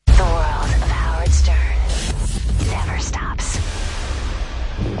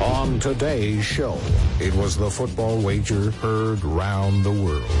On today's show, it was the football wager heard round the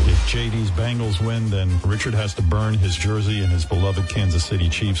world. If JD's Bengals win, then Richard has to burn his jersey and his beloved Kansas City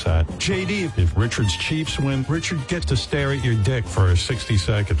Chiefs hat. JD, if Richard's Chiefs win, Richard gets to stare at your dick for 60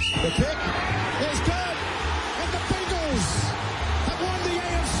 seconds. The pick is good, and the Bengals have won the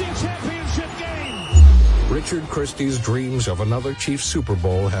AFC Championship game. Richard Christie's dreams of another Chiefs Super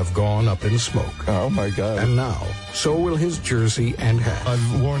Bowl have gone up in smoke. Oh, my God. And now, so will his jersey and hat.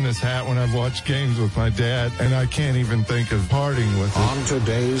 I've worn this hat when I've watched games with my dad, and I can't even think of parting with it. On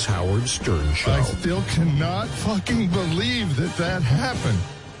today's Howard Stern Show. I still cannot fucking believe that happened.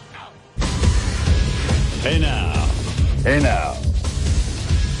 Hey now. Hey now.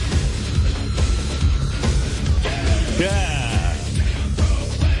 Yeah.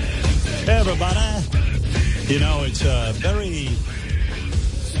 Hey, everybody. You know, it's a very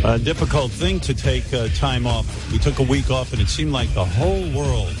difficult thing to take time off. We took a week off, and it seemed like the whole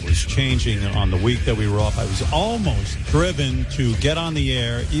world was changing on the week that we were off. I was almost driven to get on the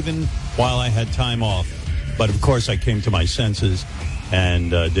air, even while I had time off. But, of course, I came to my senses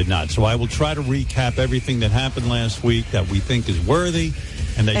and did not. So I will try to recap everything that happened last week that we think is worthy.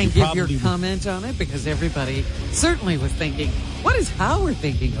 And give your comment on it, because everybody certainly was thinking, what is Howard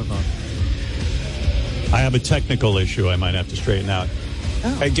thinking about? I have a technical issue I might have to straighten out.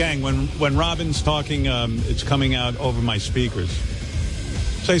 Oh. Hey, gang, when Robin's talking, it's coming out over my speakers.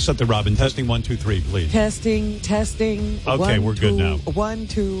 Say something, Robin. Testing 1, 2, 3, please. Testing. Okay, we're good now. 1,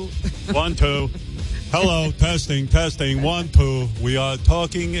 2. 1, 2. Hello, testing. 1, 2. We are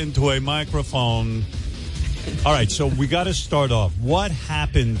talking into a microphone. All right, so we got to start off. What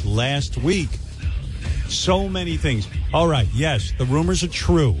happened last week? So many things. All right, yes, the rumors are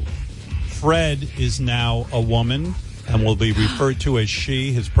true. Fred is now a woman and will be referred to as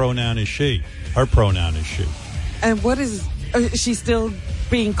she. His pronoun is she. Her pronoun is she. And what is she still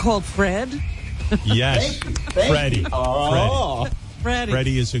being called Fred? Yes, Freddie. Oh.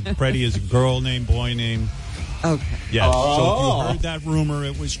 Freddie is a girl name, boy name. Okay. Yes. So if you heard that rumor,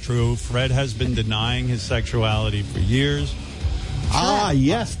 it was true. Fred has been denying his sexuality for years.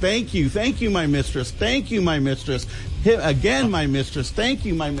 Yes. Thank you, my mistress. Thank you, my mistress. Again, my mistress. Thank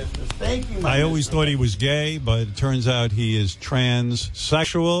you, my mistress. Thank you, my mistress. I always thought he was gay, but it turns out he is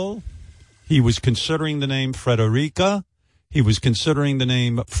transsexual. He was considering the name Frederica. He was considering the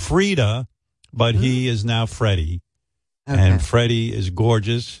name Frida, but he is now Freddie. Okay. And Freddie is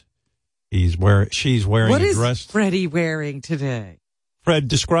gorgeous. She's wearing what a dress. What is Freddie wearing today? Fred,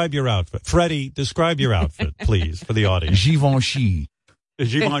 describe your outfit. Freddie, describe your outfit, please, for the audience. Givenchy.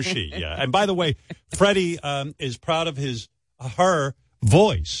 Givenchy, yeah. And by the way, Freddie is proud of her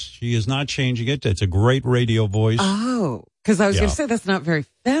voice. She is not changing it. It's a great radio voice. Oh, because I was going to say that's not very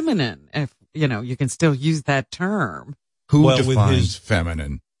feminine. If you can still use that term. Who defines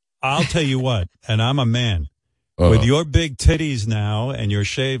feminine? I'll tell you what, and I'm a man. With your big titties now and your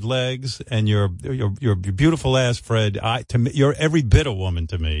shaved legs and your beautiful ass, Fred, you're every bit a woman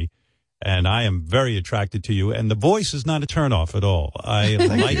to me, and I am very attracted to you. And the voice is not a turnoff at all. I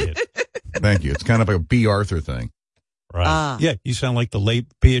like it. Thank you. It's kind of like a B. Arthur thing. Right. Yeah, you sound like the late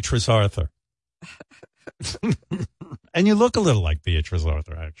Beatrice Arthur. And you look a little like Beatrice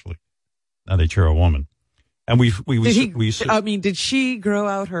Arthur, actually, now that you're a woman. And did she grow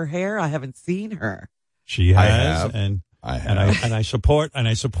out her hair? I haven't seen her. She has, I have. and I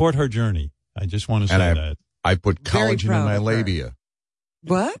support her journey. I just want to say that. I put collagen in my labia.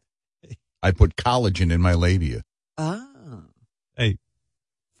 What? I put collagen in my labia. Oh. Hey,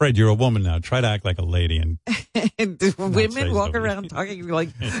 Fred, you're a woman now. Try to act like a lady and women walk around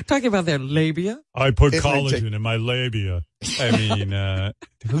talking about their labia. I put collagen in my labia. I mean,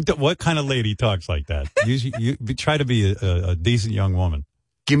 what kind of lady talks like that? You try to be a decent young woman.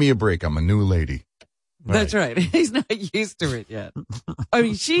 Give me a break. I'm a new lady. Right. That's right. He's not used to it yet. I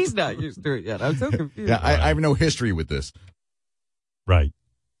mean, she's not used to it yet. I'm so confused. Yeah, I have no history with this. Right.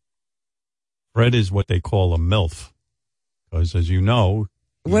 Fred is what they call a MILF. Because, as you know,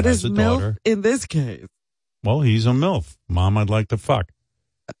 what is MILF daughter. In this case? Well, he's a MILF. Mom, I'd like to fuck.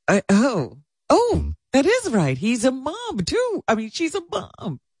 That is right. He's a mom, too. I mean, she's a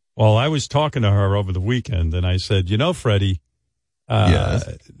mom. Well, I was talking to her over the weekend, and I said, Freddie, yes.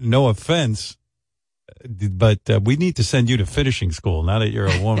 No offense, but we need to send you to finishing school now that you're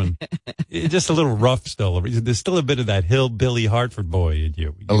a woman. Just a little rough still. There's still a bit of that hillbilly Hartford boy in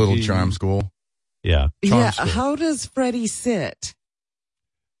you. A little charm school? Yeah. Yeah. School. How does Freddie sit?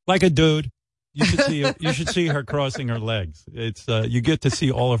 Like a dude. You should see her crossing her legs. It's you get to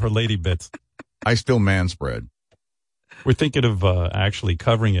see all of her lady bits. I still man spread. We're thinking of actually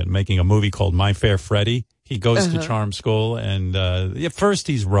covering it, making a movie called My Fair Freddy. He goes to charm school, and at first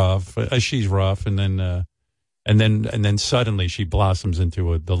he's rough, she's rough, and then suddenly she blossoms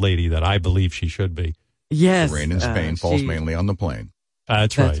into the lady that I believe she should be. Yes. The rain in Spain falls mainly on the plane.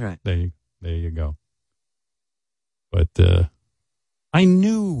 That's right. There you go. But I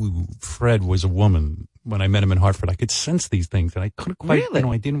knew Fred was a woman when I met him in Hartford. I could sense these things, and I couldn't quite. Really?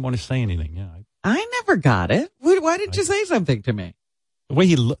 I didn't want to say anything. Yeah. I never got it. Why didn't you say something to me?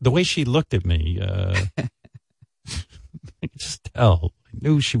 The way she looked at me, I could just tell. I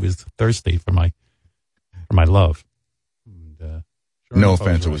knew she was thirsty for my love. And, no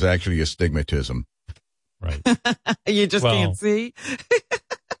offense, it was actually astigmatism. Right. You just can't see.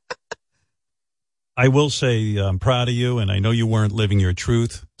 I will say I'm proud of you, and I know you weren't living your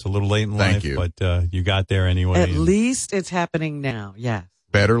truth. It's a little late in life, but you got there anyway. At least it's happening now. Yes.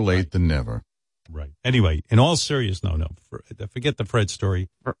 Better late than never. Right. Anyway, in all seriousness, no. Forget the Fred story.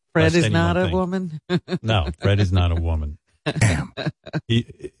 Fred is not a woman? No, Fred is not a woman. Damn.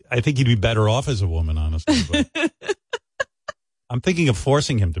 I think he'd be better off as a woman, honestly. But I'm thinking of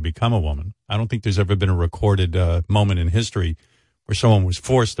forcing him to become a woman. I don't think there's ever been a recorded moment in history where someone was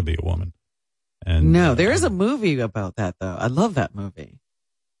forced to be a woman. And no, there is a movie about that, though. I love that movie.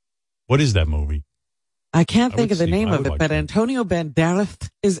 What is that movie? I can't think of the name of it, but Antonio Banderas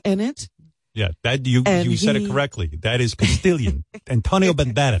is in it. Yeah, that you said it correctly. That is Castilian. Antonio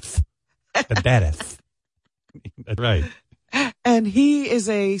Banderas. Banderas. That's right. And he is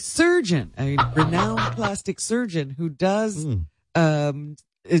a surgeon, a renowned plastic surgeon who does gender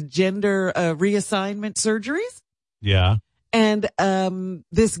reassignment surgeries. Yeah. And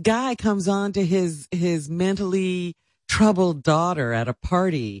this guy comes on to his mentally troubled daughter at a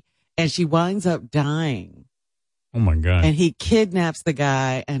party, and she winds up dying. Oh, my God. And he kidnaps the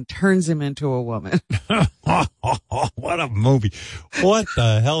guy and turns him into a woman. What a movie. What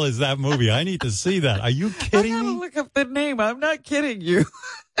the hell is that movie? I need to see that. Are you kidding me? I gotta look up the name. I'm not kidding you.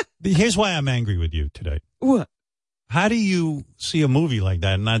 Here's why I'm angry with you today. What? How do you see a movie like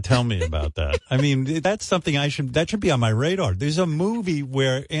that and not tell me about that? I mean, that's something that should be on my radar. There's a movie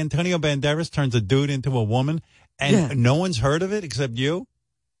where Antonio Banderas turns a dude into a woman, and no one's heard of it except you?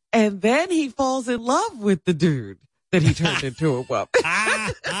 And then he falls in love with the dude that he turned into a woman.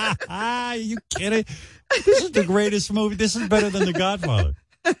 Are you kidding? This is the greatest movie. This is better than The Godfather.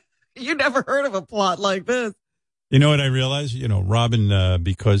 You never heard of a plot like this. You know what I realized? Robin,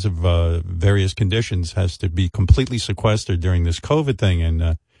 because of various conditions, has to be completely sequestered during this COVID thing.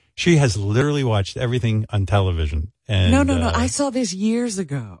 And she has literally watched everything on television. And, No. I saw this years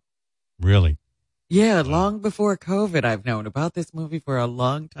ago. Really? Yeah, long before COVID, I've known about this movie for a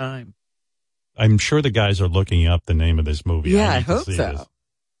long time. I'm sure the guys are looking up the name of this movie. Yeah, I hope so. This.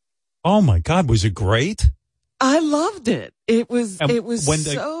 Oh, my God. Was it great? I loved it. It was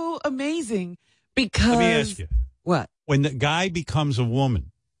so amazing because... Let me ask you. What? When the guy becomes a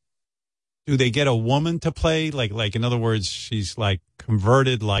woman, do they get a woman to play? Like in other words, she's like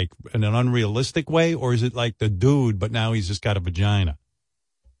converted like in an unrealistic way? Or is it like the dude, but now he's just got a vagina?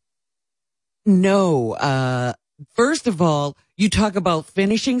 No. First of all, you talk about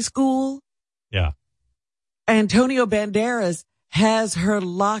finishing school. Yeah. Antonio Banderas has her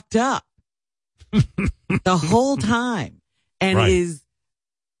locked up the whole time and is,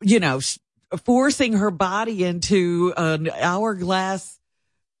 forcing her body into an hourglass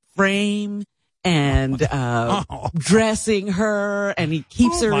frame and dressing her, and he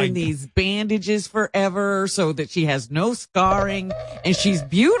keeps her in these bandages forever so that she has no scarring and she's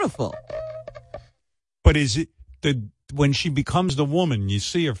beautiful. But is it when she becomes the woman, you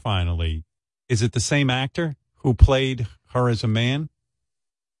see her finally, is it the same actor who played her as a man?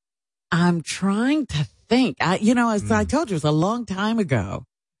 I'm trying to think. As I told you, it was a long time ago.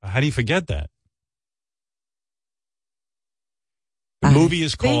 How do you forget that? The movie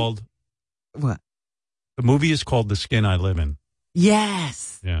is called... What? The movie is called The Skin I Live In.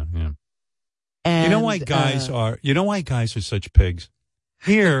 Yes. Yeah. And, you know why guys are such pigs?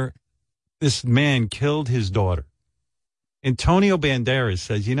 Here, this man killed his daughter. Antonio Banderas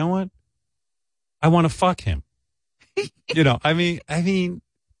says, you know what? I want to fuck him. I mean,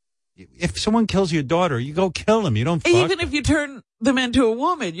 if someone kills your daughter, you go kill him. You don't fuck Even if you turn them into a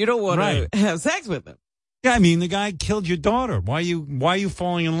woman, you don't want to have sex with them. Yeah, I mean, the guy killed your daughter. Why are you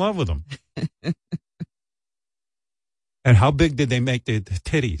falling in love with him? And how big did they make the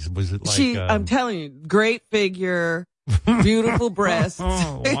titties? Was it like... I'm telling you, great figure, beautiful breasts.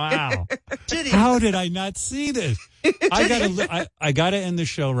 Oh, wow. How did I not see this? I gotta end the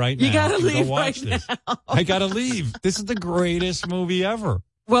show right now. You gotta leave go watch right this. now. I gotta leave. This is the greatest movie ever.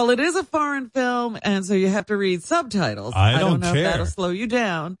 Well, it is a foreign film, and so you have to read subtitles. I don't know care. if that'll slow you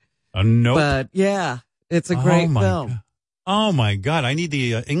down. Nope. But yeah, it's a great film. God. Oh my God. I need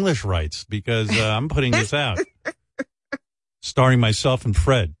the English rights because I'm putting this out. Starring myself and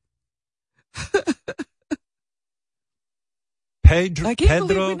Fred. I can't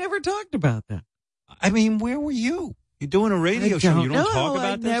believe we never talked about that. I mean, where were you? You're doing a radio show. You don't talk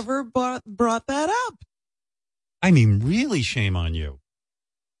about this? I never brought that up. I mean, really shame on you.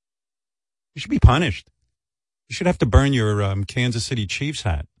 You should be punished. You should have to burn your Kansas City Chiefs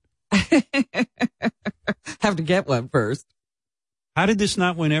hat. Have to get one first. How did this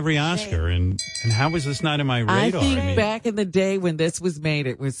not win every Oscar? And how was this not in my radar? I think back in the day when this was made,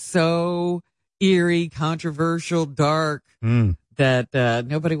 it was so eerie, controversial, dark that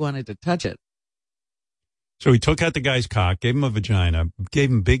nobody wanted to touch it. So he took out the guy's cock, gave him a vagina, gave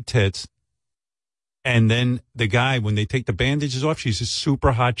him big tits. And then the guy, when they take the bandages off, she's a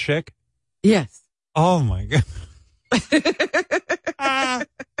super hot chick. Yes. Oh, my God. Can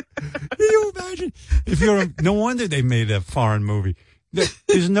you imagine? No wonder they made that foreign movie.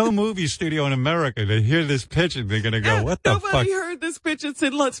 There's no movie studio in America. They hear this pitch and they're going to go, what the fuck? Nobody heard this pitch and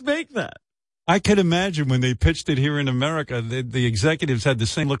said, let's make that. I could imagine when they pitched it here in America, the executives had the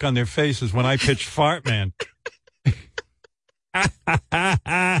same look on their faces when I pitched Fart Man.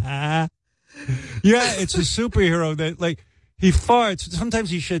 Yeah, it's a superhero that, like, he farts. Sometimes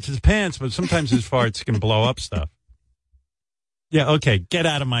he shits his pants, but sometimes his farts can blow up stuff. Yeah, okay, get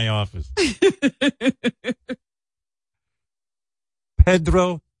out of my office.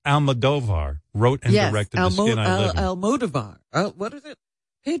 Pedro Almodovar wrote and directed The Skin I Live In. Almodovar. What is it?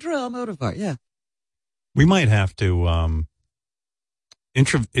 Pedro Almodovar, yeah. We might have to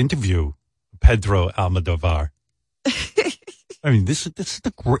interview Pedro Almodovar. I mean, this is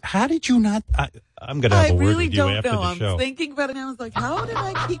the. How did you not? I'm going to have a word with you after the show. I really don't know. I'm thinking about it, and I was like, how did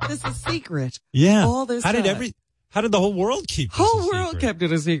I keep this a secret? Yeah. All this time. How did the whole world keep this a secret? Whole world kept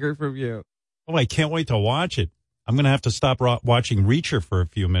it a secret from you. Oh, I can't wait to watch it. I'm going to have to stop watching Reacher for a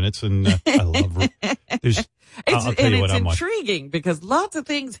few minutes, and I love. I'll tell you what I'm watching. It's intriguing because lots of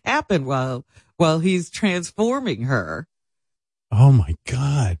things happen while he's transforming her. Oh my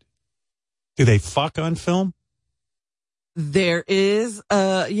God! Do they fuck on film? There is,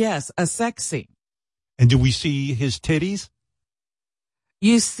 a sex scene. And do we see his titties?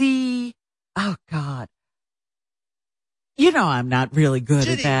 You see, oh God. You know, I'm not really good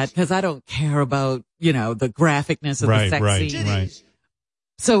at that because I don't care about, the graphicness of the sex scene. Right.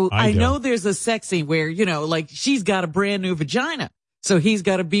 So I know there's a sex scene where, like she's got a brand new vagina. So he's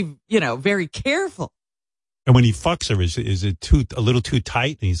got to be, very careful. And when he fucks her, is it a little too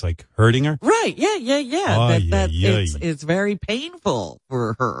tight and he's like hurting her? Right. Yeah. Oh, it's very painful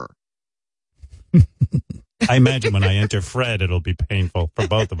for her. I imagine when I enter Fred, it'll be painful for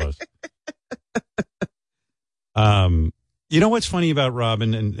both of us. You know what's funny about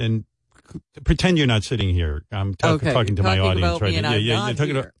Robin, and pretend you're not sitting here. I'm talking to my audience right now. Yeah.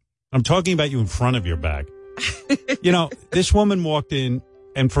 I'm talking about you in front of your back. This woman walked in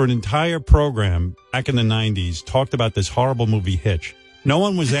and for an entire program back in the 90s talked about this horrible movie Hitch. No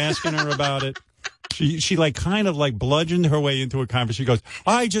one was asking her about it. She like kind of like bludgeoned her way into a conversation. She goes,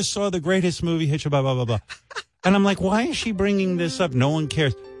 I just saw the greatest movie Hitch, blah, blah, blah, blah. And I'm like, why is she bringing this up? No one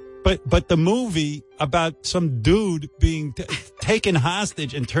cares. But the movie about some dude being taken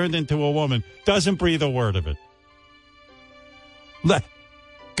hostage and turned into a woman doesn't breathe a word of it.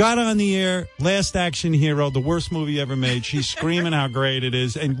 Got on the air, Last Action Hero, the worst movie ever made. She's screaming how great it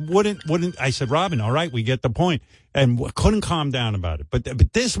is, and wouldn't. I said, Robin, all right, we get the point, and couldn't calm down about it. But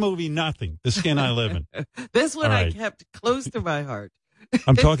this movie, nothing. The Skin I Live In. This one I kept close to my heart.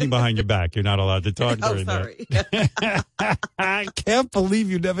 I'm talking behind your back. You're not allowed to talk during sorry. I can't believe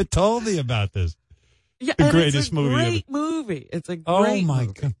you never told me about this. Yeah, the greatest movie. Great movie. It's a great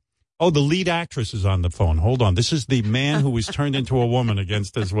movie. God. Oh, the lead actress is on the phone. Hold on. This is the man who was turned into a woman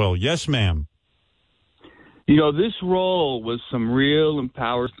against his will. Yes, ma'am. This role was some real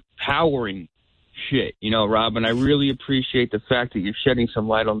empowering shit. Robin, I really appreciate the fact that you're shedding some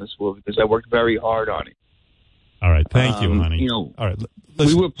light on this movie because I worked very hard on it. All right. Thank you, honey. All right.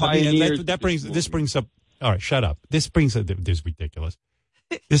 Listen, we were pioneers. This brings up. All right. Shut up. This brings up. This is ridiculous.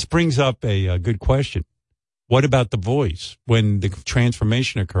 This brings up a good question. What about the voice? When the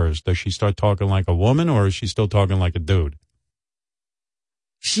transformation occurs, does she start talking like a woman or is she still talking like a dude?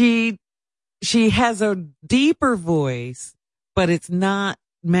 She has a deeper voice, but it's not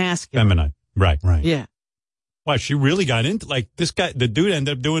masculine. Feminine. Right. Yeah. Why, she really got into, like, this guy, the dude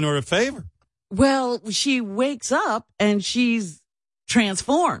ended up doing her a favor. Well, she wakes up and she's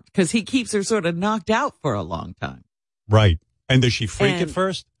transformed because he keeps her sort of knocked out for a long time. Right. And does she freak at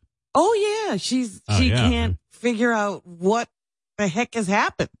first? Oh yeah, she can't figure out what the heck has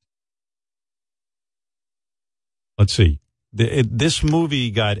happened. Let's see. This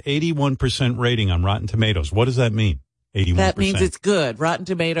movie got 81% rating on Rotten Tomatoes. What does that mean? 81%. That means it's good. Rotten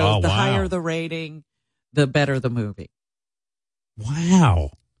Tomatoes, the wow. higher the rating, the better the movie.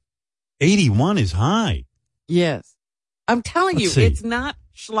 Wow. 81 is high. Yes. I'm telling you, it's not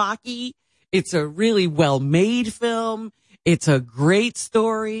schlocky. It's a really well-made film. It's a great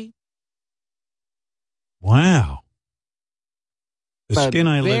story. Wow. The Skin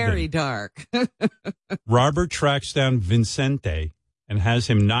I Live In. Very dark. Robert tracks down Vincente and has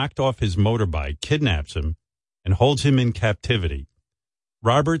him knocked off his motorbike, kidnaps him, and holds him in captivity.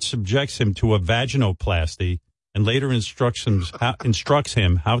 Robert subjects him to a vaginoplasty and later instructs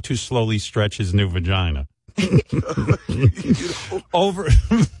him how to slowly stretch his new vagina. Over,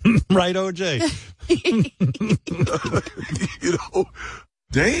 right, OJ?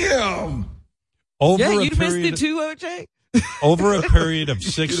 Damn. You missed it too, OJ? Over a period of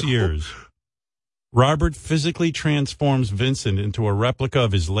 6 years, Robert physically transforms Vincent into a replica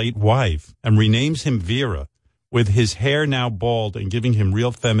of his late wife and renames him Vera, with his hair now bald and giving him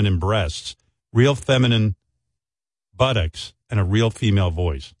real feminine breasts, real feminine buttocks, and a real female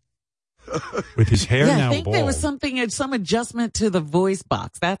voice. With his hair now bald. I think there was some adjustment to the voice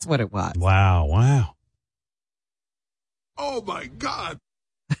box. That's what it was. Wow. Oh, my God.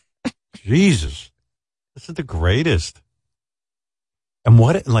 Jesus. This is the greatest. And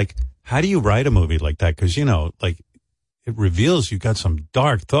how do you write a movie like that? Because, it reveals you got some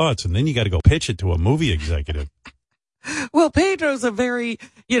dark thoughts, and then you got to go pitch it to a movie executive. Well, Pedro's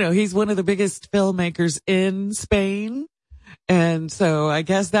he's one of the biggest filmmakers in Spain. And so I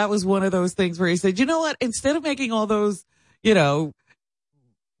guess that was one of those things where he said, you know what, instead of making all those,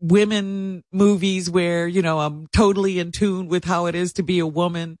 women movies where, I'm totally in tune with how it is to be a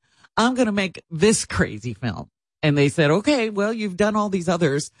woman, I'm going to make this crazy film. And they said, okay, well, you've done all these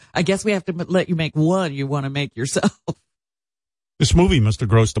others. I guess we have to let you make one you want to make yourself. This movie must have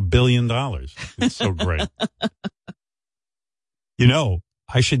grossed $1 billion. It's so great.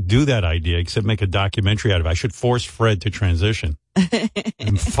 I should do that idea, except make a documentary out of it. I should force Fred to transition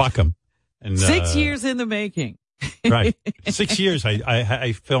and fuck him. And 6 years in the making. Right. 6 years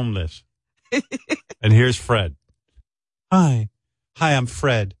I filmed this. And here's Fred. Hi, I'm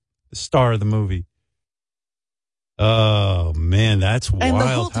Fred, the star of the movie. Oh, man, that's wild. And the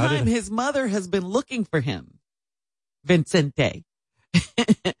whole time his mother has been looking for him, Vincente.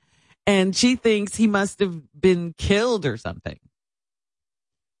 And she thinks he must have been killed or something.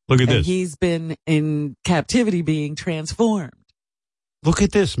 Look at this. He's been in captivity being transformed. Look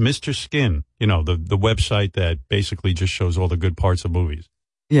at this, Mr. Skin, the website that basically just shows all the good parts of movies.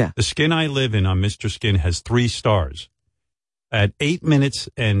 Yeah. The Skin I Live In on Mr. Skin has 3 stars. At 8 minutes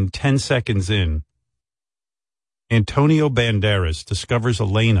and 10 seconds in, Antonio Banderas discovers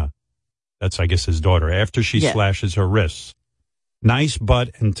Elena, that's I guess his daughter, after she slashes her wrists. Nice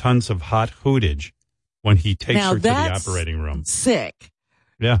butt and tons of hot hootage when he takes her to the operating room. Sick.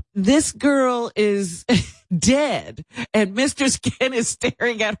 Yeah. This girl is dead, and Mr. Skin is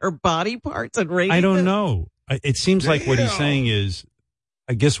staring at her body parts and rating I don't them. know. It seems like what he's saying is,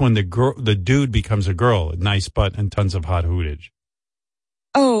 I guess when the dude becomes a girl, nice butt and tons of hot hootage.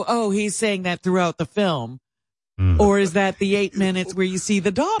 Oh, he's saying that throughout the film. Or is that the 8 minutes where you see the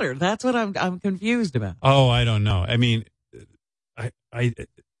daughter? That's what I'm confused about. Oh, I don't know. I mean,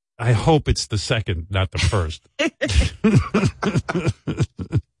 I hope it's the second, not the first.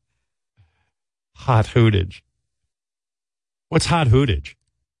 Hot hootage. What's hot hootage?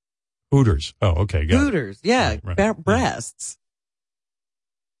 Hooters. Oh, okay. Got Hooters. It. Yeah. Right. Breasts.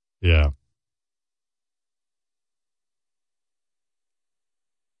 Yeah.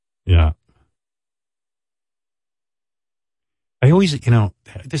 Yeah. I always,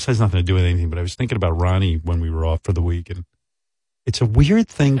 this has nothing to do with anything, but I was thinking about Ronnie when we were off for the week, and it's a weird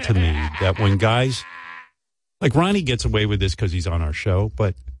thing to me that when guys, like Ronnie gets away with this because he's on our show,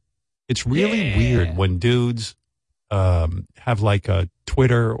 but it's really weird when dudes have like a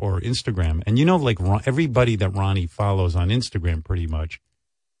Twitter or Instagram, and like everybody that Ronnie follows on Instagram pretty much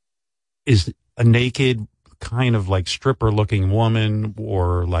is a naked kind of like stripper looking woman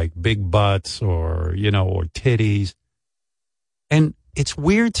or like big butts or, or titties. And it's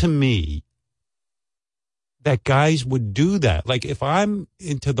weird to me that guys would do that. Like if I'm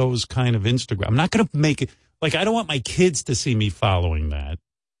into those kind of Instagram, I'm not going to make it, like I don't want my kids to see me following that.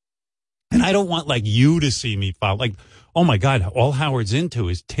 And I don't want like you to see me follow. Like, oh my God, all Howard's into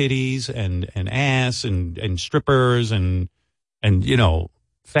is titties and ass and strippers and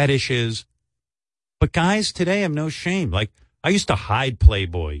fetishes. But guys today have no shame. Like I used to hide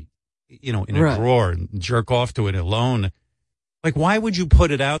Playboy, in a drawer and jerk off to it alone. Like, why would you put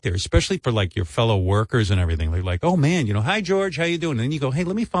it out there, especially for like your fellow workers and everything? They're like, oh man, hi George, how you doing? And then you go, hey,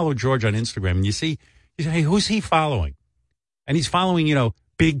 let me follow George on Instagram. And you say, hey, who's he following? And he's following,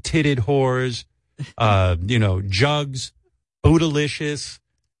 big titted whores, jugs, bootylicious.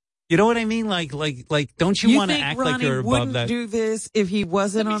 You know what I mean? Like, don't you want to act Ronnie like you're above wouldn't that? do this if he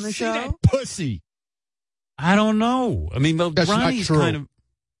wasn't on the show? That pussy. I don't know. I mean, That's Ronnie's not true. kind of.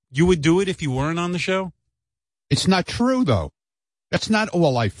 You would do it if you weren't on the show? It's not true, though. That's not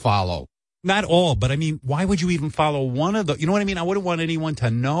all I follow. Not all, but I mean, why would you even follow one of the? You know what I mean? I wouldn't want anyone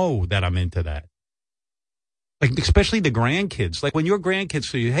to know that I'm into that. Like, especially the grandkids. Like when your grandkids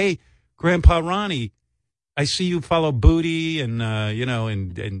say, hey, Grandpa Ronnie, I see you follow booty and,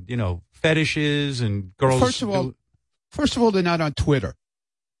 fetishes and girls. First of all, they're not on Twitter.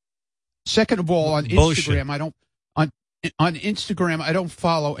 Second of all, on Bullshit. Instagram, on Instagram, I don't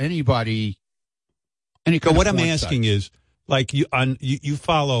follow anybody. So what I'm asking is, like, you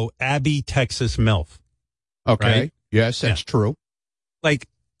follow Abby Texas MILF. Okay. Right? Yes, that's true. Like,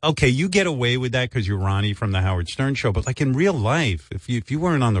 okay, you get away with that because you're Ronnie from the Howard Stern show, but like in real life, if you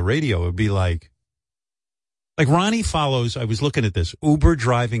weren't on the radio, it would be like Ronnie follows. I was looking at this Uber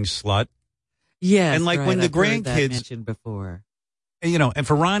driving slut. Yes, and like right, when the I've heard that grandkids mentioned before, and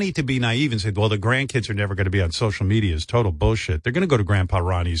for Ronnie to be naive and say, well, the grandkids are never going to be on social media is total bullshit. They're going to go to Grandpa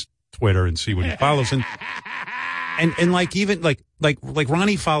Ronnie's Twitter and see what he follows, and like even like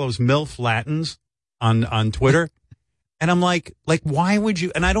Ronnie follows MILF Latins on Twitter. And I'm like, why would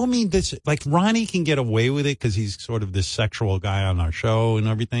you? And I don't mean this, like Ronnie can get away with it because he's sort of this sexual guy on our show and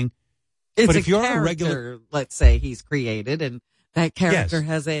everything. it's if a you're a character, regular- let's say he's created, and that character Yes.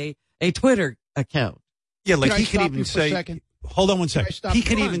 has a Twitter account. Yeah, like Can I he could stop even you for a say, second? hold on one Can I sec. stop He you?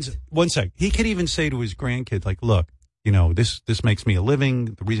 could even, one sec. He could even say to his grandkids, like, look, this makes me a living.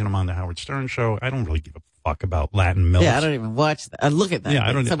 The reason I'm on the Howard Stern show, I don't really give a fuck about Latin MILFs. Yeah, I don't even watch that. I look at that. Yeah,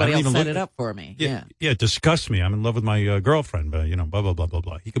 I don't- Somebody I don't else even set look it at- up for me. Yeah, it disgusts me. I'm in love with my girlfriend, but blah blah blah blah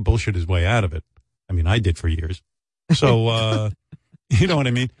blah. He could bullshit his way out of it. I mean, I did for years. So you know what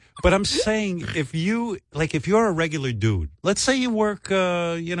I mean. But I'm saying, if you're a regular dude, let's say you work,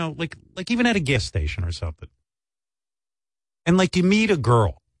 like even at a gas station or something, and like you meet a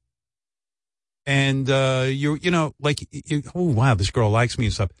girl, and oh wow, this girl likes me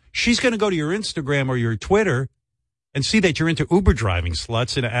and stuff. She's going to go to your Instagram or your Twitter and see that you're into Uber driving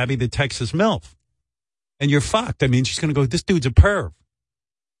sluts and Abby the Texas MILF. And you're fucked. I mean, she's going to go, this dude's a perv.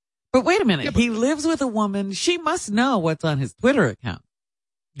 But wait a minute. He lives with a woman. She must know what's on his Twitter account.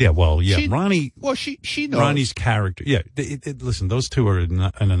 Yeah, well, yeah. Ronnie. Well, she knows. Ronnie's character. Yeah. Listen, those two are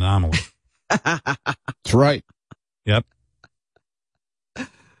an anomaly. That's right. Yep.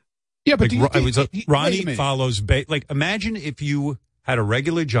 Yeah, but Ronnie follows, like, imagine if you had a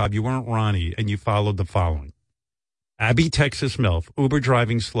regular job, you weren't Ronnie, and you followed the following. Abby Texas MILF, Uber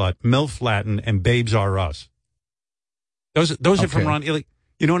driving slut, MILF Latin, and Babes Are Us. Those are from Ronnie. Like,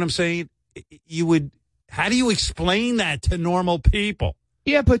 you know what I'm saying? How do you explain that to normal people?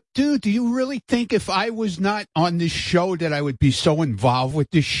 Yeah, but dude, do you really think if I was not on this show that I would be so involved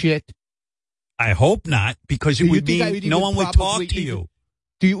with this shit? I hope not, because it would mean no one would talk to you.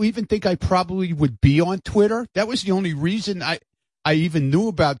 Do you even think I probably would be on Twitter? That was the only reason I even knew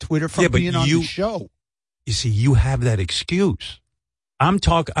about Twitter from being on the show. You see, you have that excuse. I'm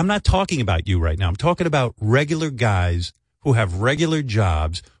not talking about you right now. I'm talking about regular guys who have regular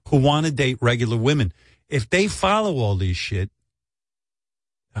jobs who want to date regular women. If they follow all these shit,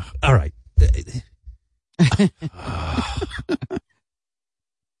 all right.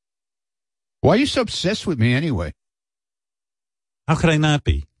 Why are you so obsessed with me anyway? How could I not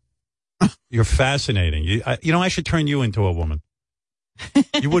be? You're fascinating. I should turn you into a woman.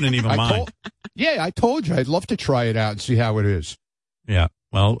 You wouldn't even mind. I told you. I'd love to try it out and see how it is. Yeah.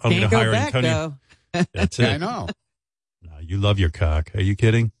 Well, I'm going to hire back, Antonio. though. That's it. I know. No, you love your cock. Are you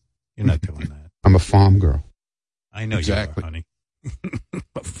kidding? You're not doing that. I'm a farm girl. I know Exactly. you are, honey.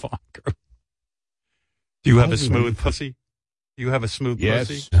 A farm girl. Do you have a smooth pussy? Do you have a smooth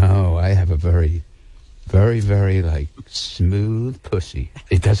pussy? No, I have a very, very, very, smooth pussy.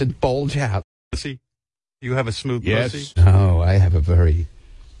 It doesn't bulge out. Pussy? Do you have a smooth pussy? No, I have a very,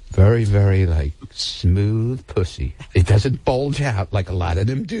 very, very, smooth pussy. It doesn't bulge out like a lot of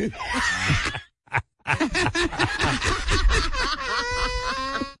them do.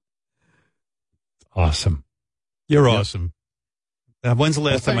 Awesome. You're awesome. When's the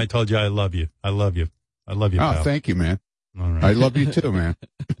last time I told you I love you? I love you. I love you, pal. Oh, thank you, man. All right. I love you too, man.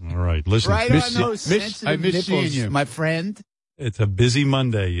 All right. Listen. Right on those I sensitive miss seeing nipples, you. my friend. It's a busy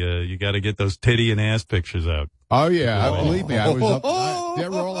Monday. You got to get those titty and ass pictures out. Oh, yeah. Believe me, I was up. They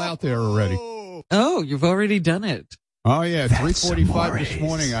were all out there already. Oh, you've already done it. Oh, yeah. 3:45 this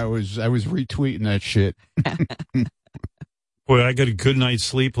morning, I was retweeting that shit. Boy, I got a good night's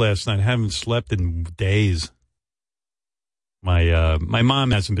sleep last night. I haven't slept in days. My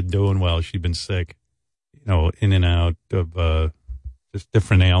mom hasn't been doing well. She's been sick, in and out of just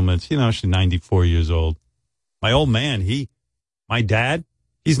different ailments. She's 94 years old. My old man, my dad,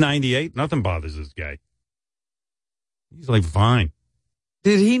 he's 98. Nothing bothers this guy. He's like fine.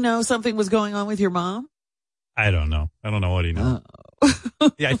 Did he know something was going on with your mom? I don't know. I don't know what he knows.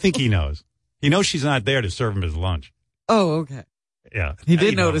 Oh. Yeah, I think he knows. He knows she's not there to serve him his lunch. Oh, okay. Yeah. He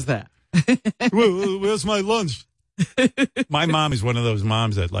did notice that. Where's my lunch? My mom is one of those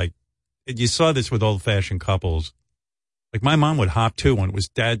moms that, like, you saw this with old-fashioned couples. Like, my mom would hop, too, when it was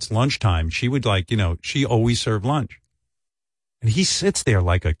Dad's lunchtime. She would, she always served lunch. And he sits there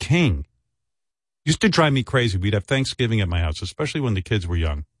like a king. Used to drive me crazy. We'd have Thanksgiving at my house, especially when the kids were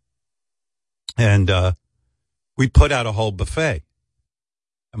young. And we put out a whole buffet.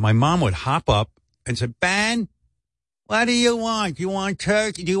 And my mom would hop up and say, Ben, what do you want? Do you want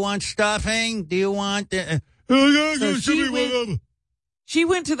turkey? Do you want stuffing? Do you want... She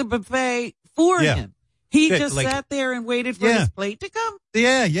went to the buffet for him. He just sat there and waited for his plate to come?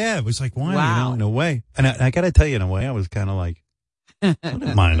 Yeah. It was like, wow, in a way. And I got to tell you, in a way, I was kind of like, I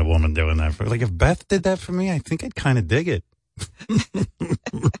wouldn't mind a woman doing that for. Like, if Beth did that for me, I think I'd kind of dig it.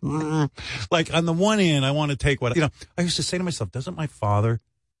 Like, on the one hand, I want to take what, I used to say to myself, doesn't my father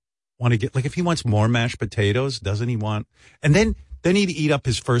want to get, like, if he wants more mashed potatoes, doesn't he want, and then he'd eat up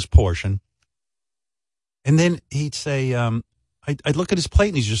his first portion. And then he'd say, I'd look at his plate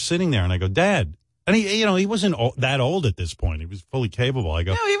and he's just sitting there and I go, Dad. And he wasn't that old at this point. He was fully capable. I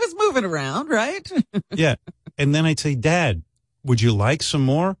go, no, he was moving around, right? Yeah. And then I'd say, Dad, would you like some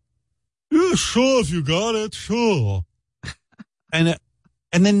more? Yeah, sure, if you got it, sure. And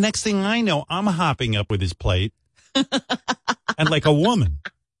then next thing I know, I'm hopping up with his plate and like a woman.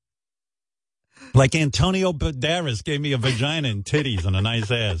 Like Antonio Banderas gave me a vagina and titties and a nice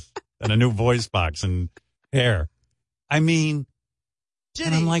ass and a new voice box and hair. I mean,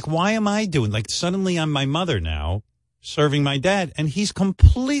 and I'm like, why am I doing? Like, suddenly I'm my mother now, serving my dad, and he's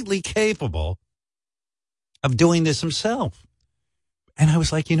completely capable of doing this himself. And I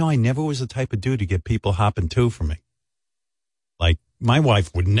was like, I never was the type of dude to get people hopping to for me. Like, my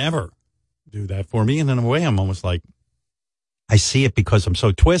wife would never do that for me. And in a way, I'm almost like, I see it because I'm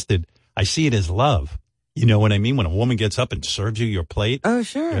so twisted. I see it as love. You know what I mean? When a woman gets up and serves you your plate. Oh,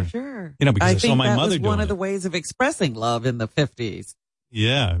 sure. Because I saw my mother doing it. I think that was one of the ways of expressing love in the 50s.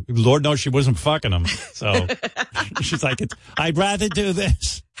 Yeah. Lord knows she wasn't fucking him. So she's like, I'd rather do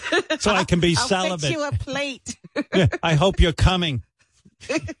this so I can be celibate. I'll fix you a plate. Yeah, I hope you're coming.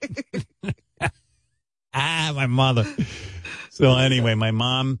 My mother. So anyway, my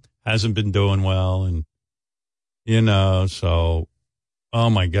mom hasn't been doing well. And, so, oh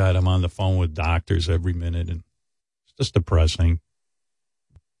my God, I'm on the phone with doctors every minute. And it's just depressing.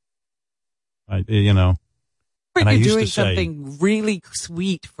 But you're doing something really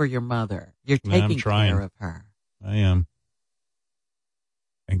sweet for your mother. You're taking care of her. I am.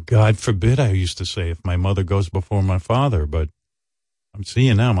 And God forbid, I used to say, if my mother goes before my father, but I'm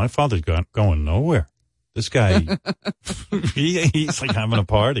seeing now my father's going nowhere. This guy, he's like having a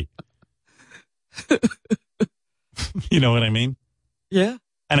party. You know what I mean? Yeah.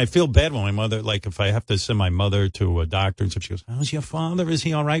 And I feel bad when my mother, like if I have to send my mother to a doctor and so she goes, how's your father? Is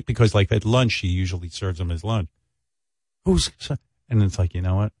he all right? Because like at lunch, she usually serves him his lunch. And it's like, you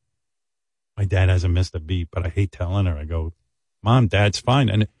know what? My dad hasn't missed a beat, but I hate telling her. I go, Mom, Dad's fine.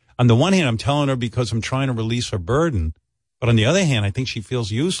 And on the one hand, I'm telling her because I'm trying to release her burden. But on the other hand, I think she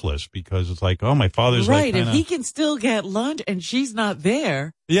feels useless because it's like, oh, my father's right. Like if he can still get lunch and she's not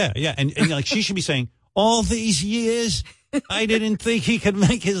there. Yeah. And like she should be saying, all these years, I didn't think he could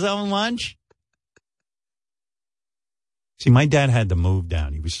make his own lunch. See, my dad had to move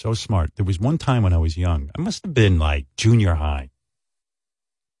down. He was so smart. There was one time when I was young. I must have been like junior high.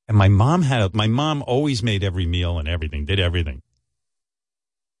 And my mom always made every meal and everything, did everything.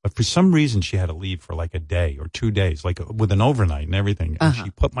 But for some reason, she had to leave for like a day or 2 days, like with an overnight and everything. And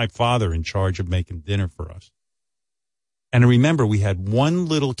she put my father in charge of making dinner for us. And I remember we had one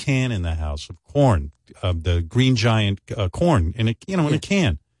little can in the house of corn, the Green Giant corn in a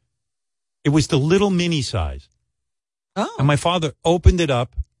can. It was the little mini size. Oh. And my father opened it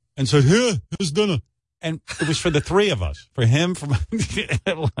up and said, here's dinner. And it was for the three of us, for him,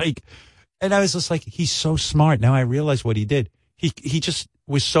 and I was just like, he's so smart. Now I realize what he did. He just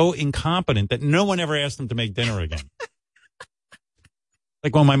was so incompetent that no one ever asked him to make dinner again.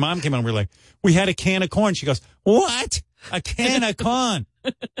 Like when my mom came on, we were like, we had a can of corn. She goes, what? A can of corn?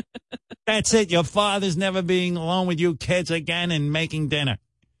 That's it. Your father's never being alone with you kids again and making dinner.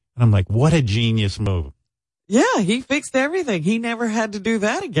 And I'm like, what a genius move. Yeah, he fixed everything. He never had to do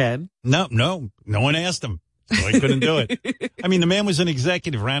that again. No one asked him. So he couldn't do it. I mean, the man was an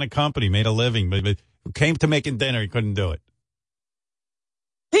executive, ran a company, made a living, but came to making dinner, he couldn't do it.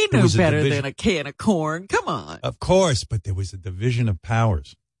 He knew better than a can of corn. Come on. Of course, but there was a division of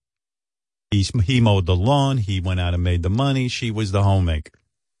powers. He mowed the lawn. He went out and made the money. She was the homemaker.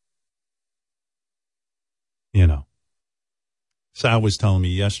 You know. Sal was telling me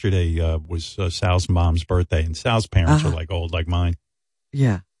yesterday was Sal's mom's birthday, and Sal's parents are like old like mine.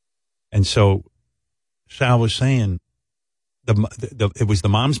 Yeah. And so Sal was saying it was the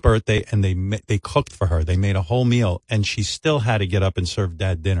mom's birthday, and they cooked for her. They made a whole meal, and she still had to get up and serve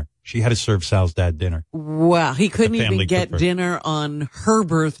Dad dinner. She had to serve Sal's dad dinner. Wow. He couldn't even get dinner on her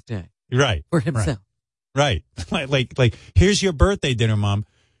birthday. Right. For himself. Right. Like, here's your birthday dinner, Mom.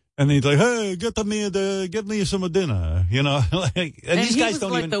 And he's like, hey, get me some dinner, you know. And these guys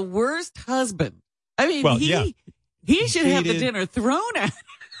don't even. The worst husband. I mean, he should have the dinner thrown at him.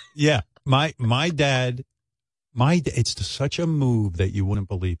 Yeah. My dad, it's such a move that you wouldn't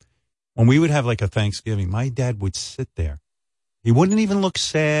believe. When we would have like a Thanksgiving, my dad would sit there. He wouldn't even look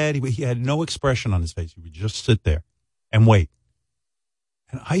sad. He had no expression on his face. He would just sit there and wait.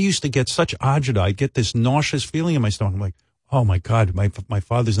 And I used to get such agita. I'd get this nauseous feeling in my stomach. I'm like, oh my God, my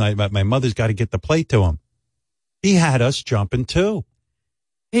father's not, my mother's got to get the plate to him. He had us jumping too.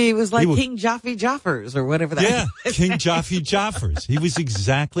 He was like King Jaffe Joffers or whatever that is. Yeah, King Jaffe Joffers. He was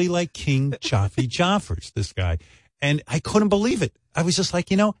exactly like King Jaffe Joffers, this guy. And I couldn't believe it. I was just like,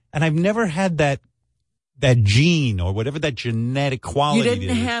 and I've never had that gene or whatever that genetic quality. You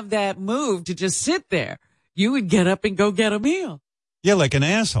didn't have that move to just sit there. You would get up and go get a meal. Yeah, like an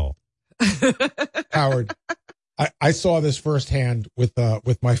asshole. Howard, I saw this firsthand with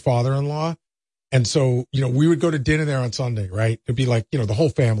my father-in-law. And so, we would go to dinner there on Sunday, right? It'd be like, the whole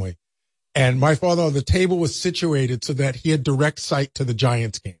family. And my father, the table was situated so that he had direct sight to the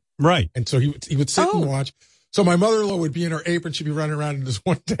Giants game. Right. And so he would sit and watch. So my mother-in-law would be in her apron. She'd be running around. And this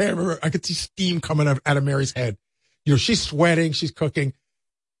one day, I remember I could see steam coming out of Mary's head. She's sweating. She's cooking.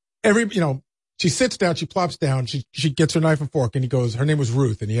 She sits down. She plops down. She gets her knife and fork. And he goes, her name was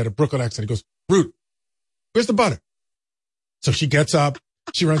Ruth. And he had a Brooklyn accent. He goes, Ruth, where's the butter? So she gets up.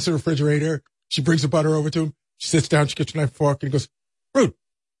 She runs to the refrigerator. She brings the butter over to him. She sits down. She gets her knife and fork. And he goes, Ruth,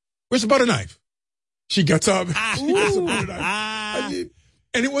 where's the butter knife? She gets up. She gets the butter knife.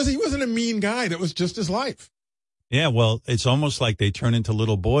 And he wasn't a mean guy. That was just his life. Yeah, well, it's almost like they turn into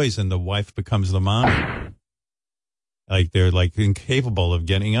little boys and the wife becomes the mom. Like they're like incapable of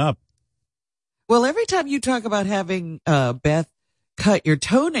getting up. Well, every time you talk about having Beth cut your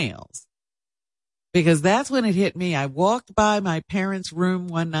toenails, because that's when it hit me. I walked by my parents' room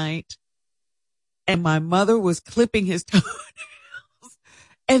one night and my mother was clipping his toenails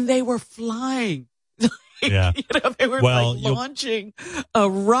and they were flying. Yeah. They were launching a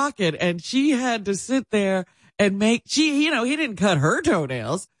rocket and she had to sit there and he didn't cut her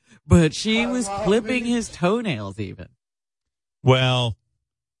toenails, but she was clipping his toenails even. Well,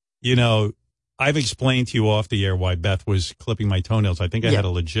 I've explained to you off the air why Beth was clipping my toenails. I think I had a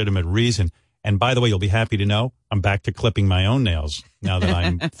legitimate reason. And by the way, you'll be happy to know I'm back to clipping my own nails now that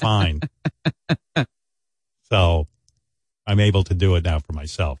I'm fine. So I'm able to do it now for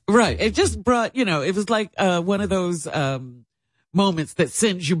myself. Right. It just brought, it was like one of those moments that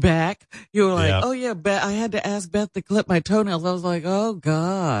sends you back. You were like, oh, yeah, I had to ask Beth to clip my toenails. I was like, oh,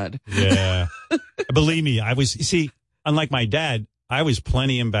 God. Yeah. Believe me, unlike my dad, I was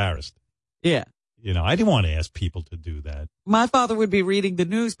plenty embarrassed. Yeah. I didn't want to ask people to do that. My father would be reading the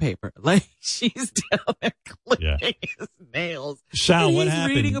newspaper. Like, she's down there clipping his nails. Sal, what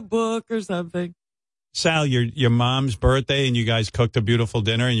happened? He's reading a book or something. Sal, your mom's birthday and you guys cooked a beautiful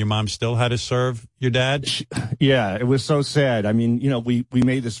dinner and your mom still had to serve your dad? Yeah, it was so sad. I mean, we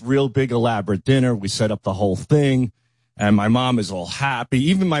made this real big elaborate dinner. We set up the whole thing and my mom is all happy.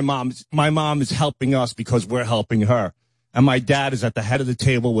 Even my mom is helping us because we're helping her. And my dad is at the head of the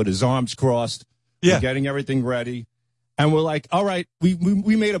table with his arms crossed. Yeah. We're getting everything ready. And we're like, all right, we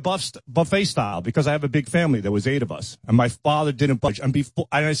made a buffet style because I have a big family. There was 8 of us. And my father didn't budge. And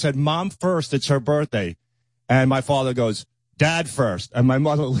I said, Mom first, it's her birthday. And my father goes, Dad first. And my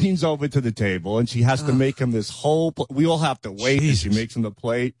mother leans over to the table and she has to make him this whole, we all have to wait. And she makes him the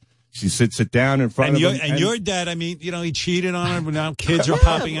plate. She sits it down in front of him. And your dad, he cheated on her, but now kids are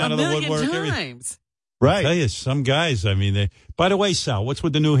popping out of the woodwork. Times. Right. I tell you, some guys, by the way, Sal, what's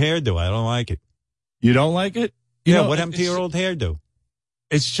with the new hairdo? I don't like it. You don't like it? What happened to your old hairdo?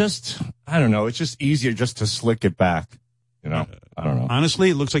 it's just, I don't know. It's just easier just to slick it back. You know, I don't know. Honestly,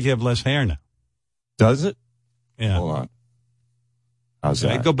 it looks like you have less hair now. Does it? Yeah. Hold on. How's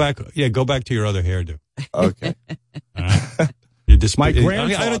that? Go back. Yeah, go back to your other hairdo. Okay. All right. My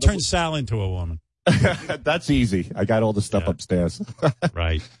grandfather. I got to turn Sal into a woman. That's easy. I got all the stuff upstairs.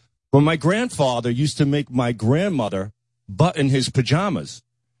 Right. But my grandfather used to make my grandmother button his pajamas.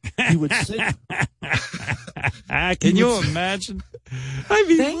 He would sit. Can you imagine? I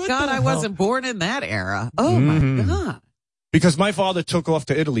mean, thank God I wasn't born in that era. Oh my God. Because my father took off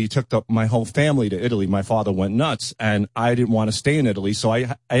to Italy, took up my whole family to Italy. My father went nuts, and I didn't want to stay in Italy, so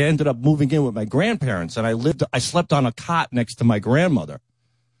I ended up moving in with my grandparents, and I slept on a cot next to my grandmother.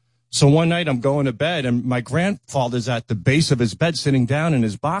 So one night I'm going to bed, and my grandfather's at the base of his bed sitting down in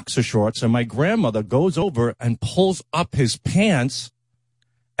his boxer shorts, and my grandmother goes over and pulls up his pants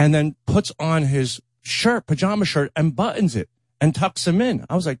and then puts on his shirt, pajama shirt, and buttons it and tucks him in.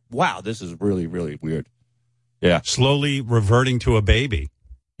 I was like, wow, this is really, really weird. Yeah. Slowly reverting to a baby.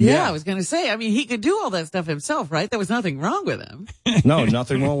 Yeah, I was going to say, I mean, he could do all that stuff himself, right? There was nothing wrong with him. No,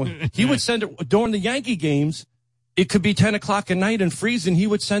 nothing wrong with him. He would send her, during the Yankee games, it could be 10 o'clock at night and freezing. He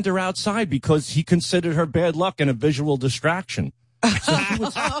would send her outside because he considered her bad luck and a visual distraction. So he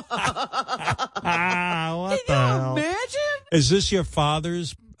would, what Can the hell? you imagine? Is this your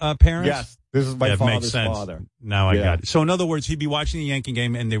father's parents? yes, this is my That makes father's sense. father. Now I got it. So in other words, he'd be watching the Yankee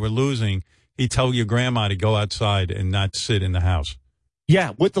game and they were losing. He'd tell your grandma to go outside and not sit in the house.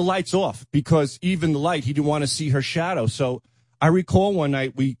 Yeah, with the lights off, because even the light, he didn't want to see her shadow. So I recall one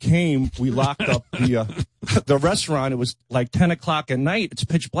night we locked up the restaurant. It was like 10 o'clock at night. It's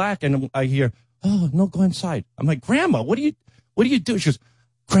pitch black. And I hear, oh, no, go inside. I'm like, Grandma, what do you do? She goes,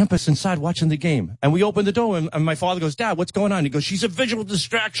 Grandpa's inside watching the game. And we open the door and my father goes, Dad, what's going on? He goes, she's a visual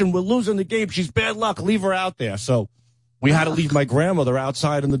distraction. We're losing the game. She's bad luck. Leave her out there. So we had to leave my grandmother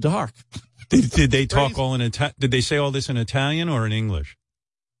outside in the dark. Did they talk all in Italian? Did they say all this in Italian or in English?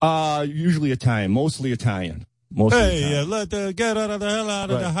 Usually Italian, mostly Italian. Get out of the hell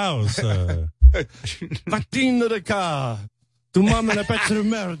out of the house. Vattene da car. Tu mamma una pezzo di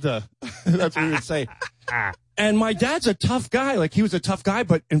merda. That's what we would say. And my dad's a tough guy. Like, he was a tough guy,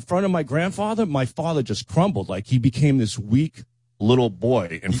 but in front of my grandfather, my father just crumbled. Like, he became this weak little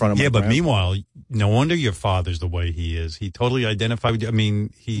boy in front of my grandfather. But meanwhile, no wonder your father's the way he is. He totally identified with you. I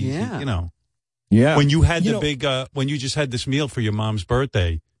mean, he you know. Yeah. When you had when you just had this meal for your mom's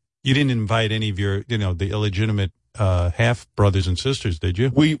birthday, you didn't invite any of your, the illegitimate half brothers and sisters, did you?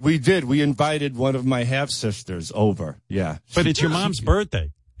 We did. We invited one of my half sisters over. Yeah. But it's your mom's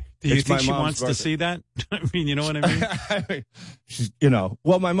birthday. Do you think she wants birthday. To see that? I mean, you know what I mean? She's,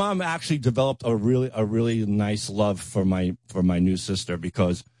 well, my mom actually developed a really nice love for my new sister,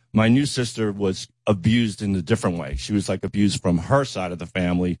 because my new sister was abused in a different way. She was like abused from her side of the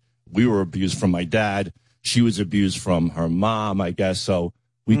family. We were abused from my dad. She was abused from her mom, I guess. So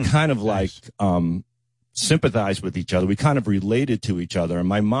we kind of sympathized with each other. We kind of related to each other. And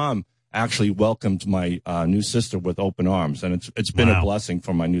my mom actually welcomed my new sister with open arms. And it's been a blessing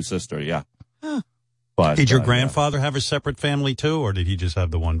for my new sister. Yeah. Huh. But did your grandfather have a separate family too, or did he just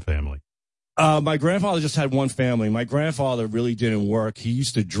have the one family? My grandfather just had one family. My grandfather really didn't work. He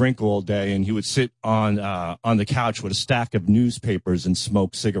used to drink all day, and he would sit on the couch with a stack of newspapers and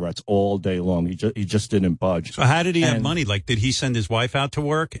smoke cigarettes all day long. He just didn't budge. So how did he have money? Like, did he send his wife out to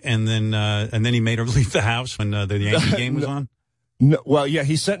work and then he made her leave the house when the Yankee game was on? No, well, yeah,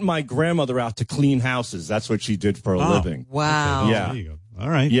 he sent my grandmother out to clean houses. That's what she did for a living. Wow. Okay, yeah. There you go. All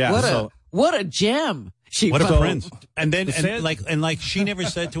right. Yeah. What a gem. What a prince. And then, she never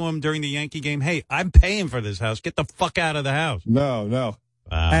said to him during the Yankee game, hey, I'm paying for this house. Get the fuck out of the house. No. Wow.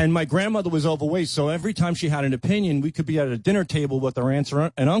 And my grandmother was overweight, so every time she had an opinion, we could be at a dinner table with our aunts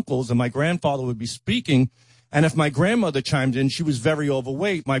and uncles, and my grandfather would be speaking. And if my grandmother chimed in, she was very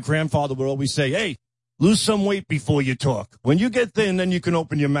overweight. My grandfather would always say, hey, lose some weight before you talk. When you get thin, then you can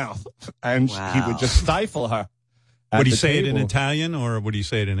open your mouth. And he would just stifle her. Would he say it in Italian or would he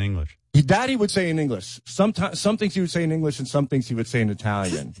say it in English? Daddy would say in English. Some things he would say in English and some things he would say in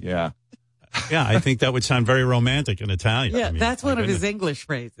Italian. Yeah. Yeah, I think that would sound very romantic in Italian. Yeah, I mean, that's one of his English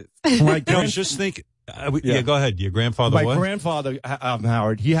phrases. I was just thinking. Go ahead. Your grandfather. My grandfather,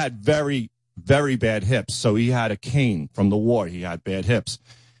 Howard, he had very, very bad hips. So he had a cane from the war. He had bad hips.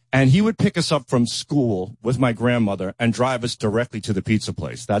 And he would pick us up from school with my grandmother and drive us directly to the pizza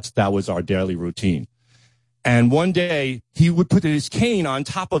place. That was our daily routine. And one day he would put his cane on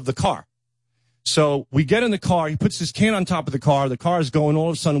top of the car. So we get in the car. He puts his cane on top of the car. The car is going. All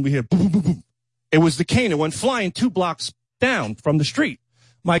of a sudden we hear boom, boom, boom. It was the cane. It went flying 2 blocks down from the street.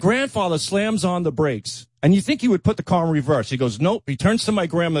 My grandfather slams on the brakes And you think he would put the car in reverse. He goes, nope. He turns to my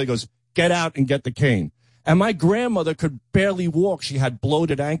grandmother. He goes, get out and get the cane. And my grandmother could barely walk. She had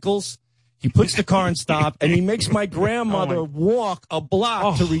bloated ankles. He puts the car in stop, and he makes my grandmother walk a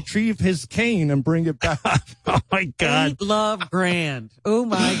block to retrieve his cane and bring it back. Oh, my God. Eat, love, grand. Oh,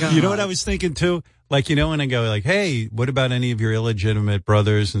 my God. You know what I was thinking, too? Like, you know, when I go like, hey, what about any of your illegitimate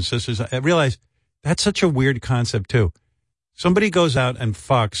brothers and sisters? I realize that's such a weird concept, too. Somebody goes out and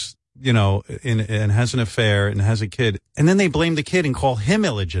fucks, you know, and has an affair and has a kid, and then they blame the kid and call him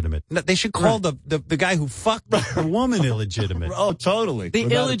illegitimate. They should call the guy who fucked the woman illegitimate. Oh, totally. The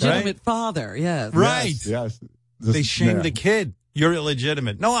illegitimate father, yes. Right. Yes. They shame the kid. You're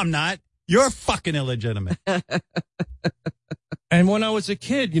illegitimate. No, I'm not. You're fucking illegitimate. And when I was a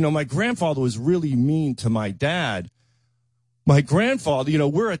kid, you know, my grandfather was really mean to my dad. My grandfather, you know,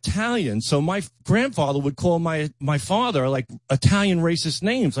 we're Italian, so my grandfather would call my father like Italian racist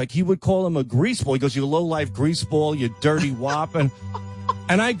names. Like he would call him a greaseball. He goes, "You low-life greaseball, you dirty wop," and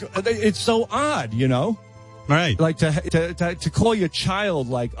it's so odd, you know, right? Like to call your child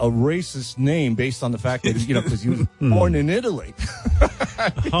like a racist name based on the fact that you know because he was born in Italy.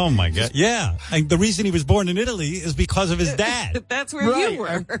 Oh my God! Yeah, and the reason he was born in Italy is because of his dad. That's where you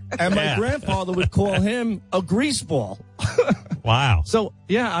were. And my grandfather would call him a greaseball. Wow. So,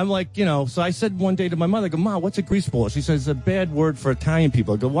 yeah, I'm like, you know, so I said one day to my mother, I go, "Mom, what's a greaseball?" She says, "It's a bad word for Italian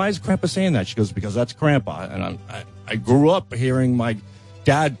people." I go, "Why is Grandpa saying that?" She goes, "Because that's Grandpa." And I grew up hearing my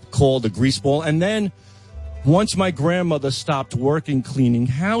dad called a greaseball. And then once my grandmother stopped working cleaning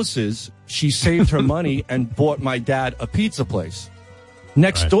houses, she saved her money and bought my dad a pizza place.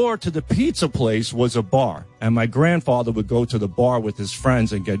 Next door to the pizza place was a bar, and my grandfather would go to the bar with his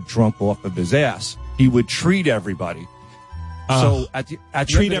friends and get drunk off of his ass. He would treat everybody. So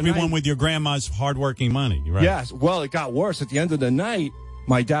treat everyone with your grandma's hardworking money, right? Yes. Well, it got worse. At the end of the night,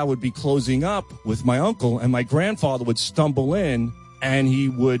 my dad would be closing up with my uncle, and my grandfather would stumble in, and he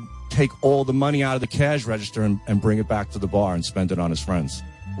would take all the money out of the cash register and bring it back to the bar and spend it on his friends.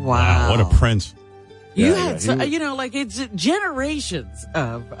 Wow. What a prince. You had, you know, like it's generations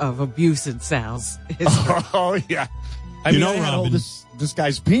of abuse in Sal's history. Oh, yeah. I mean, I had all this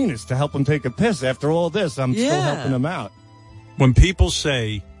guy's penis to help him take a piss. After all this, I'm still helping him out. When people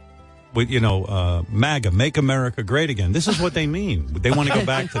say, you know, MAGA, make America great again, this is what they mean. They want to go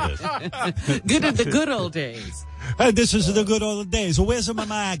back to this. Good at the good old days. This is the good old days. Where's my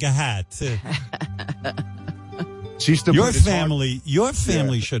MAGA hat? Your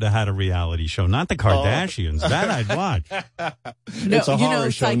family should have had a reality show, not the Kardashians. That I'd watch. It's a horror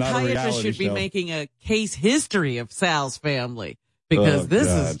show, not a reality psychiatrists should be show. making a case history of Sal's family because this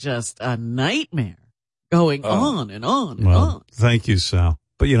is just a nightmare going on and on and on. Thank you, Sal.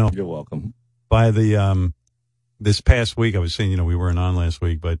 But you know, you're welcome. By the this past week, I was saying, you know, we weren't on last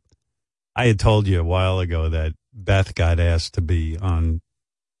week, but I had told you a while ago that Beth got asked to be on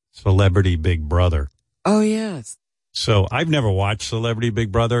Celebrity Big Brother. Oh yes. So I've never watched Celebrity Big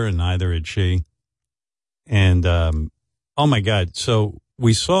Brother, and neither had she. And oh my God! So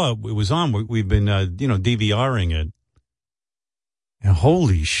we saw it was on. We've been you know, DVRing it. And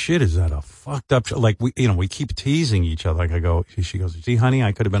holy shit, is that a fucked up show? Like we keep teasing each other. Like I go, she goes, "Gee, honey,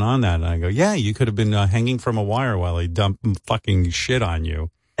 I could have been on that." And I go, "Yeah, you could have been hanging from a wire while they dump fucking shit on you."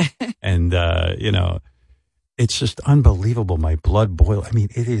 And you know, it's just unbelievable. My blood boils. I mean,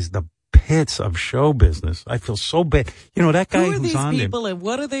 it is the pits of show business. I feel so bad. You know, that guy who's these on people there. And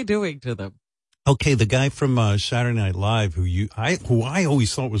what are they doing to them? Okay, the guy from Saturday Night Live who I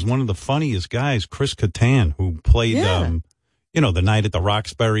always thought was one of the funniest guys, Chris Kattan, who played you know, the Night at the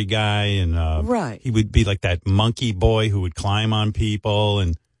Roxbury guy, and he would be like that monkey boy who would climb on people,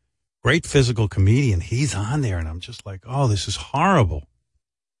 and great physical comedian. He's on there, and I'm just like, oh, this is horrible.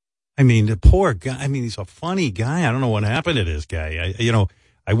 I mean, the poor guy. I mean, he's a funny guy. I don't know what happened to this guy.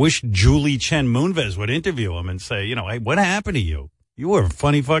 I wish Julie Chen Moonves would interview him and say, you know, hey, what happened to you? You were a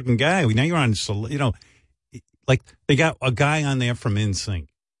funny fucking guy. Now you're on, you know, like they got a guy on there from NSYNC,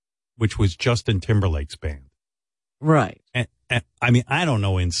 which was Justin Timberlake's band. Right. And I mean, I don't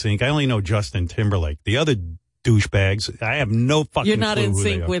know NSYNC. I only know Justin Timberlake. The other douchebags, I have no fucking You're not clue in who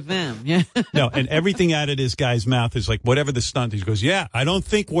sync they are. with them. Yeah. No, and everything out of this guy's mouth is like, whatever the stunt, he goes, yeah, I don't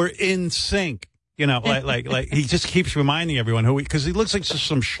think we're in sync. You know, like he just keeps reminding everyone because he looks like just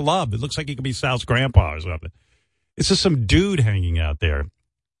some schlub. It looks like he could be Sal's grandpa or something. It's just some dude hanging out there.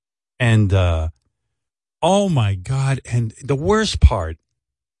 And, oh my God. And the worst part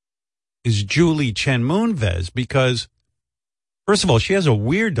is Julie Chen Moonves, because first of all, she has a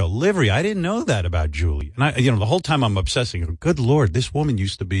weird delivery. I didn't know that about Julie. And I, the whole time I'm obsessing. Good Lord, this woman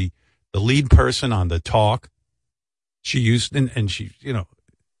used to be the lead person on The Talk. She used, and she,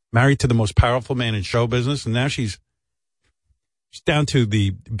 married to the most powerful man in show business, and now she's down to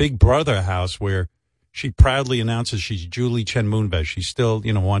the Big Brother house where she proudly announces she's Julie Chen Moonves. She still,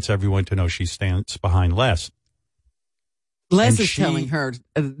 wants everyone to know she stands behind Les. Les is telling her,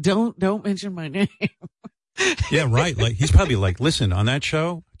 don't mention my name. Yeah, right. Like he's probably like, listen, on that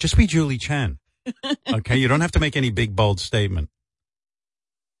show, just be Julie Chen. Okay, you don't have to make any big bold statement.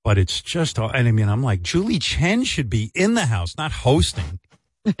 But it's just, and I mean, I'm like, Julie Chen should be in the house, not hosting.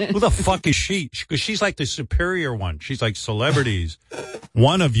 Who the fuck is she? Because she's like the superior one. She's like, celebrities,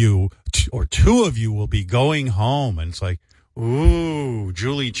 one of you or two of you will be going home. And it's like, ooh,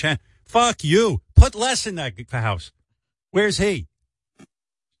 Julie Chen. Fuck you. Put Les in that house. Where's he?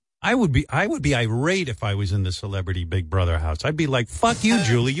 I would be irate if I was in the celebrity Big Brother house. I'd be like, fuck you,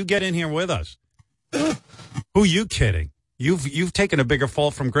 Julie. You get in here with us. Who you kidding? You've taken a bigger fall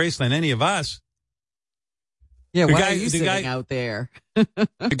from grace than any of us. Yeah, why are you sitting out there?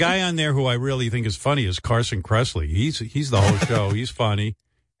 The guy on there who I really think is funny is Carson Kressley. He's the whole show. He's funny,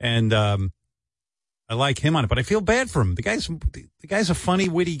 and I like him on it. But I feel bad for him. The guy's a funny,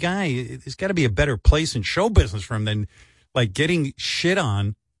 witty guy. There's got to be a better place in show business for him than like getting shit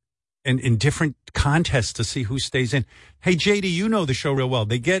on and in different contests to see who stays in. Hey, JD, you know the show real well.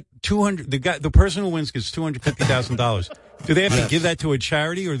 They get the person who wins gets $250,000. Do they have to give that to a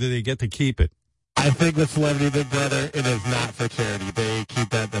charity, or do they get to keep it? I think the Celebrity Big Brother, it is not for charity. They keep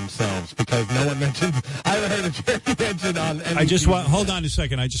that themselves because no one mentions. I haven't heard a charity mentioned on any. Hold on a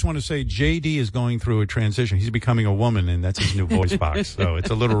second. I just want to say JD is going through a transition. He's becoming a woman, and that's his new voice box. So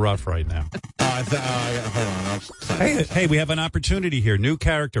it's a little rough right now. Hold on. Hey, we have an opportunity here. New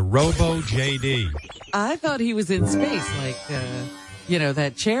character, Robo JD. I thought he was in space. Like,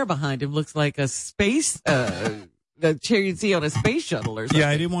 that chair behind him looks like a space. The chair you'd see on a space shuttle or something. Yeah,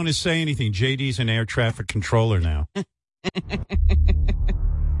 I didn't want to say anything. JD's an air traffic controller now. I'll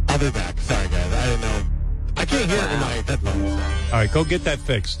be back. Sorry, guys. I didn't know. I can't hear it in my headphones. So. All right, go get that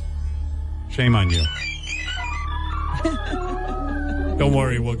fixed. Shame on you. Don't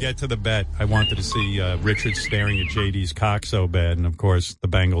worry, we'll get to the bet. I wanted to see Richard staring at JD's cock so bad, and of course, the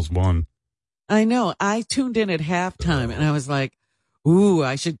Bengals won. I know. I tuned in at halftime, and I was like, ooh,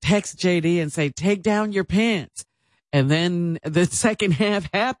 I should text JD and say, take down your pants. And then the second half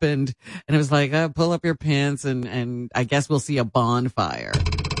happened, and it was like, pull up your pants, and I guess we'll see a bonfire.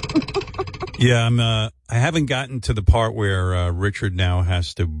 Yeah, I haven't gotten to the part where Richard now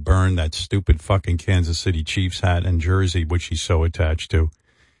has to burn that stupid fucking Kansas City Chiefs hat and jersey, which he's so attached to.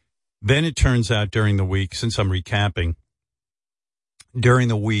 Then it turns out during the week, since I'm recapping, during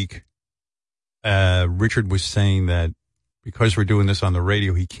the week, Richard was saying that because we're doing this on the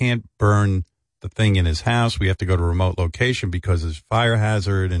radio, he can't burn the thing in his house. We have to go to a remote location because it's fire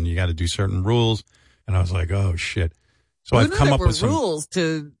hazard and you got to do certain rules. And I was like, oh shit. So I've come up with some rules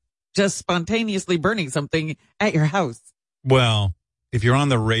to just spontaneously burning something at your house. Well, if you're on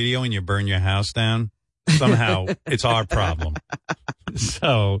the radio and you burn your house down, somehow it's our problem.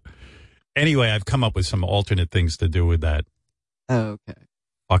 So anyway, I've come up with some alternate things to do with that. Oh, okay.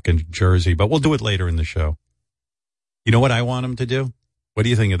 Fucking jersey, but we'll do it later in the show. You know what I want him to do? What do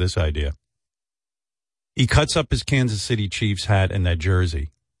you think of this idea? He cuts up his Kansas City Chiefs hat and that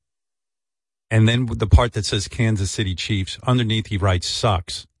jersey. And then the part that says Kansas City Chiefs, underneath he writes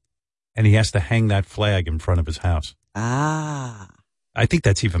sucks. And he has to hang that flag in front of his house. Ah. I think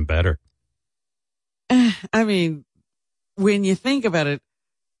that's even better. I mean, when you think about it,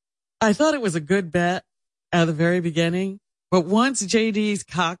 I thought it was a good bet at the very beginning. But once JD's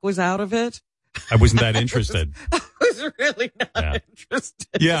cock was out of it, I wasn't that interested. I was really not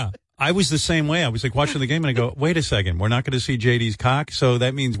interested. Yeah. I was the same way. I was like watching the game and I go, wait a second, we're not going to see JD's cock. So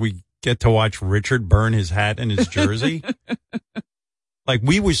that means we get to watch Richard burn his hat and his jersey. Like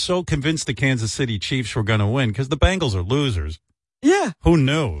we were so convinced the Kansas City Chiefs were going to win because the Bengals are losers. Yeah. Who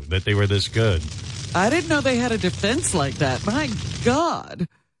knew that they were this good? I didn't know they had a defense like that. My God.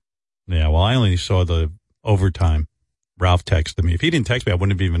 Yeah. Well, I only saw the overtime. Ralph texted me. If he didn't text me, I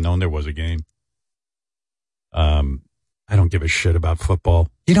wouldn't have even known there was a game. I don't give a shit about football.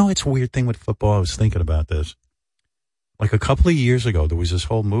 You know, it's a weird thing with football. I was thinking about this. Like a couple of years ago, there was this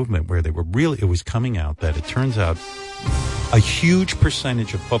whole movement where it was coming out that it turns out a huge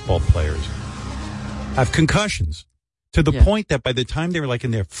percentage of football players have concussions to the point that by the time they're like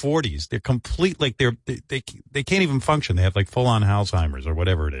in their 40s, they're complete, like they can't even function. They have like full on Alzheimer's or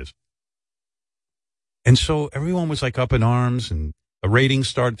whatever it is. And so everyone was like up in arms and the ratings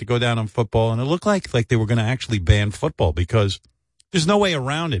started to go down on football, and it looked like they were going to actually ban football because there's no way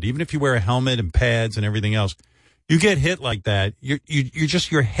around it. Even if you wear a helmet and pads and everything else, you get hit like that, you're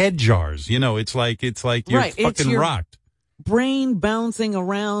just your head jars. You know, it's like you're fucking rocked. brain bouncing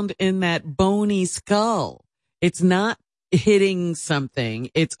around in that bony skull. It's not hitting something.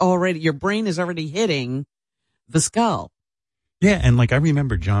 Your brain is already hitting the skull. Yeah, and like I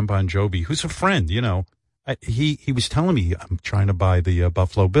remember John Bon Jovi, who's a friend, he was telling me, I'm trying to buy the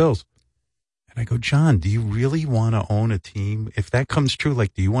Buffalo Bills. And I go, John, do you really want to own a team? If that comes true,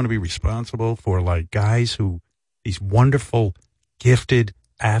 like, do you want to be responsible for like guys these wonderful, gifted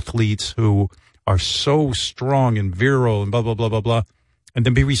athletes who are so strong and virile and blah, blah, blah, blah, blah, and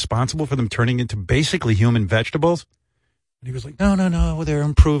then be responsible for them turning into basically human vegetables? And he was like, no, they're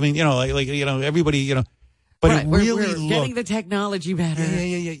improving, everybody, but right, it really we're getting the technology better.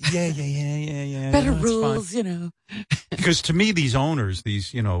 Yeah. Better rules, Because to me, these owners,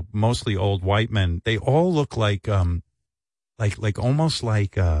 these, mostly old white men, they all look like almost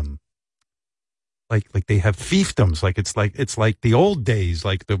like they have fiefdoms. It's like the old days,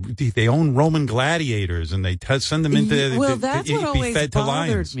 like they own Roman gladiators and they send them into that's to what be always fed to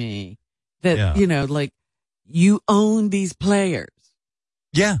bothered lions. me. That like you own these players.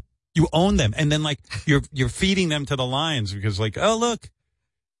 Yeah. You own them, and then like you're feeding them to the lions because like, oh look,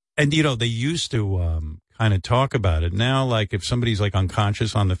 and they used to kind of talk about it. Now like if somebody's like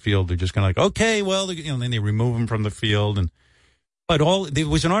unconscious on the field, they're just kind of like, okay, well, then they remove them from the field. But there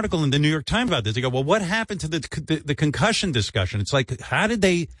was an article in the New York Times about this. They go, well, what happened to the concussion discussion? It's like, how did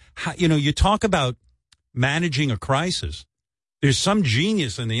they? You talk about managing a crisis. There's some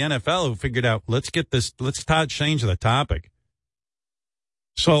genius in the NFL who figured out let's change the topic.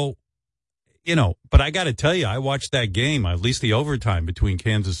 So. But I got to tell you, I watched that game, at least the overtime between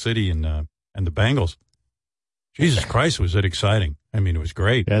Kansas City and the Bengals. Jesus Christ, was it exciting. I mean, it was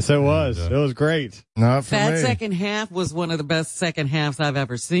great. Yes, it was. It was great. Not for that me. second half was one of the best second halves I've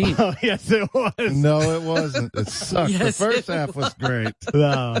ever seen. Oh, yes, it was. No, it wasn't. It sucked. Yes, the first half was great.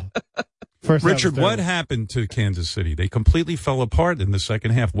 No. Richard, what happened to Kansas City? They completely fell apart in the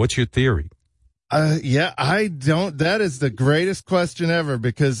second half. What's your theory? I don't. That is the greatest question ever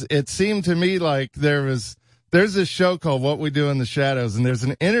because it seemed to me like there's this show called What We Do in the Shadows, and there's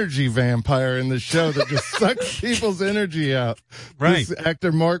an energy vampire in the show that just sucks people's energy out. Right. This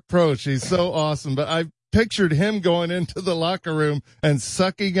actor Mark Proch, he's so awesome, but I pictured him going into the locker room and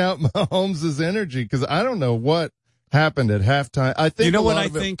sucking out Mahomes' energy because I don't know what happened at halftime. I think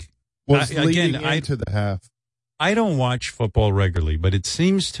was leading into the half. I don't watch football regularly, but it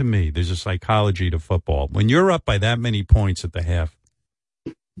seems to me there's a psychology to football. When you're up by that many points at the half,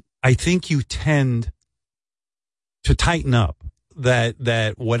 I think you tend to tighten up.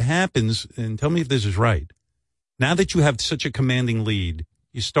 That what happens, and tell me if this is right, now that you have such a commanding lead,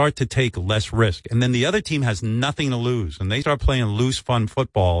 you start to take less risk. And then the other team has nothing to lose, and they start playing loose, fun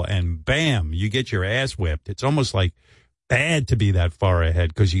football, and bam, you get your ass whipped. It's almost like bad to be that far ahead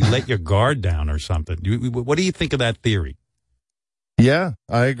because you let your guard down or something. What do you think of that theory? Yeah,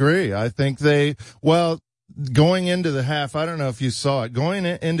 I agree. I think going into the half, I don't know if you saw it, going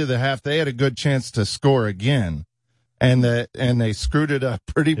into the half, they had a good chance to score again, and they screwed it up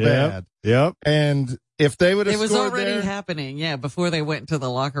pretty bad. Yep. And if they would have scored it was already there, happening, before they went into the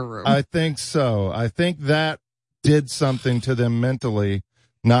locker room. I think so. I think that did something to them mentally,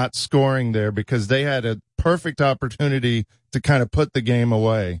 not scoring there, because they had a perfect opportunity to kind of put the game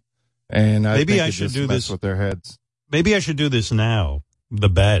away. And maybe think I should do this with their heads. Maybe I should do this now, the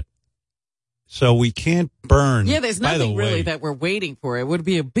bet. So we can't burn. Yeah, there's nothing really that we're waiting for. It would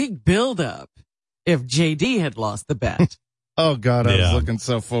be a big buildup if JD had lost the bet. Oh, God, I was looking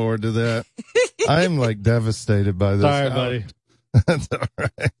so forward to that. I'm like devastated by this. Sorry, buddy. That's all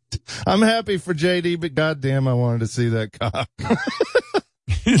right. I'm happy for JD, but goddamn, I wanted to see that cock.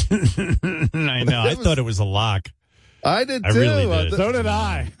 I know. I thought it was a lock. I did too. I really did. So did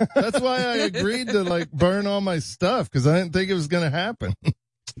I. That's why I agreed to burn all my stuff because I didn't think it was going to happen.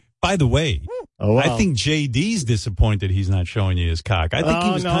 By the way, wow. I think JD's disappointed he's not showing you his cock. I think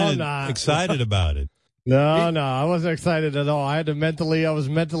he was kind of excited about it. No, I wasn't excited at all. I was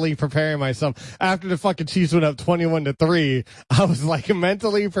mentally preparing myself. After the fucking Chiefs went up 21-3, I was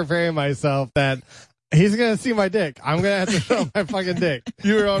mentally preparing myself that he's going to see my dick. I'm going to have to show my fucking dick.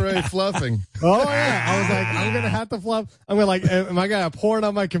 You were already fluffing. Oh, yeah. I was like, I'm going to have to fluff. I'm going to am I going to porn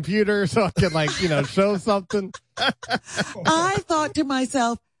on my computer so I can show something? I thought to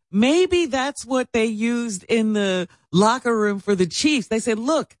myself, maybe that's what they used in the locker room for the Chiefs. They said,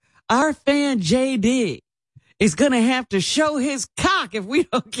 look, our fan JD is going to have to show his cock if we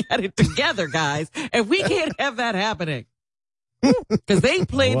don't get it together, guys. And we can't have that happening. Because they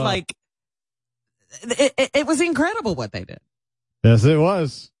played it was incredible what they did. Yes, it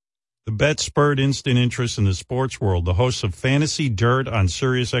was. The bet spurred instant interest in the sports world. The hosts of Fantasy Dirt on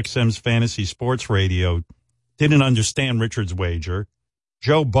SiriusXM's Fantasy Sports Radio didn't understand Richard's wager.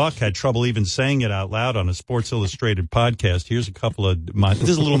 Joe Buck had trouble even saying it out loud on a Sports Illustrated podcast. Here's a couple of, this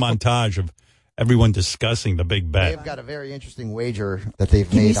is a little montage of everyone discussing the big bet. They've got a very interesting wager that they've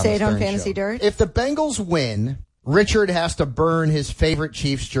Can made you say on it the on Stern Fantasy Show. Dirt? If the Bengals win, Richard has to burn his favorite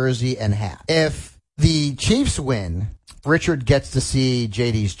Chiefs jersey and hat. If the Chiefs win, Richard gets to see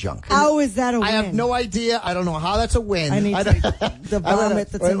JD's junk. How is that a win? I have no idea. I don't know how that's a win. I need the vomit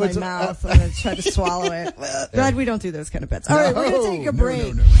that's in my mouth. I'm going to try to swallow it. Glad we don't do those kind of bets. All right, we're going to take a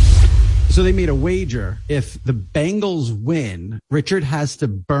break. So they made a wager. If the Bengals win, Richard has to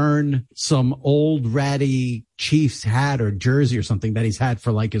burn some old ratty Chiefs hat or jersey or something that he's had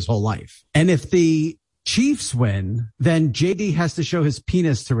for like his whole life. And if the Chiefs win, then JD has to show his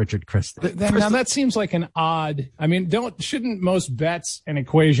penis to Richard Christie. Now that seems like an odd. I mean, shouldn't most bets and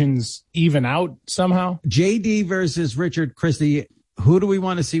equations even out somehow? JD versus Richard Christie. Who do we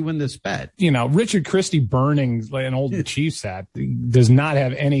want to see win this bet? You know, Richard Christie burning an old Chiefs hat does not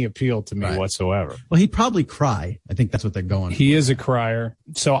have any appeal to me whatsoever. Well, he'd probably cry. I think that's what they're going for. He is a crier,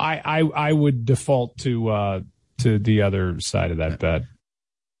 so I would default to the other side of that bet.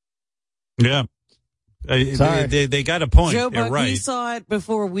 Yeah. They got a point. Joe They're Buck, right. he saw it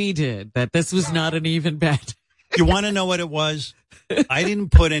before we did, that this was not an even bet. You want to know what it was? I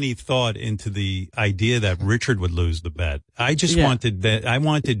didn't put any thought into the idea that Richard would lose the bet. I just wanted that. I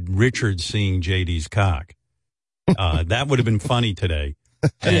wanted Richard seeing JD's cock. That would have been funny today.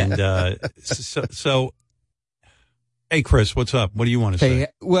 And so, hey, Chris, what's up? What do you want to say?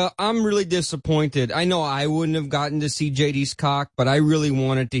 Well, I'm really disappointed. I know I wouldn't have gotten to see JD's cock, but I really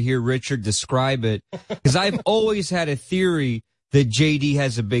wanted to hear Richard describe it because I've always had a theory that JD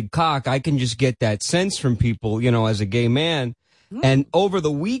has a big cock. I can just get that sense from people, you know, as a gay man. And over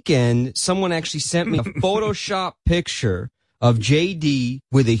the weekend, someone actually sent me a Photoshop picture of JD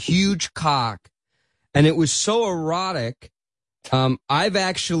with a huge cock, and it was so erotic. I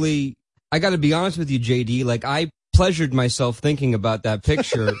got to be honest with you, JD, like I pleasured myself thinking about that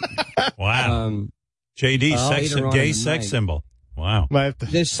picture. Wow. JD, gay sex symbol. Wow.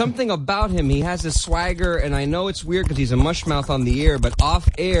 There's something about him. He has a swagger, and I know it's weird because he's a mushmouth on the air, but off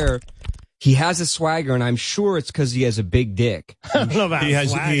air, he has a swagger, and I'm sure it's because he has a big dick. He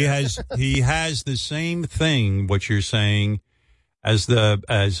has the same thing, what you're saying, as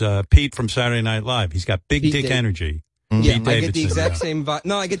Pete from Saturday Night Live. He's got big dick energy. Yeah, I get the exact same vibe.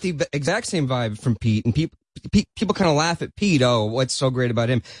 No, I get the exact same vibe from Pete, and people kind of laugh at Pete. Oh, what's so great about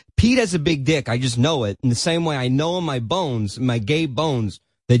him? Pete has a big dick. I just know it. In the same way I know in my bones, my gay bones,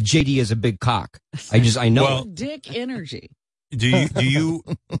 that JD has a big cock. I know it. Dick energy. Do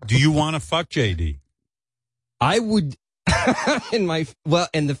you want to fuck JD? I would, in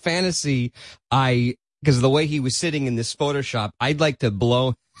the fantasy, because of the way he was sitting in this Photoshop, I'd like to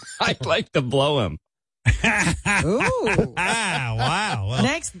blow him. Ooh. Wow. Well,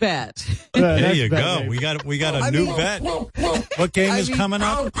 next bet. There you go. We got a new bet. What game is coming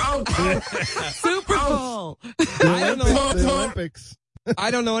up? Super Bowl. The Olympics.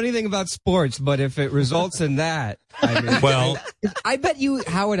 I don't know anything about sports, but if it results in that, I bet you,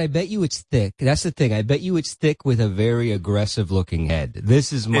 Howard, it's thick. That's the thing. I bet you it's thick with a very aggressive looking head.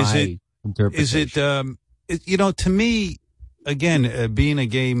 This is my interpretation. Is it, to me, again, being a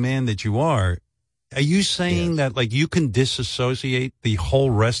gay man that you are you saying that like you can disassociate the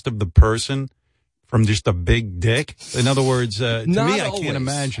whole rest of the person from just a big dick? In other words, to me, I can't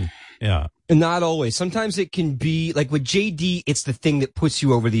imagine. Yeah. Not always. Sometimes it can be like with JD, it's the thing that puts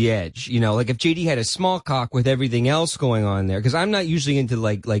you over the edge. You know, like if JD had a small cock with everything else going on there, because I'm not usually into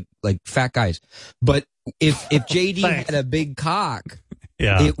like fat guys, but if JD had a big cock,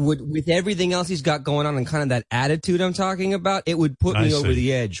 it would, with everything else he's got going on and kind of that attitude I'm talking about, it would put me over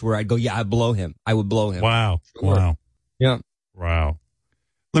the edge where I'd go, I'd blow him. I would blow him. Wow. Sure. Wow. Yeah. Wow.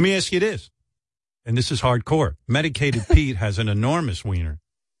 Let me ask you this, and this is hardcore. Medicated Pete has an enormous wiener.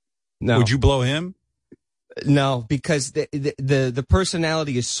 No. Would you blow him? No, because the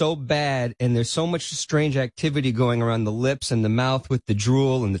personality is so bad, and there's so much strange activity going around the lips and the mouth with the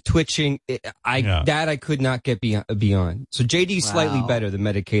drool and the twitching. I could not get beyond. So JD's slightly better than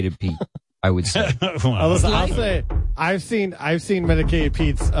Medicated Pete, I would say. I'll say I've seen Medicated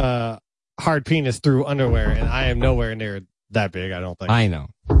Pete's hard penis through underwear, and I am nowhere near that big. I don't think. I know.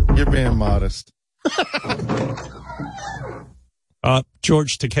 You're being modest.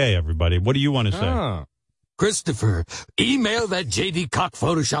 George Takei, everybody. What do you want to say? Christopher, email that JD cock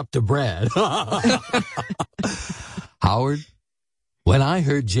Photoshop to Brad. Howard, when I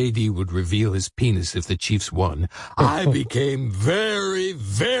heard JD would reveal his penis if the Chiefs won, I became very,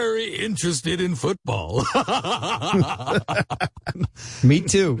 very interested in football. Me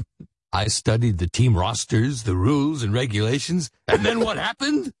too. I studied the team rosters, the rules and regulations, and then what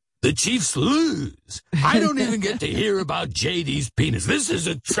happened? The Chiefs lose. I don't even get to hear about JD's penis. This is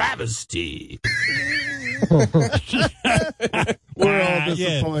a travesty. We're all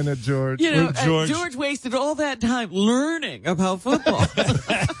disappointed, George. You know, George wasted all that time learning about football.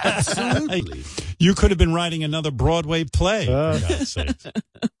 Absolutely. You could have been writing another Broadway play, for God's sakes.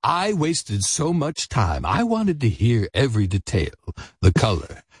 I wasted so much time. I wanted to hear every detail. The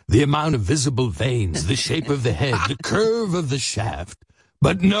color, the amount of visible veins, the shape of the head, the curve of the shaft.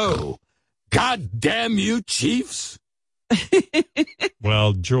 But no. God damn you, Chiefs.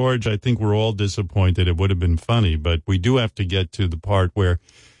 Well, George, I think we're all disappointed. It would have been funny, but we do have to get to the part where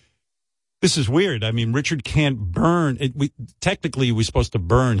this is weird. I mean, Richard can't burn it. Technically, we're supposed to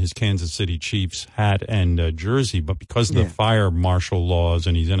burn his Kansas City Chiefs hat and jersey, but because of the fire marshal laws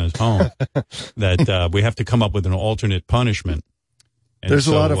and he's in his home, that we have to come up with an alternate punishment. And there's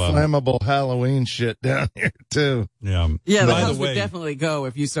a lot of flammable Halloween shit down here, too. Yeah. Yeah, the house would definitely go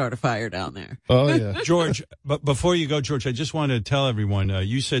if you start a fire down there. Oh, yeah. George, but before you go, George, I just wanted to tell everyone,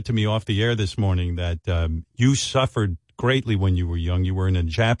 you said to me off the air this morning that you suffered greatly when you were young. You were in a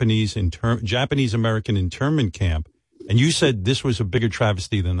Japanese-American internment camp, and you said this was a bigger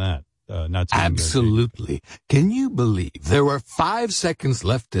travesty than that. Absolutely. Can you believe there were 5 seconds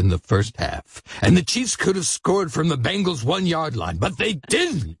left in the first half, and the Chiefs could have scored from the Bengals' 1-yard line, but they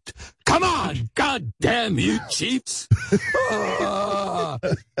didn't. Come on, God damn you, Chiefs.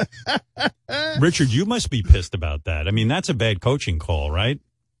 Richard, you must be pissed about that. I mean, that's a bad coaching call, right?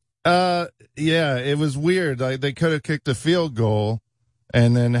 Yeah, it was weird. They could have kicked a field goal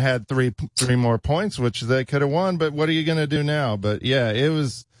and then had three more points, which they could have won, but what are you going to do now? But yeah, it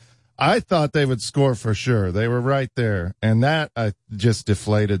was... I thought they would score for sure. They were right there. And that just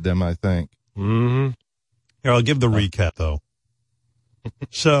deflated them, I think. Mm-hmm. Here, I'll give the recap, though.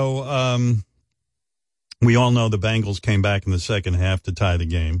 So, we all know the Bengals came back in the second half to tie the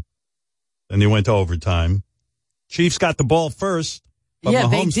game. Then they went to overtime. Chiefs got the ball first. But yeah,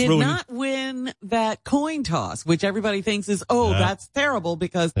 Mahomes they did not win that coin toss, which everybody thinks is, that's terrible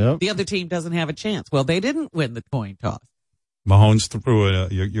because the other team doesn't have a chance. Well, they didn't win the coin toss. Mahomes threw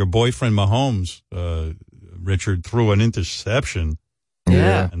your boyfriend Mahomes, Richard, threw an interception.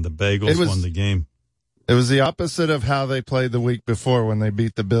 Yeah. And the Bagels won the game. It was the opposite of how they played the week before when they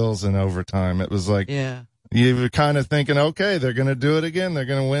beat the Bills in overtime. It was like, you were kind of thinking, okay, they're going to do it again. They're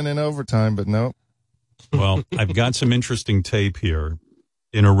going to win in overtime, but no. Well, I've got some interesting tape here.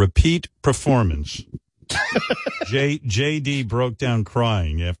 In a repeat performance, JD broke down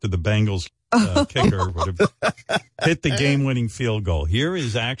crying after the Bengals kicker would have hit the game-winning field goal. Here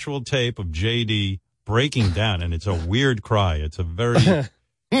is actual tape of JD breaking down, and it's a weird cry. It's a very,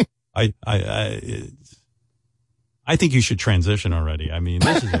 I think you should transition already. I mean,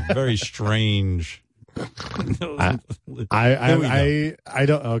 this is a very strange. I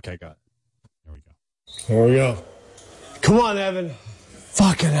don't. Okay, got it. Here we go. Come on, Evan.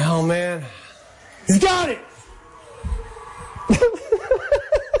 Fucking hell, man. He's got it.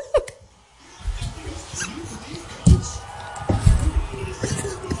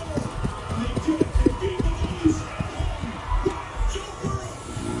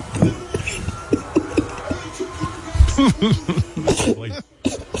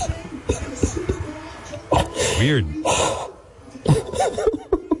 Weird.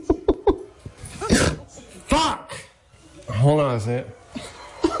 Fuck! Hold on a second.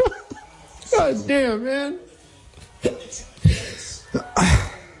 God damn, man.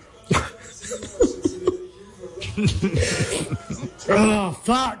 Oh,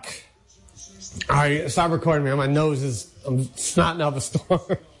 fuck. All right, stop recording me. My nose I'm snotting up a storm.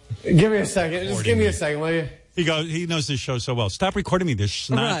 Give me a second. Just give me a second, will you? He knows this show so well. Stop recording me. There's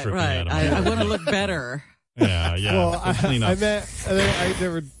snot dripping out of me. I want to look better. Yeah. Well, clean up. I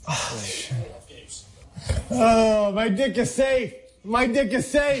never. Oh, my dick is safe. My dick is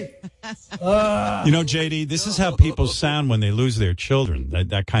safe. JD, this is how people sound when they lose their children.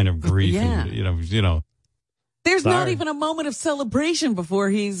 That kind of grief. Yeah. And, There's not even a moment of celebration before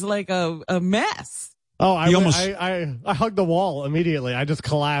he's like a mess. Oh, I hugged the wall immediately. I just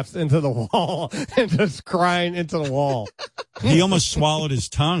collapsed into the wall and just crying into the wall. He almost swallowed his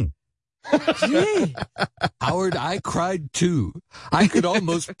tongue. Gee. Howard, I cried too. I could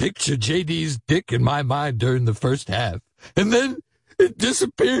almost picture JD's dick in my mind during the first half. And then it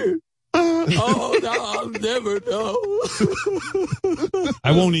disappeared. Oh, no, I'll never know.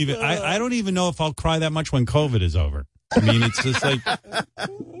 I won't even, I don't even know if I'll cry that much when COVID is over. I mean, it's just like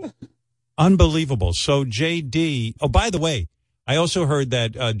unbelievable. So JD, oh, by the way, I also heard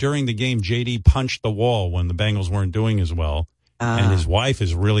that during the game, JD punched the wall when the Bengals weren't doing as well. And his wife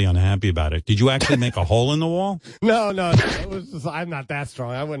is really unhappy about it. Did you actually make a hole in the wall? No. It was just, I'm not that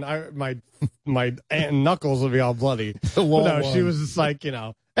strong. I wouldn't. My knuckles would be all bloody. No, she was just like,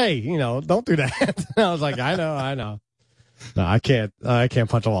 hey, don't do that. I was like, I know. No, I can't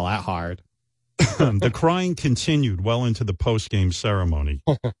punch a wall that hard. The crying continued well into the post-game ceremony.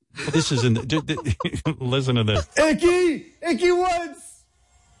 This is listen to this. Icky Woods,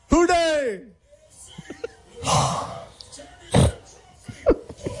 who dey?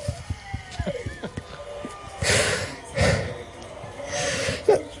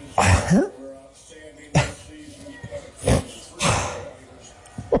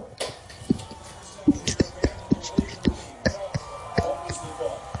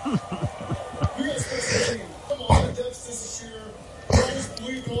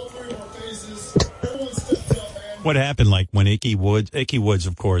 What happened, like when Icky Woods,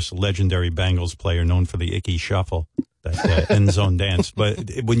 of course, legendary Bengals player known for the Icky Shuffle, that end zone dance.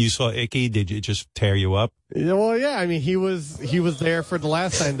 But when you saw Icky, did it just tear you up? Well, yeah. I mean, he was there for the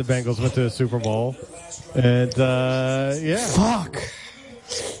last time the Bengals went to the Super Bowl, and yeah. Fuck.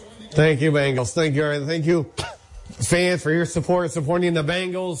 Thank you, Bengals. Thank you, fans, for your support, supporting the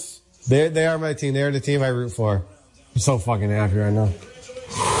Bengals. They are my team. They're the team I root for. I'm so fucking happy right now.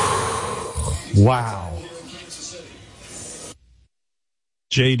 Wow.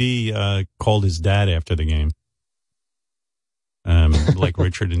 JD called his dad after the game. Like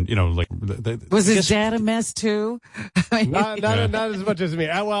Richard and, was his dad a mess too? Not as much as me.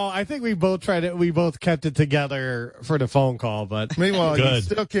 Well, I think we both kept it together for the phone call, but meanwhile, you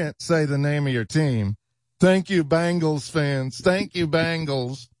still can't say the name of your team. Thank you, Bengals fans. Thank you,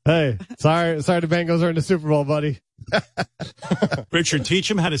 Bengals. Hey, sorry the Bengals are in the Super Bowl, buddy. Richard, teach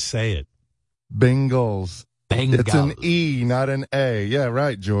him how to say it. Bengals. Bengals. It's an E, not an A. Yeah,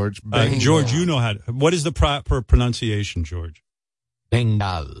 right, George. George, you know how to. What is the proper pronunciation, George?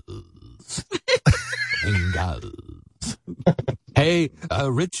 Bengals. Bengals. Hey,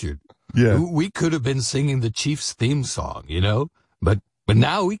 Richard. Yeah. We could have been singing the Chiefs theme song, but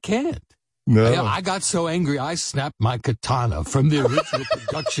now we can't. No. I got so angry I snapped my katana from the original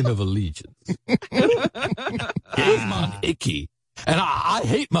production of Allegiance. Game on Icky. And I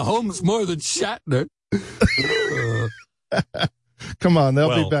hate Mahomes more than Shatner. Come on,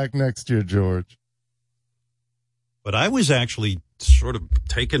 they'll be back next year, George. But I was actually sort of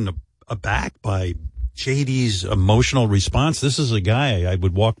taken aback by JD's emotional response. This is a guy, I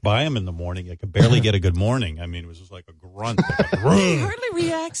would walk by him in the morning. I could barely get a good morning. I mean, it was just like a grunt. He hardly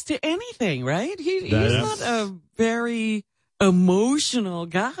reacts to anything, right? He's not a very emotional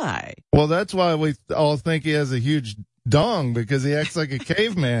guy. Well, that's why we all think he has a huge dong, because he acts like a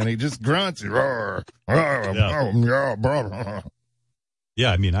caveman. He just grunts.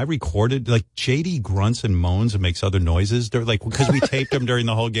 Yeah, I mean, I recorded, like, JD grunts and moans and makes other noises. They're like, because we taped him during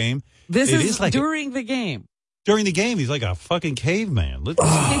the whole game. This is like during the game. During the game, he's like a fucking caveman. Let's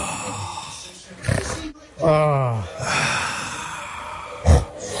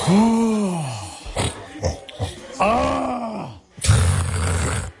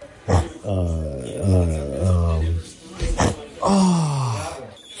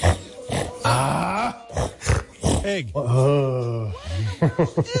Egg. What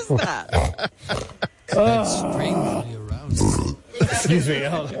is that? That's strangely around. Excuse me.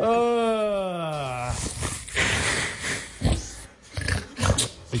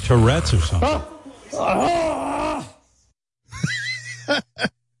 Like Tourette's or something.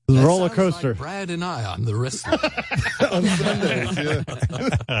 Roller coaster. Like Brad and I on the wrestling. On Sundays,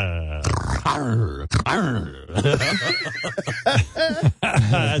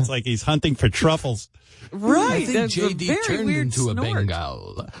 It's like he's hunting for truffles. Right. I think JD turned into a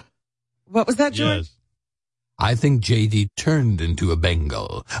Bengal. What was that, George? Yes. I think JD turned into a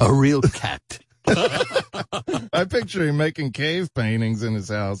Bengal, a real cat. I picture him making cave paintings in his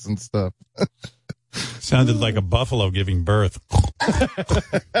house and stuff. Sounded like a buffalo giving birth.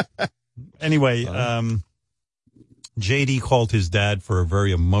 Anyway, JD called his dad for a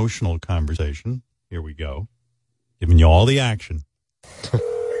very emotional conversation. Here we go. Giving you all the action.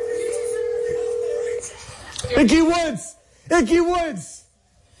 Icky Woods! Icky Woods!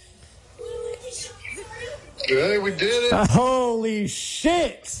 Hey, we did it. Holy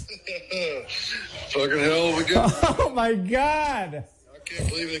shit! Fucking hell, we did it. Oh my god! I can't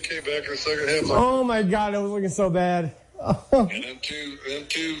believe they came back in the second half. Oh my god, it was looking so bad. And them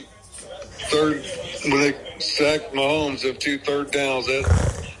two third, when they sacked Mahomes, them 2 third downs,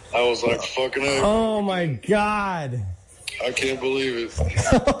 I was like, fucking hell. Oh my god. I can't believe it.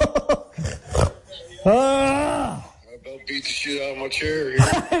 Ah! I about beat the shit out of my chair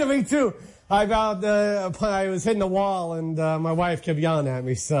here. Me too. I was hitting the wall, and my wife kept yelling at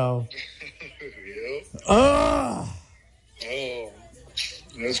me. So. Yep. Oh,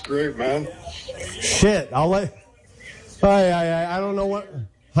 that's great, man. Shit! I don't know what.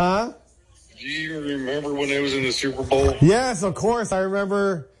 Huh? Do you remember when they was in the Super Bowl? Yes, of course. I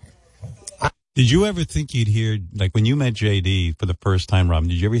remember. Did you ever think you'd hear, like when you met JD for the first time, Rob,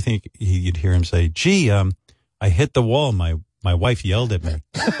 did you ever think you'd hear him say, gee, I hit the wall. My wife yelled at me.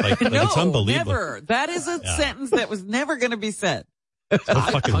 Like No, it's unbelievable. never. That is a sentence that was never going to be said. So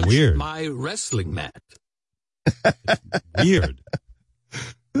I fucking punched weird. my wrestling mat. Weird.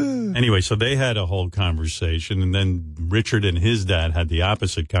 Anyway, so they had a whole conversation, and then Richard and his dad had the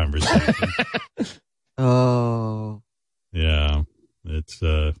opposite conversation. Oh. Yeah. It's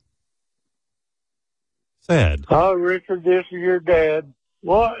sad. Hi, Richard, this is your dad.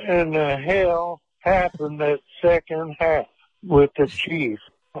 What in the hell happened that second half with the Chiefs?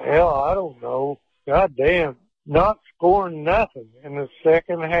 Hell, I don't know. Goddamn. Not scoring nothing in the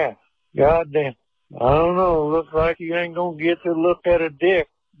second half. Goddamn. I don't know. Looks like you ain't gonna get to look at a dick,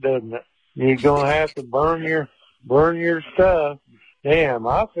 doesn't it? You're gonna have to burn your stuff. Damn,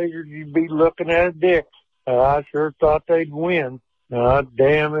 I figured you'd be looking at a dick. I sure thought they'd win.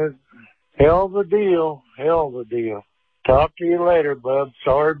 Damn it. Hell of a deal. Hell of a deal. Talk to you later, bub.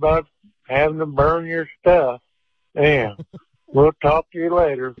 Sorry about having to burn your stuff. Damn. We'll talk to you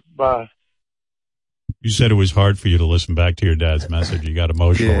later. Bye. You said it was hard for you to listen back to your dad's message. You got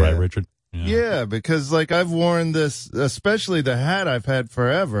emotional, right, Richard? Yeah, because like I've worn this, especially the hat I've had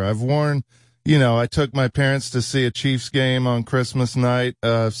forever. I've worn, I took my parents to see a Chiefs game on Christmas night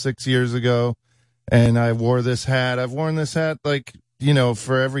 6 years ago, and I wore this hat. I've worn this hat like,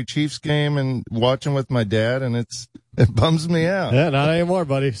 for every Chiefs game and watching with my dad, and it bums me out. Yeah, not anymore,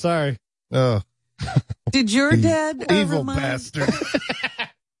 buddy. Sorry. Oh. Did your dad evil bastard?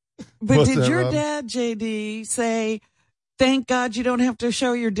 But What's did that, your Rob? dad, JD, say, thank God you don't have to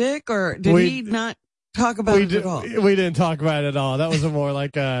show your dick, or did he not talk about it at all? We didn't talk about it at all. That was a more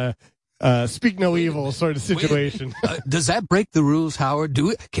like a speak no evil sort of situation. Does that break the rules, Howard?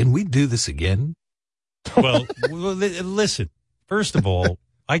 Can we do this again? Well, listen, first of all,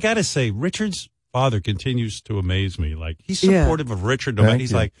 I got to say, Richard's father continues to amaze me. Like, he's supportive of Richard. No matter,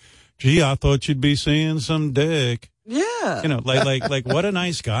 he's like, gee, I thought you'd be seeing some dick. Yeah. Like what a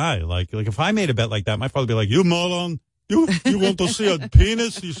nice guy. Like if I made a bet like that, my father would be like, you moron, you want to see a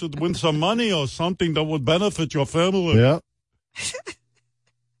penis? You should win some money or something that would benefit your family. Yeah.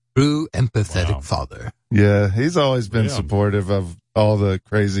 True empathetic father. Yeah, he's always been supportive of all the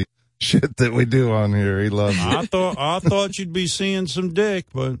crazy shit that we do on here. He loves it. I thought you'd be seeing some dick,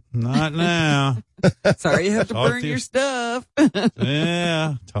 but not now. Sorry you have to burn your stuff.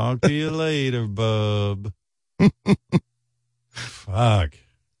 Yeah. Talk to you later, bub. Fuck.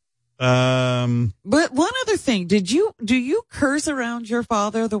 But one other thing, do you curse around your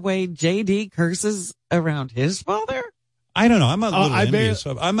father the way JD curses around his father? I don't know. I'm a little envious.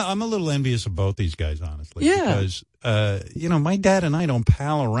 I'm a little envious of both these guys, honestly. Yeah. Because my dad and I don't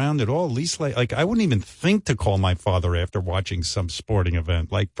pal around at all. At least like I wouldn't even think to call my father after watching some sporting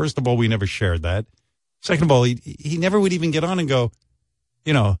event. Like, first of all, we never shared that. Second of all, he never would even get on and go,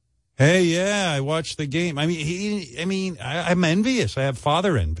 hey, yeah, I watched the game. I'm envious. I have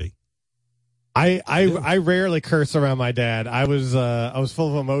father envy. I rarely curse around my dad. I was full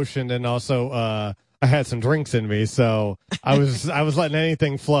of emotion, and also I had some drinks in me, so I was letting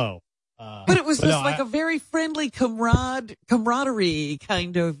anything flow. But it was just a very friendly camaraderie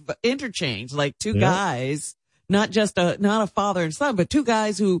kind of interchange, like two guys, not a father and son, but two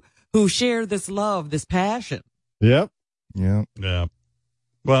guys who share this love, this passion. Yep. Yeah. Yeah.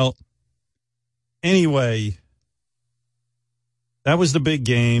 Well, anyway, that was the big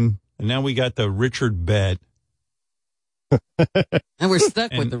game, and now we got the Richard bet. And we're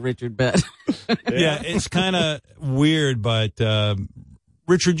stuck with the Richard bet. Yeah, it's kind of weird, but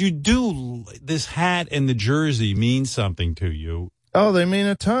Richard, this hat and the jersey mean something to you. Oh, they mean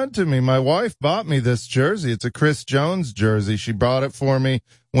a ton to me. My wife bought me this jersey. It's a Chris Jones jersey. She bought it for me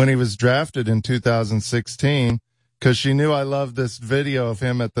when he was drafted in 2016 because she knew I loved this video of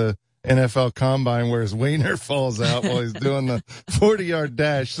him at the NFL Combine where his wiener falls out while he's doing the 40-yard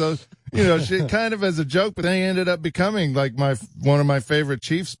dash. So, she kind of as a joke, but then he ended up becoming like one of my favorite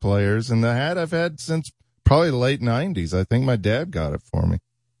Chiefs players. And the hat I've had since probably the late 90s. I think my dad got it for me.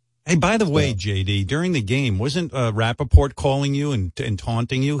 Hey, by the way, JD, during the game, wasn't Rappaport calling you and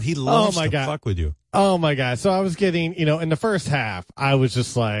taunting you? He loves to fuck with you. Oh my God. So I was getting, in the first half, I was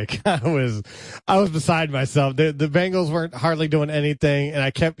just like, I was beside myself. The Bengals weren't hardly doing anything. And I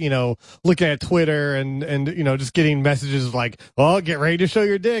kept, looking at Twitter and, just getting messages like, well, get ready to show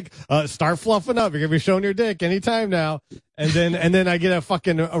your dick. Start fluffing up. You're going to be showing your dick anytime now. And then I get a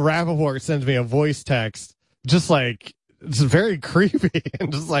Rappaport sends me a voice text, just like, it's very creepy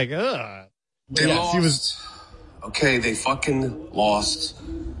and just like, ugh. They lost. Okay, they fucking lost.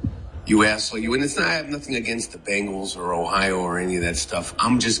 You asshole. And it's not, I have nothing against the Bengals or Ohio or any of that stuff.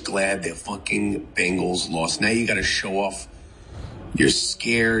 I'm just glad the fucking Bengals lost. Now you got to show off your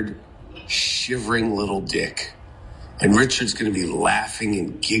scared, shivering little dick. And Richard's going to be laughing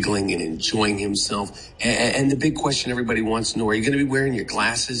and giggling and enjoying himself. And the big question everybody wants to know, are you going to be wearing your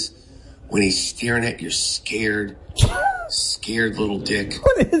glasses when he's staring at your scared little dick?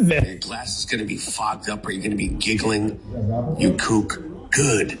 What is it? Your glass is going to be fogged up. Are you going to be giggling? You kook.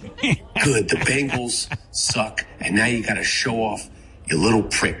 Good. The Bengals suck. And now you got to show off, you little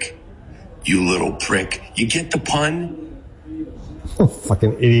prick. You little prick. You get the pun?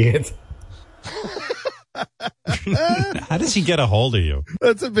 Fucking idiot. How does he get a hold of you?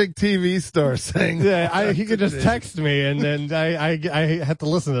 That's a big TV star saying. Yeah, he could just text me and then I had to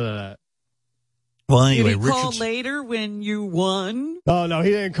listen to that. Well, anyway, did he call later when you won? Oh, no, he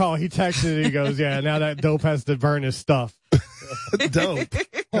didn't call. He texted. He goes, yeah, now that dope has to burn his stuff. Dope.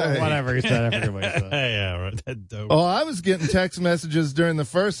 Whatever he said. I forget what he said. Yeah, right. That dope. Oh, I was getting text messages during the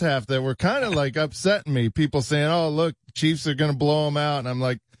first half that were kind of like upsetting me. People saying, oh, look, Chiefs are going to blow them out. And I'm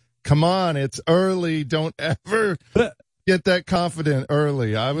like, come on, it's early. Don't ever get that confident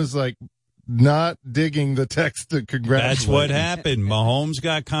early. I was like, not digging the text to congratulate. That's what happened. Mahomes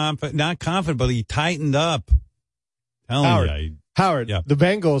got not confident, but he tightened up. Howard, the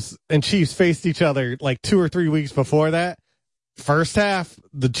Bengals and Chiefs faced each other like 2 or 3 weeks before that. First half,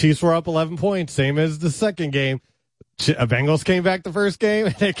 the Chiefs were up 11 points, same as the second game. Bengals came back the first game,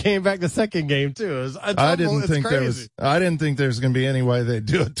 and they came back the second game too. I didn't think there was going to be any way they'd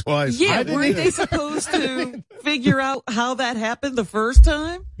do it twice. Yeah, weren't they supposed to figure out how that happened the first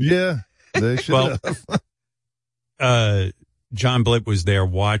time? Yeah. They should have. John Blitt was there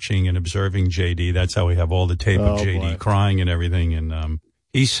watching and observing JD. That's how we have all the tape of JD crying and everything. And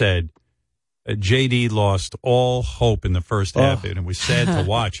he said JD lost all hope in the first half, and it was sad to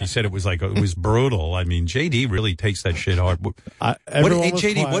watch. He said it was brutal. I mean, JD really takes that shit hard.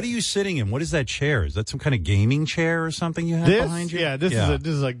 JD, what are you sitting in? What is that chair? Is that some kind of gaming chair or something you have behind you? Yeah, this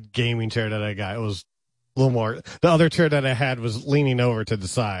is a gaming chair that I got. It was a little more. The other chair that I had was leaning over to the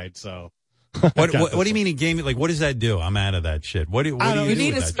side, so. What do you mean a gaming? Like, what does that do? I'm out of that shit. What do you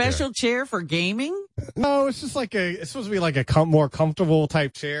need a special chair for gaming? No, it's just it's supposed to be like a more comfortable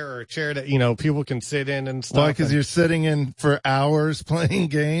type chair, or a chair that, people can sit in and stuff. Why? Because you're sitting in for hours playing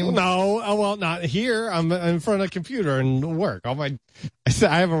games? No, well, not here. I'm in front of a computer and work. I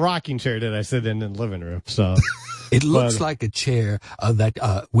have a rocking chair that I sit in the living room, so. It looks like a chair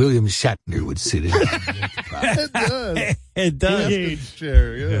that William Shatner would sit in. It does. It does.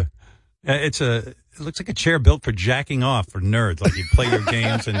 Chair, yeah. It looks like a chair built for jacking off for nerds. Like you play your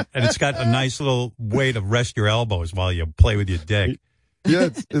games and it's got a nice little way to rest your elbows while you play with your dick. Yeah,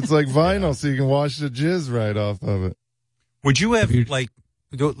 it's like vinyl, so you can wash the jizz right off of it. Would you have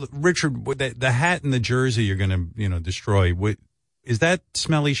Richard, the hat and the jersey you're going to, destroy? Is that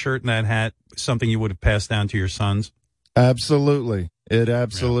smelly shirt and that hat something you would have passed down to your sons? Absolutely. It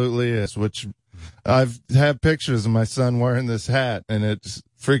absolutely is, which I've had pictures of my son wearing this hat, and it just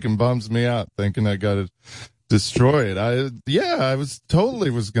freaking bums me out thinking I got to destroy it. I was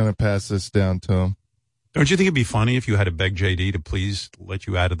going to pass this down to him. Don't you think it'd be funny if you had to beg JD to please let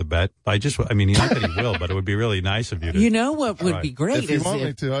you out of the bet? Not that he will, but it would be really nice of you to. You know what would be great if you want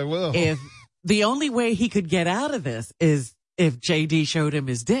me to, I will. If the only way he could get out of this is if JD showed him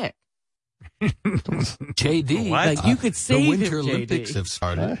his dick. JD, like you could save the Winter him, Olympics JD. have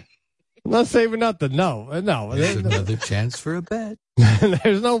started. I'm not saving nothing. No. There's another chance for a bet.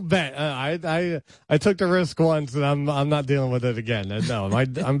 There's no bet. I took the risk once, and I'm not dealing with it again. No,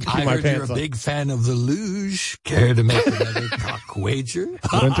 I'm keeping my pants on. You're a big fan of the luge. Care to make another cock wager?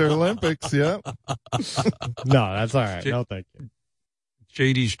 Winter Olympics, yeah. No, that's all right. No, thank you.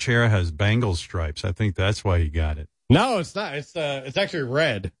 JD's chair has Bengals stripes. I think that's why he got it. No, it's not. It's actually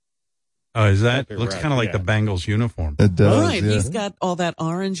red. Oh, is that? Looks kind of like the Bengals uniform. It does. Right. Yeah. He's got all that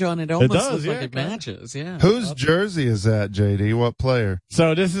orange on it. Almost looks like it matches. Yeah. Whose jersey is that, JD? What player?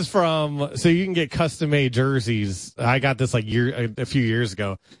 So this is so you can get custom made jerseys. I got this a few years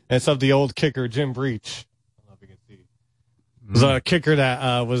ago. And it's of the old kicker, Jim Breach. I don't know if you can see. was a kicker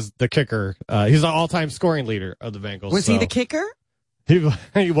that was the kicker. He's the all-time scoring leader of the Bengals. Was he the kicker? He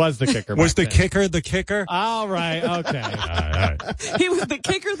was the kicker. Was the then. kicker the kicker? All right. Okay. All right. He was the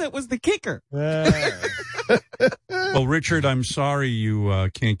kicker that was the kicker. Well, Richard, I'm sorry you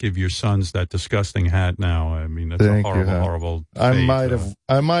can't give your sons that disgusting hat now. I mean, that's a horrible. I fate,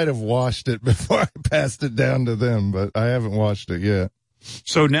 might have washed it before I passed it down to them, but I haven't washed it yet.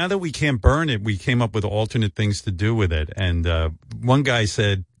 So now that we can't burn it, we came up with alternate things to do with it. And one of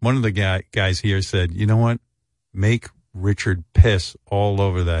the guys here said, you know what? Make Richard piss all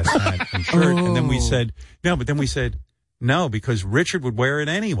over that hat and shirt. And then we said, no, because Richard would wear it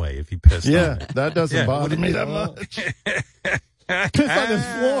anyway if he pissed on it. That doesn't bother me that much. Piss on his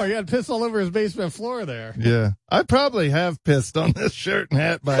floor. He had piss all over his basement floor there. Yeah. I probably have pissed on this shirt and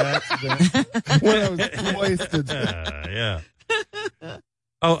hat by accident when I was wasted. Yeah.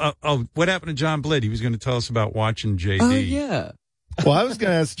 Oh, what happened to John Blitt? He was going to tell us about watching JD. Oh, yeah. Well, I was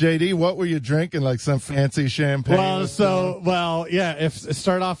going to ask JD, what were you drinking? Like some fancy champagne? If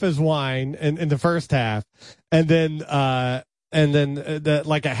start off as wine in the first half, and then like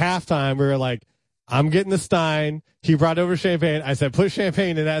at halftime, we were like, I'm getting the Stein. He brought over champagne. I said, put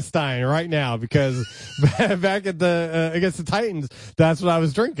champagne in that Stein right now, because back at the against the Titans, that's what I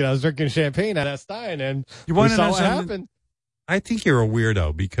was drinking. I was drinking champagne at that Stein, and you want we to know saw what happened. I think you're a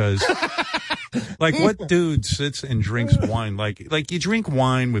weirdo because, like, what dude sits and drinks wine? Like you drink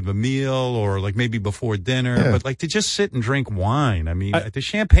wine with a meal or like maybe before dinner, but like to just sit and drink wine. I mean, the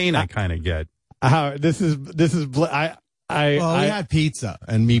champagne I kind of get. We had pizza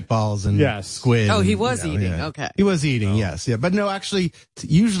and meatballs and squid. Oh, he was eating. Yeah. Okay. He was eating, yes. Yeah. But no, actually,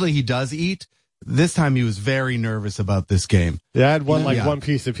 usually he does eat. This time he was very nervous about this game. Yeah, I had one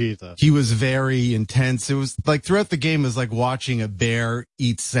piece of pizza. He was very intense. It was like throughout the game, it was like watching a bear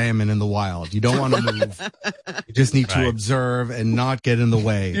eat salmon in the get. You don't want to move. You just need to observe and not get in the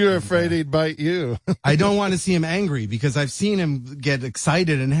way. You're afraid he'd bite you. I don't want to see him angry because I've seen him get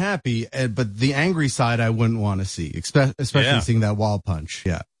excited and happy, but the angry side I wouldn't want to see, especially seeing that wall punch.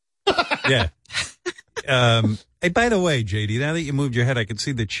 Yeah. Yeah. Hey, by the way, JD, now that you moved your head, I can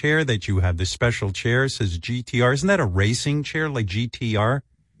see the chair that you have, the special chair, says GTR. Isn't that a racing chair like GTR?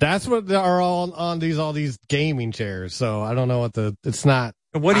 That's what they are all on all these gaming chairs. So I don't know it's not.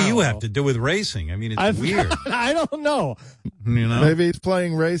 What do you have to do with racing? I mean, it's weird. I don't know. You know? Maybe he's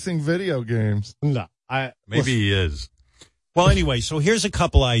playing racing video games. No, maybe he is. Well, anyway, so here's a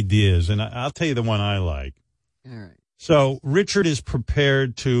couple ideas, and I'll tell you the one I like. All right. So Richard is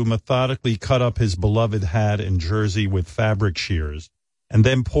prepared to methodically cut up his beloved hat and jersey with fabric shears and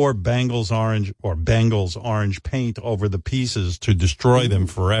then pour Bengals orange paint over the pieces to destroy them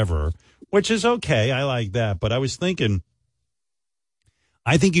forever, which is okay. I like that. But I was thinking,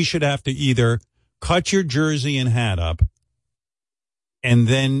 I think you should have to either cut your jersey and hat up and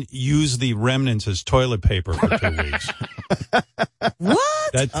then use the remnants as toilet paper for 2 weeks. What?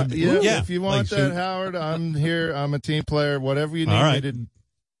 If you want that, Howard, I'm here. I'm a team player. Whatever you need all right. me to.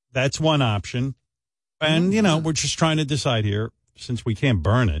 That's one option. And, we're just trying to decide here, since we can't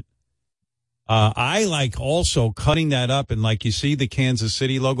burn it. I like also cutting that up and like you see the Kansas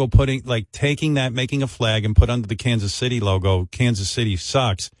City logo, taking that, making a flag and put under the Kansas City logo, Kansas City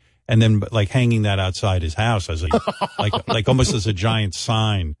sucks. And then like hanging that outside his house as like almost as a giant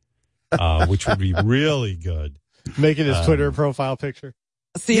sign, which would be really good. Make it his Twitter profile picture.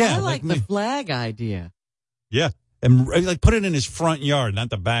 See, I like the flag idea. Yeah. And like put it in his front yard, not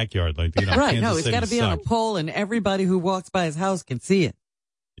the backyard. Like, right. Kansas No, it's got to be on a pole and everybody who walks by his house can see it.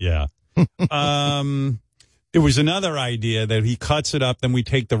 Yeah. There was another idea that he cuts it up, then we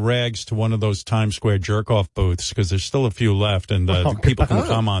take the rags to one of those Times Square jerk-off booths because there's still a few left and people can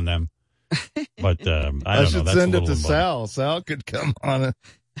come on them. But I don't know. Should That's send a it to little Sal. Sal could come on it.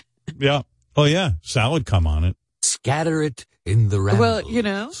 Yeah. Oh, yeah. Sal would come on it. Scatter it in the rambles.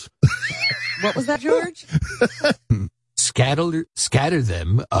 Well, what was that, George? Scatter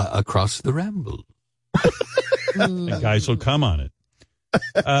them across the ramble. And guys will come on it.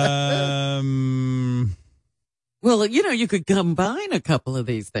 Well, you could combine a couple of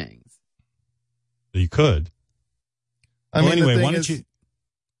these things. You could. Anyway, why don't you?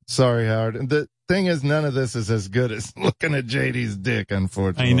 Sorry, Howard. The thing is, none of this is as good as looking at JD's dick,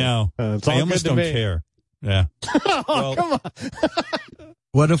 unfortunately. I know. I almost don't care. Yeah. Oh, come on.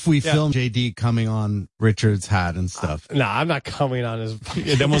 What if we film JD coming on Richard's hat and stuff? No, I'm not coming on his.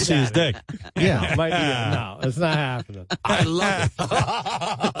 Yeah, then we'll see his dick. Yeah. No, it's not happening. I love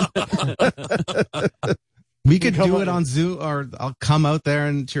it. We could do it on Zoom, or I'll come out there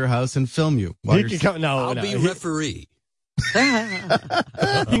into your house and film you. I'll be referee.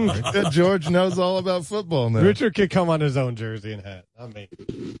 George knows all about football now. Richard could come on his own jersey and hat. Not me.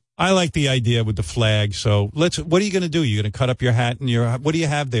 I like the idea with the flag. So what are you going to do? You're going to cut up your hat and what do you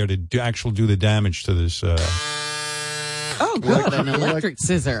have there to do the damage to this? Oh, good. An electric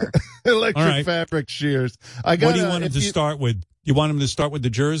scissor. Electric fabric shears. What do you want him to start with? You want him to start with the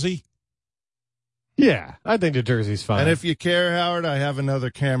jersey? Yeah, I think the jersey's fine. And if you care, Howard, I have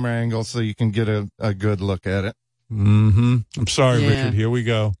another camera angle so you can get a good look at it. Mm-hmm. I'm sorry, Richard. Here we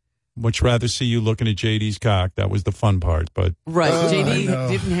go. Much rather see you looking at JD's cock. That was the fun part, but right. JD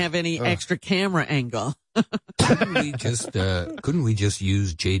didn't have any extra camera angle. Couldn't we just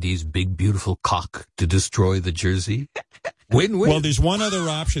use JD's big beautiful cock to destroy the jersey? Win-win. Well, there's one other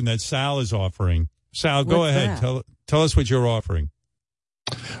option that Sal is offering. Sal, go ahead. Tell us what you're offering.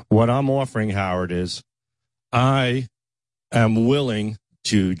 What I'm offering, Howard, is I am willing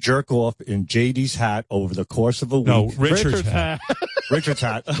to jerk off in JD's hat over the course of a week. No, Richard's hat. Richard's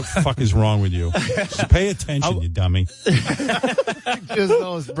hat. What the fuck is wrong with you? Just pay attention, you dummy. Just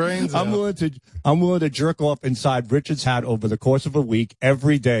those brains. I'm willing to jerk off inside Richard's hat over the course of a week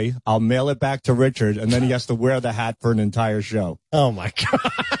every day. I'll mail it back to Richard, and then he has to wear the hat for an entire show. Oh my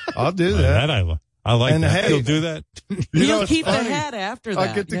God! I'll do that. I like and that. Hey, he'll do that. He'll keep the hat after that.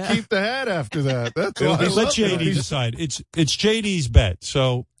 I get to keep the hat after that. That's all. Let JD decide. It's JD's bet.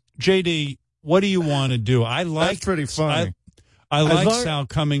 So JD, what do you want to do? That's pretty funny. I like Sal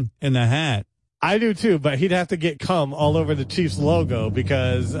coming in the hat. I do too, but he'd have to get cum all over the Chiefs logo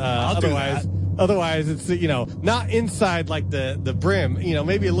because otherwise it's not inside like the brim,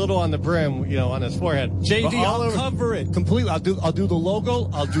 maybe a little on the brim, on his forehead. JD, I'll cover it completely. I'll do the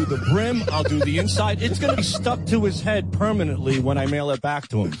logo, I'll do the brim, I'll do the inside. It's going to be stuck to his head permanently when I mail it back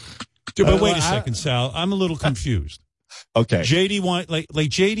to him. Dude, but wait a second, Sal. I'm a little confused. Okay. JD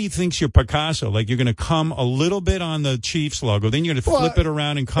JD thinks you're Picasso, like you're going to come a little bit on the Chiefs logo, then you're going to flip it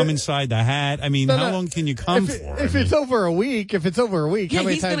around and come inside the hat. I mean, how long can you come for? If it's over a week, how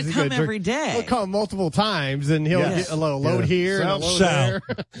many he's times going to come every day? He'll come multiple times, and he'll get a little load here and a load Sal, there.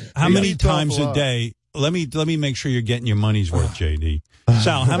 How many times a day? Let me make sure you're getting your money's worth, JD.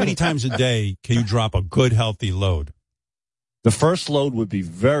 Sal, how many times a day can you drop a good, healthy load? The first load would be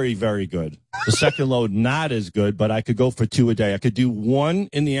very, very good. The second load, not as good, but I could go for 2 a day. I could do one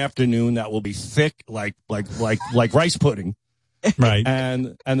in the afternoon that will be thick, like rice pudding. Right.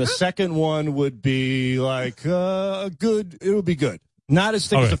 And the second one would be like, good. It would be good. Not as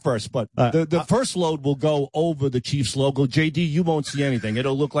thick as the first, but the first load will go over the Chiefs logo. JD, you won't see anything.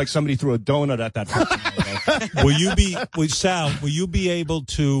 It'll look like somebody threw a donut at that person. Will you be able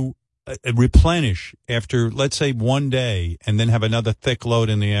to replenish after, let's say, one day and then have another thick load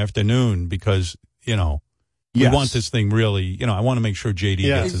in the afternoon because, we want this thing really, I want to make sure JD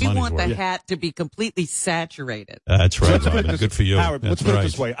gets his money's worth. You want the hat to be completely saturated. That's right, Robin. Good for you. Howard, let's put it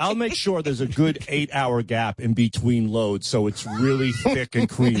this way. I'll make sure there's a good 8-hour gap in between loads so it's really thick and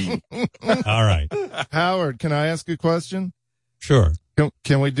creamy. All right. Howard, can I ask a question? Sure.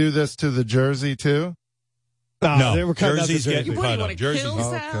 Can we do this to the jersey too? No, Jersey's getting cut up. Jersey's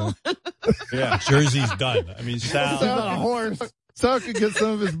Sal? Yeah, Jersey's done. I mean, Sal's not a horse. Sal could get some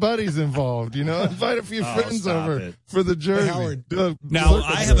of his buddies involved, invite a few friends over for the jersey. Howard. Now,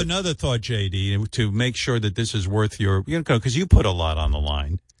 I have another thought, JD, to make sure that this is worth your, because you put a lot on the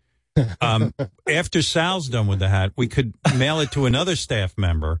line. After Sal's done with the hat, we could mail it to another staff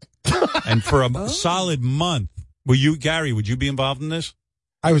member, and for a solid month, Gary, would you be involved in this?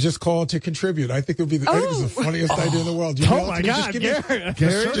 I was just called to contribute. I think it would be I think it's the funniest idea in the world. My God, Gary,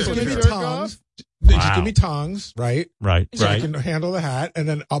 Gary, just give me jerk tongs. Just give me tongs, right? Right. So I can handle the hat, and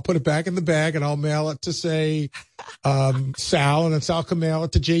then I'll put it back in the bag, and I'll mail it to, say, Sal, and then Sal can mail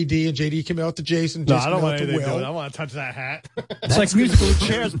it to JD, and JD can mail it to Jason. No, I don't want to anything to do Will. it. I want to touch that hat. It's like musical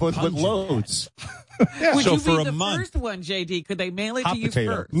chairs, but with loads. Yeah. Would so you for be a the month, first one, JD? Could they mail it to you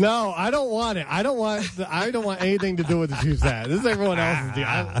first? No, I don't want it. I don't want anything to do with the Chiefs hat. This is everyone else's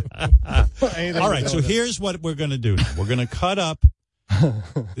deal. All right, so here's what we're going to do. We're going to cut up.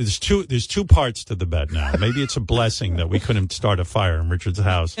 There's two parts to the bet now. Maybe it's a blessing that we couldn't start a fire in Richard's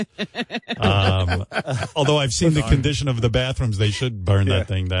house. Although I've seen the condition of the bathrooms, they should burn that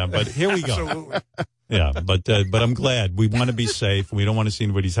thing down. But here we go. Absolutely. Yeah, but I'm glad. We want to be safe. We don't want to see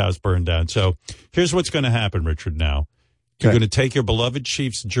anybody's house burned down. So here's what's going to happen, Richard, now. You're going to take your beloved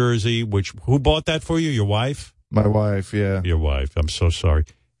Chiefs jersey, who bought that for you? Your wife? My wife, yeah. Your wife. I'm so sorry.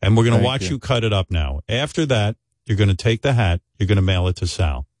 And we're going to watch you cut it up now. After that, you're going to take the hat. You're going to mail it to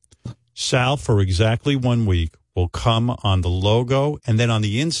Sal. Sal, for exactly 1 week, will come on the logo and then on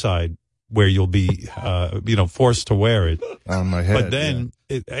the inside where you'll be, forced to wear it. On my head. But then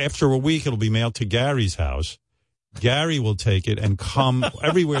after a week, it'll be mailed to Gary's house. Gary will take it and come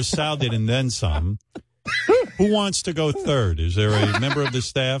everywhere Sal did and then some. Who wants to go third? Is there a member of the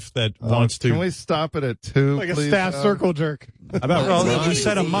staff that wants to? Can we stop it at 2, like please? A staff circle jerk. Well, he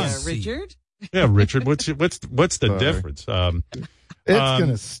said a month. Richard? Yeah, Richard. What's the difference? It's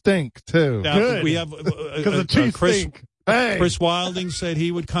gonna stink too. Now, Good. we have Because the Chiefs stink. Hey. Chris Wilding said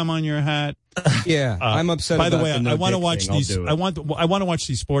he would come on your hat. Yeah, I'm upset. By the about way, no I want to dick watch thing. I'll these. do it. I want to watch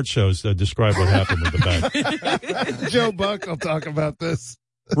these sports shows that describe what happened with the bet. Joe Buck will talk about this.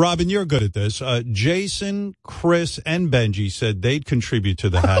 Robin, you're good at this. Jason, Chris, and Benji said they'd contribute to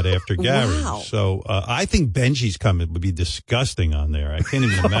the hat after Gary. Wow. So I think Benji's comment would be disgusting on there. I can't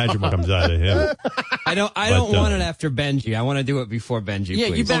even imagine what comes out of him. I don't want it after Benji. I want to do it before Benji. Yeah,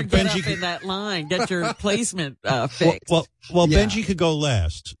 please. you better get up in that line. Get your placement fixed. Well, Yeah. Benji could go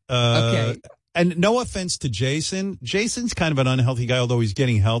last. Okay. And no offense to Jason. Jason's kind of an unhealthy guy, although he's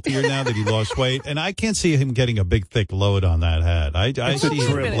getting healthier now that he lost weight. And I can't see him getting a big, thick load on that hat. I see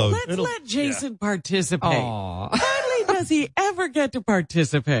him load. Let's let Jason participate. Aw. Hardly does he ever get to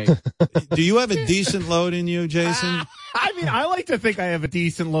participate. Do you have a decent load in you, Jason? I mean, I like to think I have a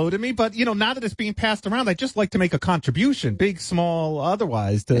decent load in me, but now that it's being passed around, I just like to make a contribution, big, small,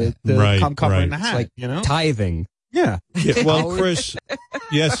 otherwise, to come covering the hat. It's like tithing. Yeah. Well, Chris,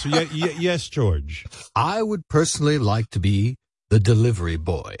 yes, George. I would personally like to be the delivery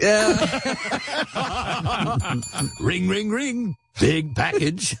boy. Ring, ring, ring. Big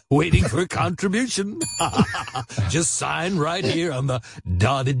package waiting for a contribution. Just sign right here on the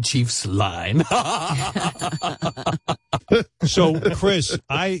dotted Chiefs line. So, Chris,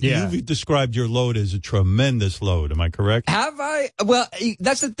 you've described your load as a tremendous load. Am I correct? Have I? Well,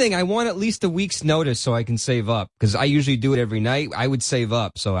 that's the thing. I want at least a week's notice so I can save up because I usually do it every night. I would save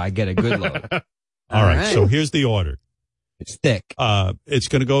up so I get a good load. All right. So here's the order. It's thick. It's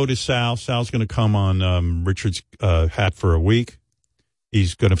going to go to Sal. Sal's going to come on Richard's hat for a week.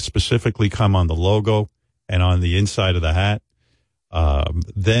 He's going to specifically come on the logo and on the inside of the hat.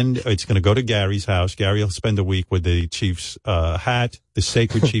 Then it's going to go to Gary's house. Gary will spend a week with the Chiefs hat, the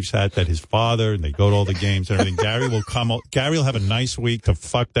sacred Chiefs hat that his father, and they go to all the games and everything. Gary will have a nice week to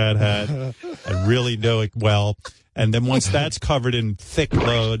fuck that hat and really do it well. And then once that's covered in thick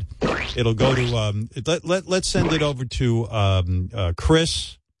load, it'll go to let's send it over to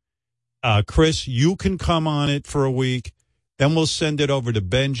Chris. Chris, you can come on it for a week. Then we'll send it over to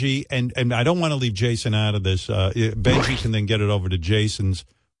Benji, and I don't want to leave Jason out of this. Benji can then get it over to Jason's,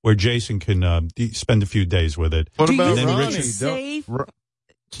 where Jason can spend a few days with it. What Do about you Ronnie? feel safe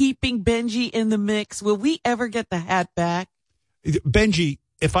keeping Benji in the mix? Will we ever get the hat back? Benji,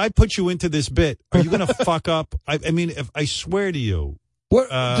 if I put you into this bit, are you going to fuck up? I mean, if I swear to you.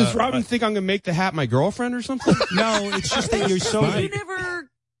 What does Robin think I'm going to make the hat my girlfriend or something? No, it's just that you're so. You never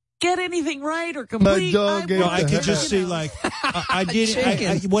get anything right or complete. I could just see like I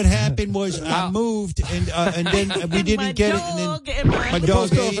did. What happened was I moved and then we didn't get it, and then my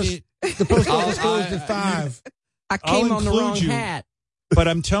dog ate it. The post office closed at 5. I came on the wrong hat. But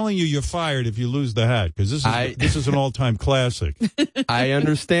I'm telling you, you're fired if you lose the hat because this is an all-time classic. I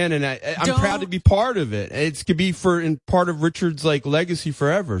understand, and I'm proud to be part of it. It's could be part of Richard's legacy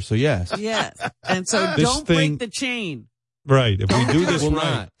forever. So yes, yes, and so don't break the chain. Right. If we do this Will right,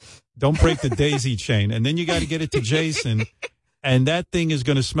 not. don't break the daisy chain, and then you got to get it to Jason, and that thing is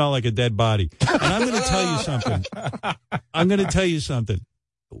going to smell like a dead body. And I'm going to tell you something.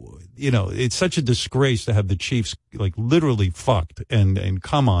 It's such a disgrace to have the Chiefs literally fucked and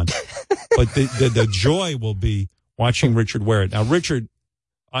come on. But the joy will be watching Richard wear it. Now, Richard,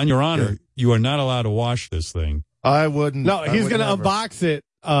 on your honor, you are not allowed to wash this thing. I wouldn't. No, he's going to unbox it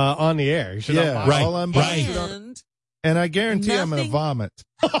on the air. He should unbox it. I'll unbox it. And I guarantee I'm going to vomit.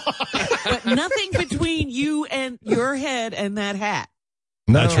 But nothing between you and your head and that hat.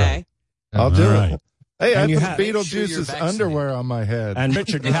 That's right. I'll do right. it. Hey, And I you put have- Beetlejuice's underwear on my head. And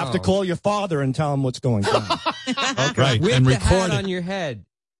Richard, you have to call your father and tell him what's going on. Right. With And the record hat it. on your head.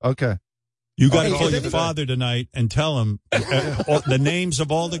 Okay. You got to call your father tonight and tell him the names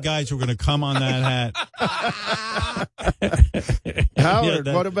of all the guys who are going to come on that hat. Howard,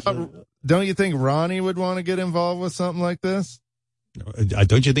 what about, don't you think Ronnie would want to get involved with something like this?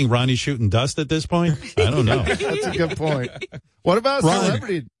 Don't you think Ronnie's shooting dust at this point? I don't know. That's a good point. What about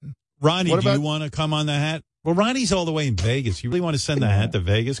celebrity? Ronnie, do you want to come on the hat? Well, Ronnie's all the way in Vegas. You really want to send the hat to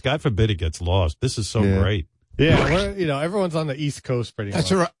Vegas? God forbid it gets lost. This is so great. Yeah, everyone's on the East Coast pretty much.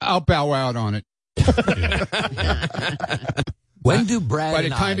 That's right. I'll bow out on it. When do Brad by the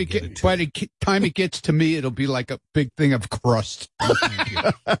and time I it get by the time it gets to me, it'll be like a big thing of crust.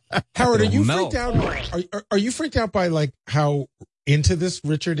 Howard, are you freaked out? Are you freaked out by how into this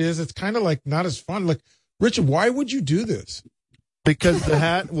Richard is? It's kind of not as fun. Richard, why would you do this? Because the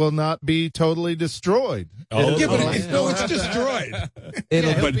hat will not be totally destroyed. It's destroyed.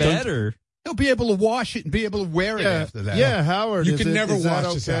 It'll be better. He'll be able to wash it and be able to wear it after that. Yeah, Howard, you is can it, never is that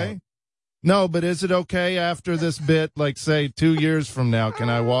wash this okay? out. No, but is it okay after this bit, like say 2 years from now? Can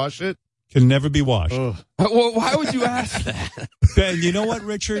I wash it? Can never be washed. Well, why would you ask that? Ben, you know what,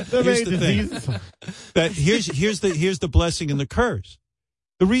 Richard? Here's the thing. That here's the blessing and the curse.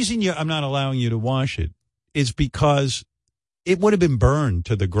 The reason I'm not allowing you to wash it is because it would have been burned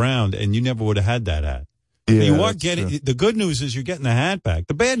to the ground, and you never would have had that hat. Yeah, you are getting the good news is you're getting the hat back.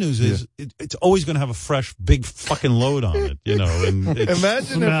 The bad news is it's always going to have a fresh, big fucking load on it. You know. And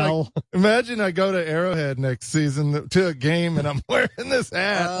imagine I go to Arrowhead next season to a game and I'm wearing this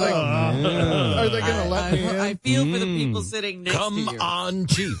hat. Are they going to let me in? I feel for the people sitting next to you. Come on,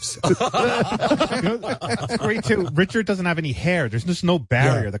 Chiefs. That's great too. Richard doesn't have any hair. There's just no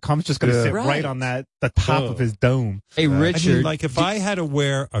barrier. The cum's just going to sit right on the top of his dome. Hey, Richard, I mean, like if I had to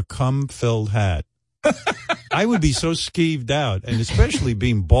wear a cum-filled hat, I would be so skeeved out, and especially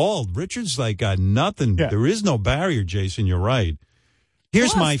being bald. Richard's like got nothing. Yeah. There is no barrier, Jason. You're right.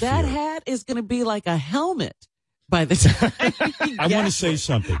 Here's my fear. That hat is going to be like a helmet by the time. I want to say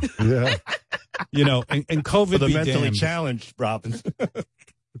something. Yeah. You know, and COVID for the be mentally damned. challenged, Robin.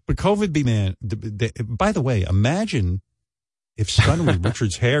 But COVID be man. By the way, imagine if suddenly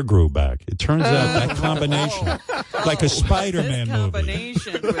Richard's hair grew back. It turns out that combination, like a Spider-Man movie.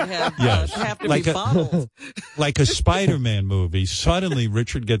 Combination would have to like be bottled. Like a Spider-Man movie. Suddenly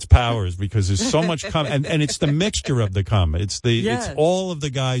Richard gets powers because there's so much cum, and it's the mixture of the cum. It's all of the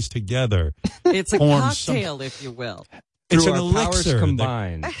guys together. It's a cocktail, if you will. It's an powers elixir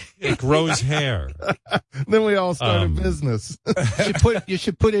combined. It grows hair. Then we all start a business. You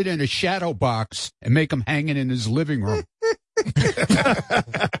should put it in a shadow box and make him hanging in his living room.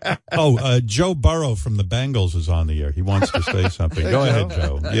 Joe Burrow from the Bengals is on the air. He wants to say something. Go ahead,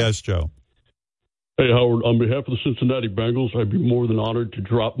 Joe. Yes, Joe. Hey, Howard, on behalf of the Cincinnati Bengals, I'd be more than honored to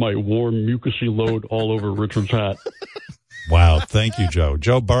drop my warm, mucusy load all over Richard's hat. Wow. Thank you, Joe.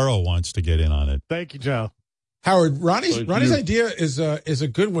 Joe Burrow wants to get in on it. Thank you, Joe. Howard, Ronnie's idea is a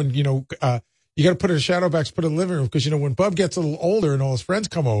good one. You know, you got to put it in shadow box, put it in the living room, because, you know, when Bub gets a little older and all his friends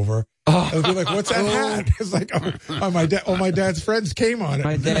come over, they'll be like, what's that hat? It's like, my dad's friends came on it.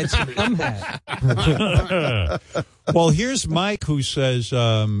 My dad's cum hat. Well, here's Mike, who says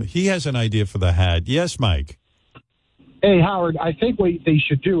he has an idea for the hat. Yes, Mike. Hey, Howard, I think what they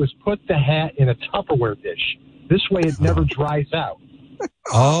should do is put the hat in a Tupperware dish. This way it never dries out.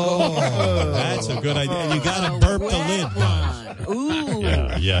 Oh, that's a good idea. And you got to burp the lid, guys. Ooh.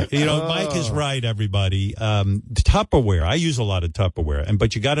 Yeah. You know, Mike is right, everybody. Tupperware. I use a lot of Tupperware,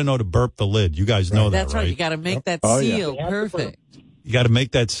 but you got to know to burp the lid. You guys know that, That's right. You got to make that seal perfect. You got to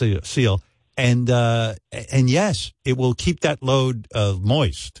make that seal. And yes, it will keep that load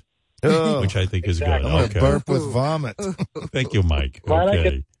moist, which I think is good. Okay. Burp with vomit. Thank you, Mike.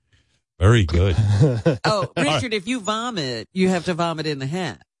 Okay. Very good. Oh, Richard, if you vomit, you have to vomit in the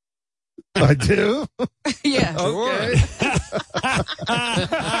hat. I do? Yeah. Okay.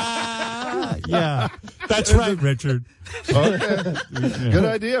 Yeah. That's right, Richard. Okay. Good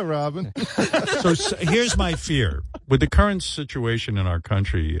idea, Robin. So here's my fear. With the current situation in our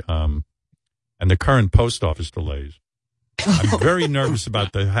country and the current post office delays, I'm very nervous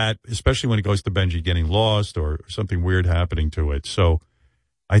about the hat, especially when it goes to Benji getting lost or something weird happening to it. So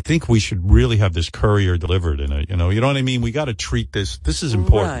I think we should really have this courier delivered in a, you know what I mean? We got to treat this. This is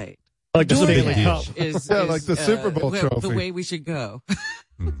important. Right. Like the Stanley Cup. Like the Super Bowl trophy. The way we should go.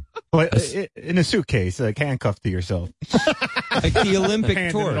 But in a suitcase, like handcuffed to yourself. Like the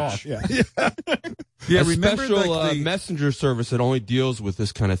Olympic torch. Yeah. Yeah, remember special like the messenger service that only deals with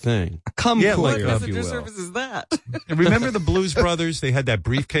this kind of thing. Cum Yeah, What courier, if you messenger will. service is that? Remember the Blues Brothers? They had that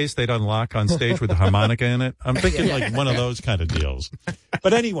briefcase they'd unlock on stage with the harmonica in it. I'm thinking like one of those kind of deals.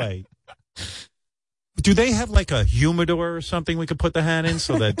 But anyway, do they have like a humidor or something we could put the hat in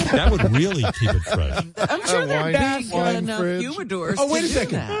so that would really keep it fresh? I'm sure they're big enough humidors. Oh, wait a to do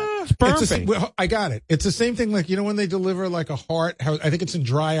second. that. I got it. It's the same thing, like, you know, when they deliver like a heart, I think it's in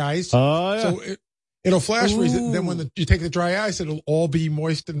dry ice. Oh, yeah. So it'll flash freeze it. Then when you take the dry ice, it'll all be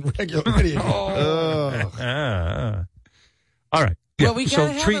moist and ready again. All right. Yeah. Well, we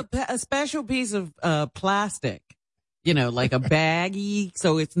gotta have a special piece of plastic, you know, like a baggie,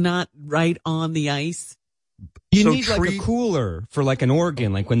 so it's not right on the ice. You need like a cooler for like an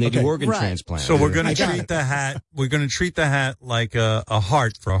organ, like when they do organ transplant. So we're going to treat the hat. We're going to treat the hat like a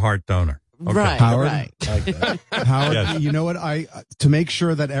heart for a heart donor. Okay. Right. Howard, right. Howard, Yes. you know what? To make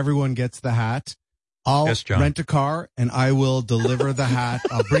sure that everyone gets the hat, I'll Yes, John. rent a car and I will deliver the hat.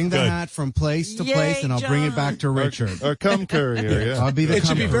 I'll bring the Good. hat from place to place and I'll bring it back to Richard. Or cum courier, yeah. I'll be the It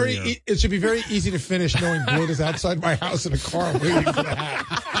should cum be courier. it should be very easy to finish knowing Blood is outside my house in a car waiting for the hat.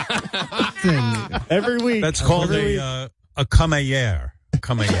 Every week. That's called a camaillère.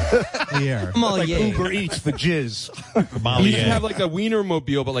 Yeah. Like Uber Eats for jizz. You should have like a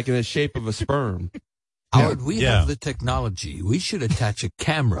Wienermobile, but like in the shape of a sperm. Howard, we have the technology. We should attach a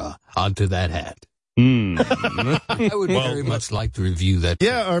camera onto that hat. I would very much like to review that.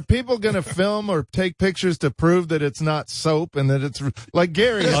 Yeah, are people going to film or take pictures to prove that it's not soap and that it's like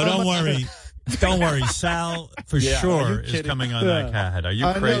Gary? Oh, don't worry. Don't worry. Sal, for sure, is coming on that hat. Are you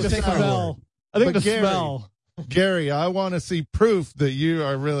crazy? I think the smell. Gary, I want to see proof that you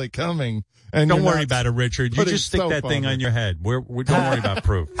are really coming. And don't worry about it, Richard. You just stick that thing on your head. We don't worry about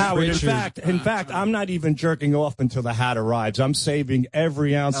proof. Howard, in fact, I'm not even jerking off until the hat arrives. I'm saving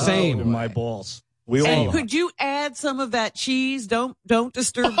every ounce of my balls. And could you add some of that cheese? Don't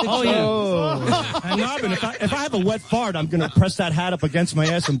disturb the cheese. Yeah. And Robin, if I have a wet fart, I'm going to press that hat up against my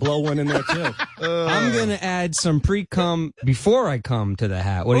ass and blow one in there too. I'm going to add some pre-cum before I come to the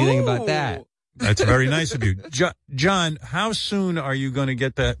hat. What do you think about that? That's very nice of you. John, how soon are you going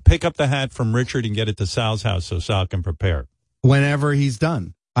to pick up the hat from Richard and get it to Sal's house so Sal can prepare? Whenever he's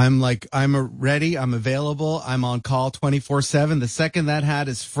done. I'm ready. I'm available. I'm on call 24/7. The second that hat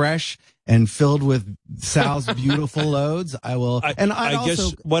is fresh and filled with Sal's beautiful loads, I will. I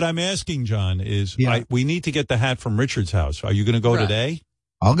guess what I'm asking, John, is we need to get the hat from Richard's house. Are you going to go today?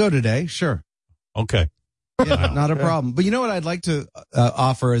 I'll go today. Sure. Okay. Yeah, not a problem. But you know what I'd like to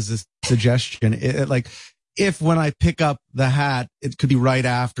offer as a suggestion? If when I pick up the hat, it could be right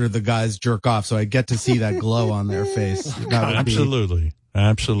after the guys jerk off, so I get to see that glow on their face. That would Absolutely.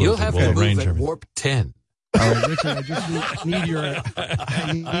 Absolutely. You'll have to move at warp 10. Richard, I just need your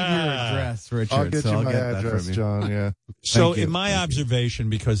address, Richard. I'll get you my address, John, yeah. So in my observation,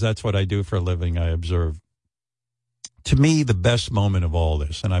 because that's what I do for a living, I observe, to me, the best moment of all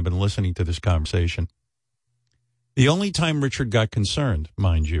this, and I've been listening to this conversation, the only time Richard got concerned,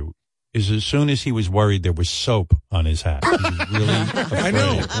 mind you, is as soon as he was worried there was soap on his hat. He was really afraid. I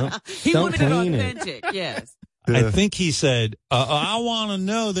know. He wanted it authentic, yes. I think he said, I want to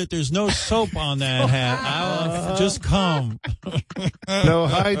know that there's no soap on that hat. I want just come. No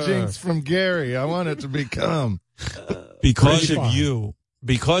hijinks from Gary. I want it to be come. Because of you,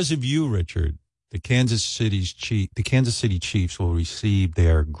 Richard, the Kansas City Chiefs will receive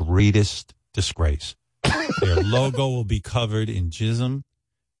their greatest disgrace. Their logo will be covered in jism,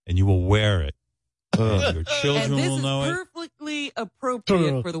 and you will wear it. And your children will know it. And this is perfectly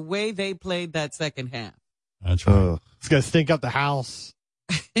appropriate for the way they played that second half. That's right. It's going to stink up the house.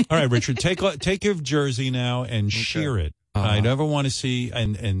 All right, Richard, take your jersey now and shear it. I never want to see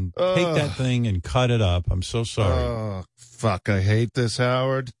and take that thing and cut it up. I'm so sorry. Oh, fuck. I hate this,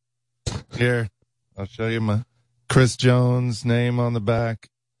 Howard. Here, I'll show you my Chris Jones name on the back.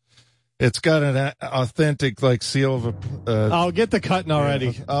 It's got an authentic, seal of a... I'll get the cutting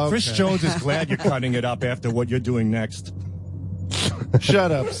already. Okay. Chris Jones is glad you're cutting it up after what you're doing next.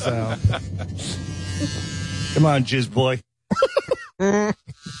 Shut up, Sal. Come on, jizz boy. Wow,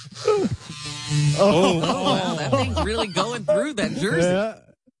 that thing's really going through that jersey. Yeah.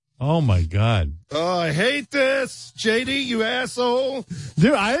 Oh, my God. Oh, I hate this. JD, you asshole.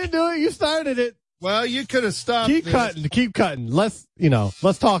 Dude, I didn't do it. You started it. Well, you could have stopped. Keep cutting. Less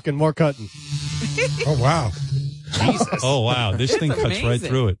talking, more cutting. Oh, wow. Jesus. Oh, wow. This thing cuts amazing. right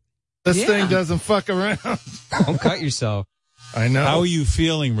through it. This thing doesn't fuck around. Don't cut yourself. I know. How are you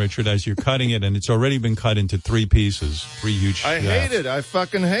feeling, Richard, as you're cutting it, and it's already been cut into 3 pieces, 3 huge I hate it. I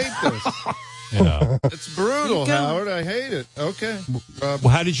fucking hate this. Yeah. It's brutal, Howard. I hate it. Okay. Well,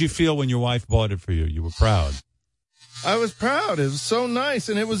 how did you feel when your wife bought it for you? You were proud. I was proud. It was so nice,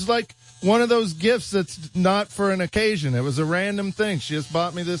 and it was like one of those gifts that's not for an occasion. It was a random thing. She just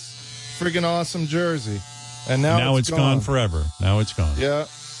bought me this friggin' awesome jersey, and now it's gone forever. Now it's gone. Yeah.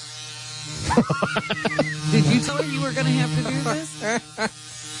 Did you tell her you were going to have to do this?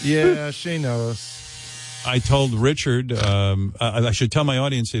 Yeah, she knows. I told Richard, I should tell my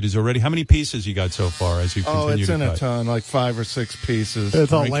audience it is already, how many pieces you got so far as you continue to cut? Oh, it's in a ton, like 5 or 6 pieces.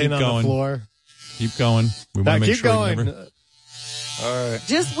 It's all laying on the floor. Keep going. We want to make keep sure going. All right.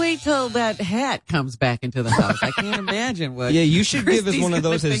 Just wait till that hat comes back into the house. I can't imagine what. Yeah, you should give us Christy's one of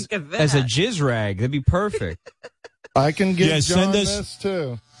those gonna as a jizz rag. That'd be perfect. I can give John send us, this,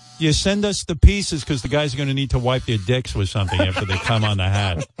 too. Yeah, send us the pieces because the guys are going to need to wipe their dicks with something after they come on the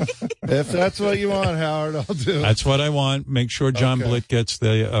hat. If that's what you want, Howard, I'll do it. That's what I want. Make sure John Blitt gets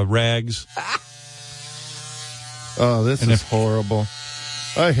the rags. Oh, this is horrible.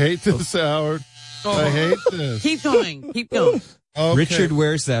 I hate this, Howard. I hate this. Keep going. Keep going. Okay. Richard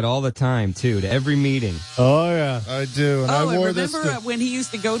wears that all the time too, to every meeting. Oh yeah, I do. And I wore this remember to when he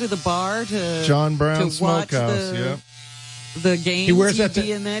used to go to the bar to John Brown to watch Smokehouse. Yep. the games? He wears that he'd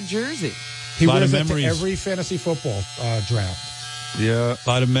be in that jersey. He Lot wears of that to memories. every fantasy football draft. Yeah. A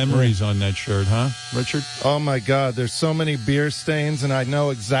lot of memories on that shirt, huh, Richard? Oh my God, there's so many beer stains, and I know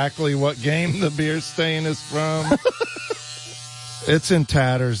exactly what game the beer stain is from. It's in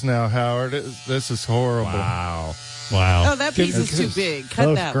tatters now, Howard. This is horrible. Wow. Oh, that piece is too big.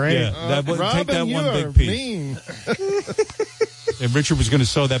 Cut that. Great. Yeah, that one, Robin, take that you one are big piece. mean. And Richard was going to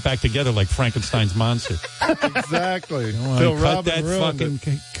sew that back together like Frankenstein's monster. Exactly. Come on, Till cut Robin that ruined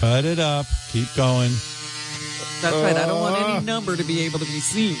fucking, cut it up. Keep going. That's right. I don't want any number to be able to be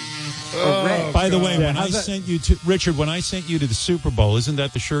seen. Or read. By the way, when I sent you to Richard, when I sent you to the Super Bowl, isn't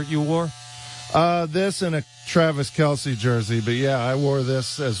that the shirt you wore? This and a Travis Kelce jersey, but yeah, I wore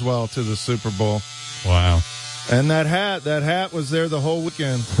this as well to the Super Bowl. Wow. And that hat was there the whole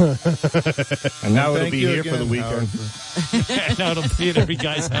weekend. And now it'll Thank be you here for the again, weekend. Now it'll be at every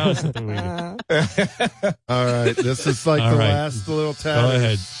guy's house at the weekend. All right, this is like All the right. last little tab. Go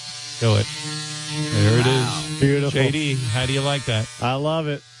ahead. Do it. There it is. Beautiful. JD, how do you like that? I love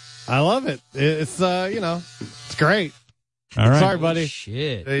it. It's it's great. All right. Sorry, buddy.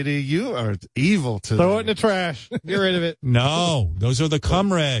 Shit. JD, you are evil today. Throw it in the trash. Get rid of it. No, those are the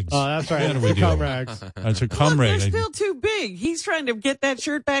cum rags. Oh, that's right. What are we Cum doing? rags. That's a cum Look, they're rag. still too big. He's trying to get that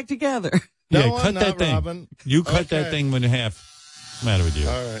shirt back together. Yeah, No, cut I'm that not, thing. Robin. You cut Okay. that thing in half. What's the matter with you?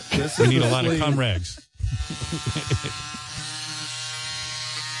 All right. This We is need the a lot of sleeve. cum rags.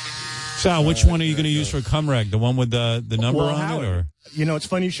 Sal, which one are you going to use for a cum rag? The one with the number Well, on Howard, it, or you know, it's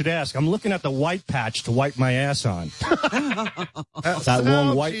funny you should ask. I'm looking at the white patch to wipe my ass on. That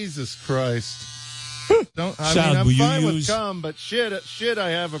long white. Jesus Christ. Don't. I Sal, mean, I'm will you fine with use- cum, but shit, I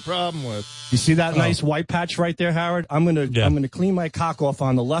have a problem with. You see that nice white patch right there, Howard? I'm gonna clean my cock off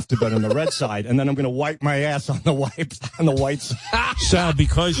on the left of it on the red side, and then I'm gonna wipe my ass on the white side. Sal,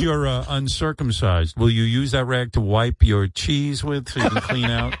 because you're uncircumcised, will you use that rag to wipe your cheese with so you can clean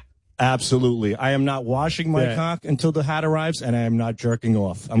out? Absolutely. I am not washing my cock until the hat arrives, and I am not jerking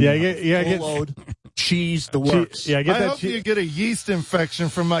off. I'm Yeah, gonna yeah, full get- load, cheese, the works. Yeah, get I that hope you get a yeast infection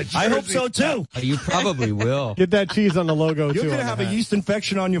from my jersey. I hope so too. You probably will. Get that cheese on the logo You're too. gonna on have the a hat. yeast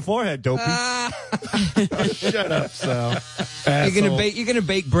infection on your forehead, dopey. Shut up, Sal. You're gonna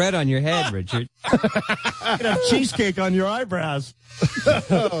bake bread on your head, Richard. You're gonna have cheesecake on your eyebrows.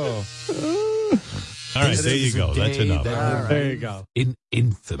 Oh. All right, there you go. That's enough. There you go. In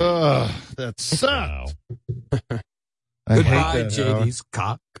infamy. That sucked. I Goodbye, hate that, Howard. JD's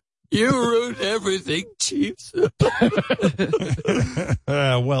cock. You ruined everything, Chiefs.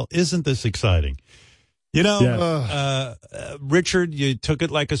 Well, isn't this exciting? You know, Yes. Richard, you took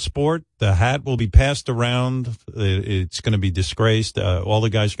it like a sport. The hat will be passed around. It's going to be disgraced. All the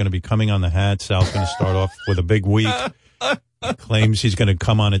guys are going to be coming on the hat. Sal's going to start off with a big week. He claims he's going to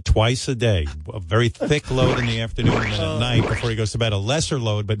come on it twice a day. A very thick load in the afternoon and then at night before he goes to bed. A lesser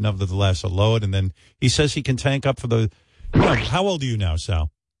load, but nevertheless a load. And then he says he can tank up for the... how old are you now,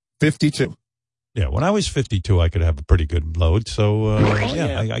 Sal? 52. Yeah, when I was 52, I could have a pretty good load. So,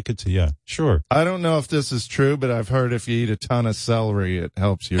 I could see, yeah, sure. I don't know if this is true, but I've heard if you eat a ton of celery, it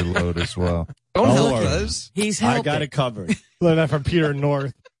helps your load as well. Don't worry. He's helping. I got it covered. Learn that from Peter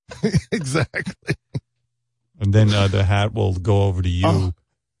North. Exactly. And then the hat will go over to you.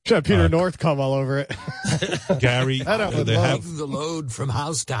 Should have Peter North come all over it. Gary, the hat, The load from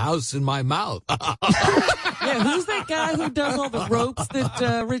house to house in my mouth. Yeah, who's that guy who does all the ropes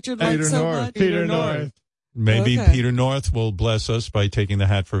that Richard likes so much? Peter North. maybe Okay. Peter North will bless us by taking the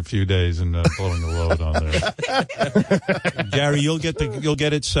hat for a few days and blowing the load on there. Gary, you'll get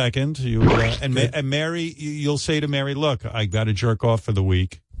it second. And Mary, you'll say to Mary, look, I got to jerk off for the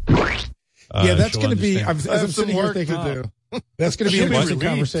week. Yeah, that's she'll going to be. understand. As I'm sitting here thinking, that's going to be an interesting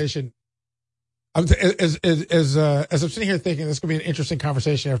conversation. As I'm sitting here thinking, this is going to be an interesting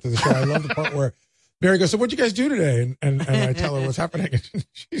conversation after the show. I love the part where Mary goes, "So what'd you guys do today?" And I tell her what's happening.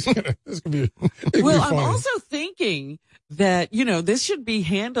 She's gonna. This is going to be. Well, I'm also thinking that this should be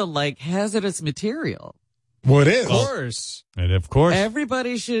handled like hazardous material. Well, it is. Of course. And of course.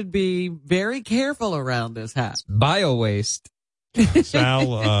 Everybody should be very careful around this hat. Bio waste.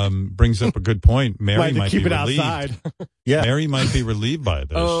 Sal brings up a good point. Mary Like to might keep be it relieved. outside. Yeah. Mary might be relieved by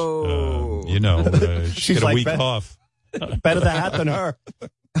this. Oh. She's got a like week Bet- off. Better the hat than her.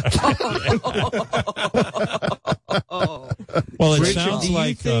 Well, it Richard, sounds do you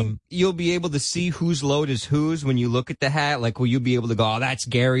like think you'll be able to see whose load is whose when you look at the hat? Like, will you be able to go, oh, that's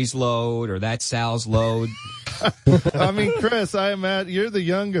Gary's load or that's Sal's load? I mean, Chris, I imagine you're the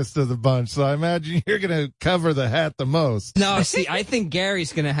youngest of the bunch, so I imagine you're going to cover the hat the most. No, see, I think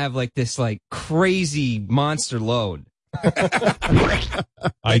Gary's going to have like this like crazy monster load.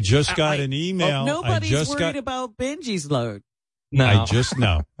 I just got an email. Nobody's worried about Benji's load. No. I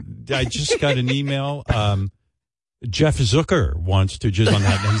just got an email. Jeff Zucker wants to just on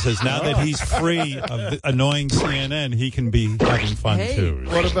that. He says now that he's free of the annoying CNN, he can be having fun too.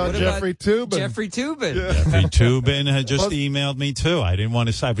 What about Jeffrey Toobin? Jeffrey Toobin. Yeah. Jeffrey Toobin had just emailed me too. I didn't want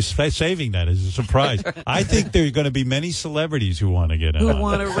to say. I was saving that as a surprise. I think there are going to be many celebrities who want to get in. Who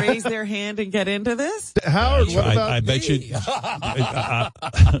want to raise their hand and get into this? Howard, what about I bet you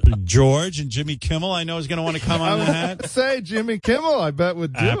George and Jimmy Kimmel, I know, is going to want to come on the hat. Say Jimmy Kimmel, I bet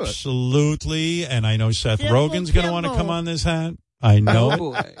would do it. Absolutely, and I know Seth Rogen's going to want to come on this hat. I know. Oh,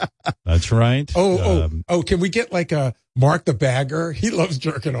 boy. That's right. Can we get like a Mark the Bagger? He loves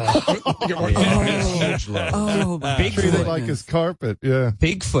jerking off. Huge load. Oh, Treat it like his carpet, yeah.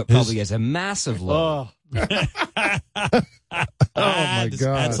 Bigfoot probably has a massive load. My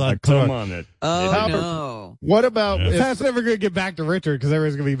God. That's not Come on it. Oh, no. What about That's never going to get back to Richard because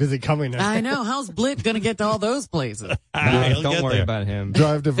everyone's going to be busy coming there. I know. How's Blit going to get to all those places? He'll Don't get worry there. about him.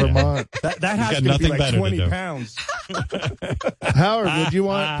 drive to Vermont? That got has to be nothing like better to 20 do. pounds. Howard, would you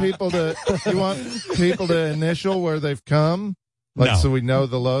want people to initial where they've come? Like, No. so we know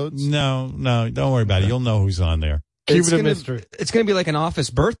the loads? No, don't worry about it. You'll know who's on there. Keep it a mystery. It's going to be like an office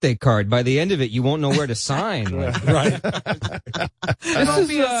birthday card. By the end of it, you won't know where to sign. Right. There won't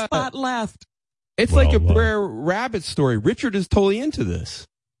be a spot left. It's like a Brer Rabbit story. Richard is totally into this.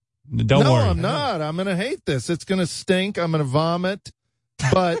 Don't no, worry. I'm not. I'm going to hate this. It's going to stink. I'm going to vomit.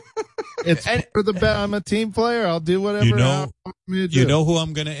 But it's for the bet. I'm a team player. I'll do whatever. You know Howard wants me to do. You know who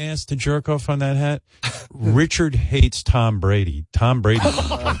I'm going to ask to jerk off on that hat? Richard hates Tom Brady. Tom Brady.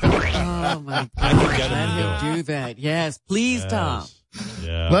 Oh, my God. I can get him Let to him do that. Yes, please, Tom.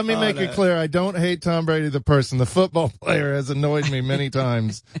 Yeah. Let me make it clear. I don't hate Tom Brady, the person. The football player has annoyed me many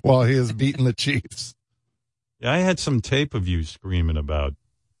times while he has beaten the Chiefs. Yeah, I had some tape of you screaming about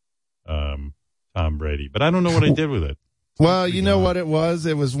Tom Brady, but I don't know what I did with it. Well, you know what it was?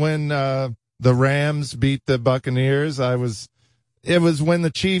 It was when the Rams beat the Buccaneers. It was when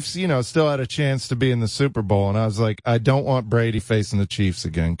the Chiefs, still had a chance to be in the Super Bowl. And I was like, I don't want Brady facing the Chiefs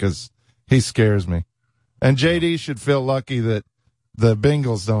again because he scares me. And JD should feel lucky that the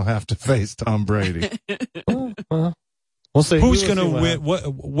Bengals don't have to face Tom Brady. We'll see. Who's going to win?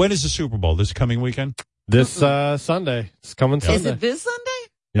 When is the Super Bowl? This coming weekend? This Sunday. It's coming Sunday. Is it this Sunday?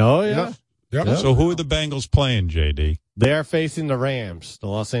 Oh, yeah. Yep. So who are the Bengals playing, JD? They are facing the Rams, the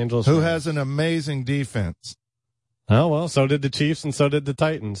Los Angeles Who Rams. has an amazing defense. Oh, well, so did the Chiefs and so did the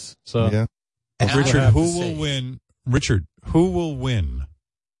Titans. So Yeah. Richard, who will win? Richard, who will win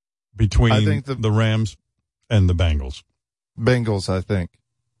between I think the Rams and the Bengals? Bengals, I think.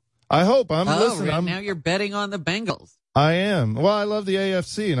 I hope. Now you're betting on the Bengals. I am. Well, I love the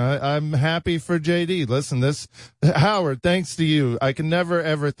AFC, and I'm happy for JD. Listen, Howard, thanks to you. I can never,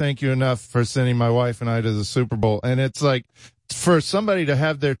 ever thank you enough for sending my wife and I to the Super Bowl. And it's like, for somebody to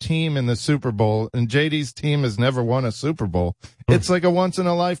have their team in the Super Bowl, and JD's team has never won a Super Bowl, it's like a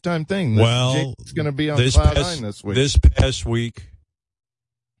once-in-a-lifetime thing. Well, JD's going to be on cloud nine this week. This past week,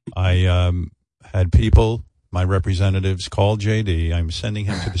 I had people, my representatives, call JD. I'm sending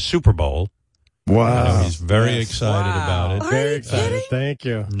him to the Super Bowl. Wow. He's very excited about it. Very excited. Thank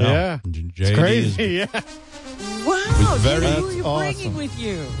you. No, Yeah. JD It's crazy. is- Yeah. Wow. very Who are you awesome. bringing with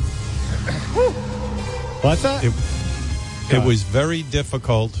you? What's that? It was very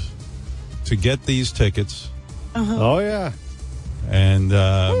difficult to get these tickets. Oh, yeah. And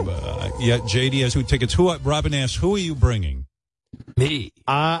JD has 2 tickets. Robin asks, who are you bringing? Me.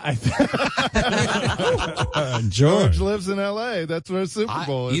 George lives in L.A. That's where Super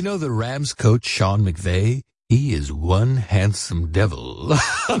Bowl is. You know the Rams coach, Sean McVay? He is one handsome devil.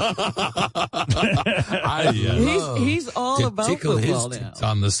 He's all to about tickle football his now. tits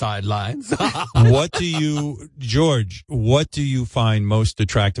on the sidelines. George, what do you find most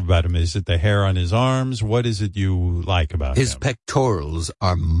attractive about him? Is it the hair on his arms? What is it you like about His him? pectorals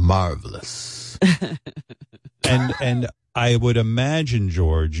are marvelous. And I would imagine,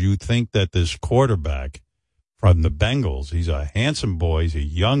 George, you think that this quarterback from the Bengals, he's a handsome boy, he's a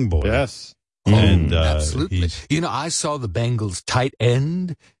young boy. Yes. And Absolutely. You know, I saw the Bengals tight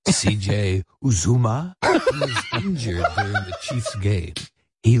end, CJ Uzuma. He was injured during the Chiefs game.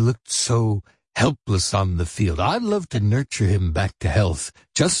 He looked so helpless on the field. I'd love to nurture him back to health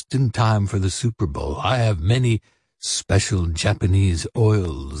just in time for the Super Bowl. I have many special Japanese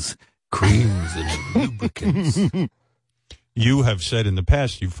oils, creams, and lubricants. You have said in the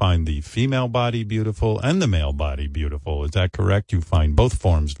past you find the female body beautiful and the male body beautiful. Is that correct? You find both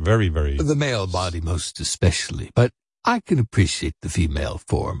forms very, very... The male body most especially, but I can appreciate the female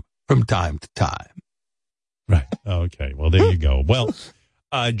form from time to time. Right. Okay. Well, there you go. Well,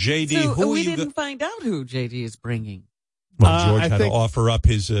 JD, so who we are you... didn't find out who JD is bringing. Well, George had to offer up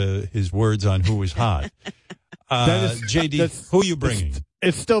his words on who was hot. JD, who are you bringing?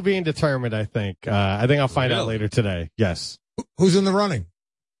 It's still being determined, I think. I think I'll find out later today. Yes. Who's in the running?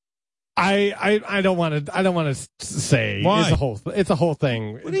 I don't want to say. Why? It's a whole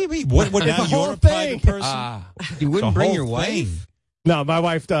thing. What do you mean? What now you're a private person? You wouldn't bring your wife? No, my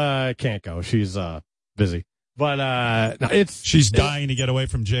wife can't go. She's busy. But no, she's dying to get away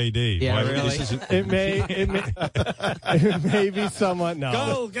from JD. Yeah, really? It may be someone.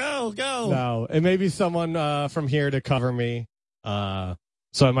 No, go. No, it may be someone from here to cover me. So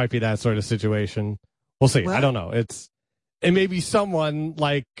it might be that sort of situation. We'll see. What? I don't know. It may be someone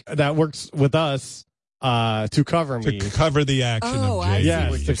like that works with us to cover me. To cover the action of JD.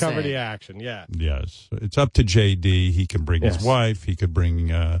 Yes, to cover the action. Yeah. Yes. It's up to JD. He can bring his wife. He could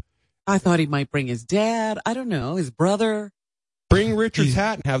bring... I thought he might bring his dad. I don't know, his brother. Bring Richard's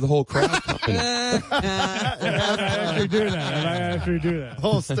hat and have the whole crowd come in. I actually do that.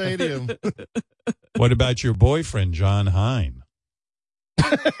 Whole stadium. What about your boyfriend, John Hine?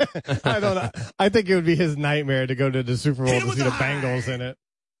 I don't know. I think it would be his nightmare to go to the Super Bowl to see the Bengals in it.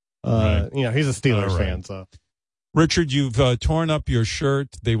 Right. You know, he's a Steelers fan, so. Richard, you've torn up your shirt.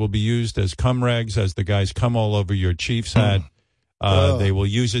 They will be used as cum rags as the guys come all over your Chiefs hat. They will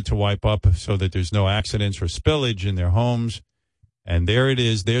use it to wipe up so that there's no accidents or spillage in their homes. And there it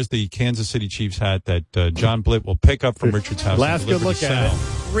is. There's the Kansas City Chiefs hat that John Blitt will pick up from Richard's house. Last good look at it.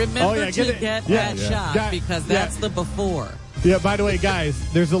 Remember to get that shot because that's the before. Yeah, by the way,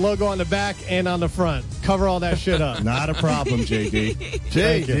 guys, there's a logo on the back and on the front. Cover all that shit up. Not a problem, JD.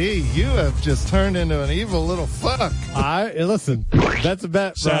 JD, you have just turned into an evil little fuck. Listen, that's a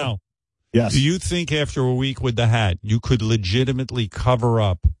bet, bro. Sal, yes. Do you think after a week with the hat, you could legitimately cover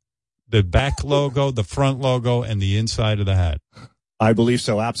up the back logo, the front logo, and the inside of the hat? I believe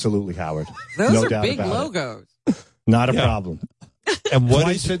so. Absolutely, Howard. Those no are doubt big about logos. It. Not a problem. And what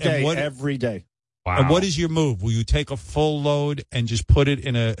Twice a day, every day. Wow. And what is your move? Will you take a full load and just put it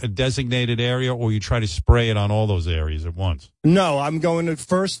in a designated area, or you try to spray it on all those areas at once? No, I'm going to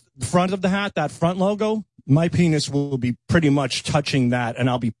first front of the hat, that front logo. My penis will be pretty much touching that, and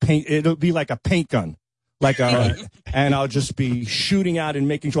it'll be like a paint gun. And I'll just be shooting out and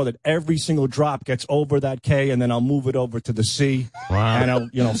making sure that every single drop gets over that K, and then I'll move it over to the C. Wow. And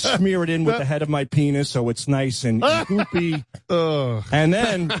I'll, smear it in with the head of my penis so it's nice and goopy. And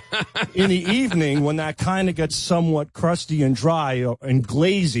then in the evening, when that kind of gets somewhat crusty and dry and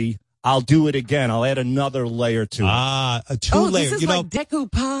glazy, I'll do it again. I'll add another layer to it. A two-layer. This is like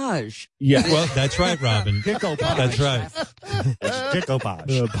decoupage. Yeah. Well, that's right, Robin. Decoupage. That's right.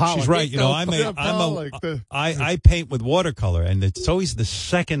 Decoupage. She's right. I paint with watercolor, and it's always the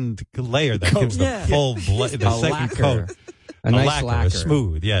second layer that gives the full the second coat. A nice lacquer.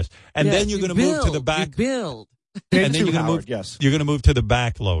 Smooth, yes. And then you're going to move to the back. You build. And then you're going to move. Yes. You're going to move to the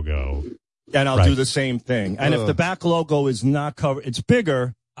back logo. And I'll do the same thing. And if the back logo is not covered, it's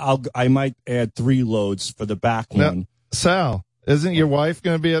bigger. I might add 3 loads for the back one. Sal, isn't your wife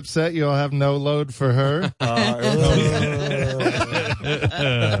going to be upset you'll have no load for her?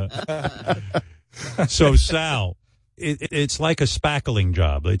 So, Sal, it's like a spackling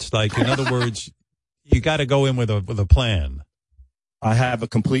job. It's like, in other words, you got to go in with a plan. I have a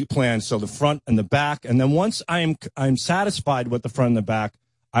complete plan. So the front and the back. And then once I'm satisfied with the front and the back,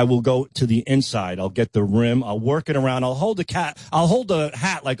 I will go to the inside. I'll get the rim. I'll work it around. I'll hold the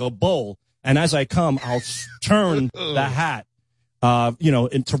hat like a bowl. And as I come, I'll turn the hat,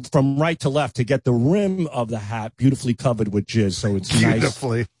 from right to left to get the rim of the hat beautifully covered with jizz. So it's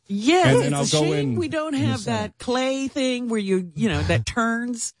beautifully. Nice. Yes, it's a shame we don't have that clay thing where that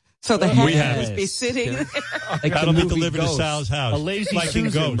turns. So the hat can just be sitting there. Like that'll be delivered to Sal's house. A lazy like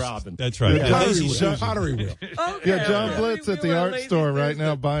Susan, Robin. That's right. Yeah, pottery wheel. Okay, John Blitz at the art store right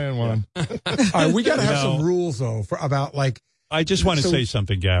now buying one. All right, we got to have some rules, though, about I just want to say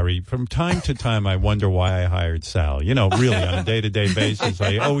something, Gary. From time to time, I wonder why I hired Sal. Really, on a day-to-day basis,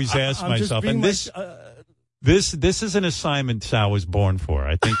 I always ask myself, and this is an assignment Sal was born for.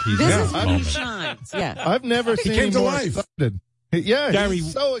 I think he's this is when he shines. Yeah, I've never seen him more excited. Yeah, Gary,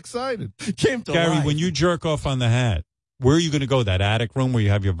 he's so excited. Gary, when you jerk off on the hat, where are you going to go? That attic room where you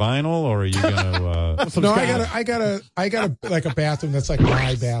have your vinyl, or are you going to? No, I got a like a bathroom that's like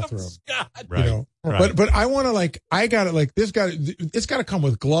my bathroom. Right. You know? Right. But I want to I got it like it's got to come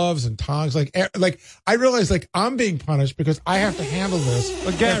with gloves and tongs. Like I realize I'm being punished because I have to handle this.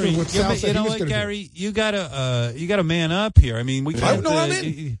 But Gary, you know what, Gary, you gotta man up here. I mean, we can't. I'm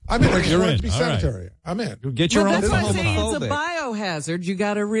in. I just you're want it in. to be All sanitary. Right. I'm in. Get your own. That's why I say it's a biohazard. You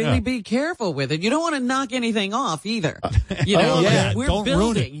got to really be careful with it. You don't want to knock anything off either. You know, we're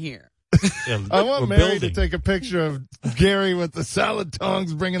building here. Yeah, I want Mary to take a picture of Gary with the salad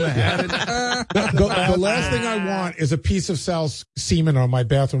tongs bringing the hat in. The last thing I want is a piece of Sal's semen on my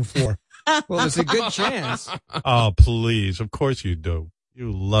bathroom floor. Well, there's a good chance. Oh, please. Of course you do.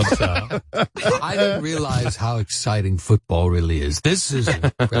 You love Sal. I didn't realize how exciting football really is. This is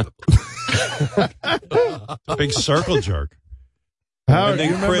incredible. Big circle jerk. Howard,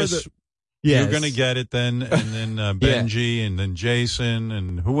 and then Chris, yes. You're going to get it then, and then Benji, and then Jason,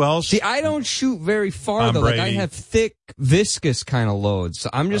 and who else? See, I don't shoot very far, Tom though. Brady. Like, I have thick, viscous kind of loads. So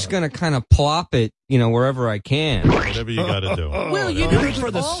I'm just going to kind of plop it, wherever I can. Whatever you got to do. Well, you could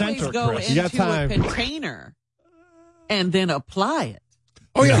always go into a container and then apply it.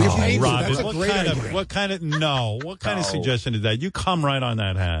 Oh yeah, Robin, that's a great idea. What kind of suggestion is that? You come right on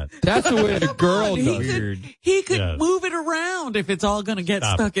that hat. That's the way the girl does. He could move it around if it's all going to get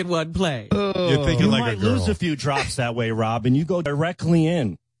stuck in one place. You're thinking you like might a girl. lose a few drops that way, Rob, and you go directly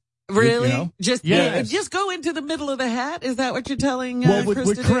in. Really? You know? Just go into the middle of the hat? Is that what you're telling Chris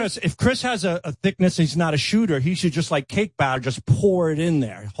with to Chris, do? if Chris has a thickness, he's not a shooter. He should just like cake batter, just pour it in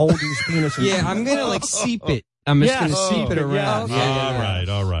there, hold his penis. Yeah, I'm gonna seep it. I'm just going to seep it around.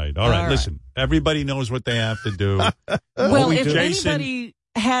 All right. Listen, everybody knows what they have to do. Well, if anybody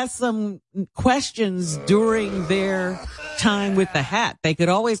has some questions during their time with the hat, they could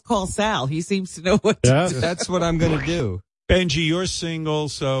always call Sal. He seems to know what to do. That's what I'm going to do. Benji, you're single,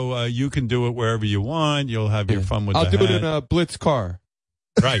 so you can do it wherever you want. You'll have your fun with the hat. I'll do it in a Blitz car.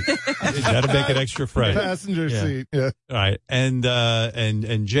 Right. That'll make it extra fresh. Passenger seat. Yeah. All right.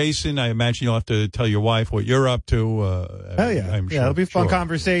 And Jason, I imagine you'll have to tell your wife what you're up to. Hell yeah. I'm sure. It'll be a fun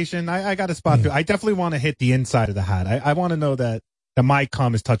conversation. I got a spot too. I definitely want to hit the inside of the hat. I want to know that my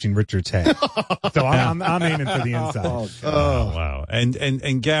cum is touching Richard's head. So I'm aiming for the inside. Oh, wow.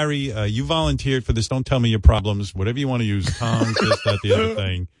 And Gary, you volunteered for this. Don't tell me your problems. Whatever you want to use, tongs, this, that, the other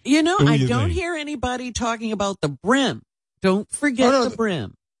thing. I don't hear anybody talking about the brim. Don't forget the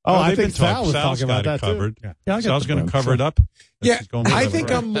brim. I think Sal was Sal's talking about that covered. too. Yeah, Sal's going to cover it up. Yeah, I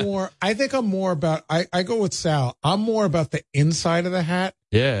think I'm more about. I go with Sal. I'm more about the inside of the hat.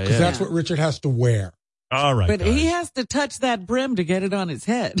 Yeah, because that's what Richard has to wear. All right, but guys. he has to touch that brim to get it on his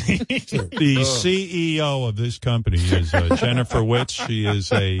head. The CEO of this company is Jennifer Witz. She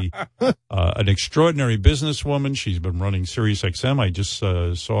is an extraordinary businesswoman. She's been running SiriusXM. I just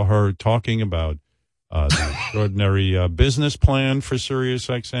saw her talking about the extraordinary business plan for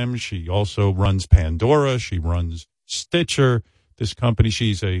SiriusXM. She also runs Pandora. She runs Stitcher. This company,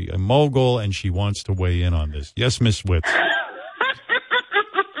 she's a mogul, and she wants to weigh in on this. Yes, Miss Witz.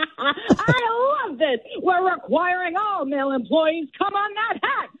 I love this. We're requiring all male employees come on that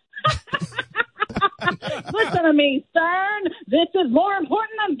hat. Listen to me, Stern. This is more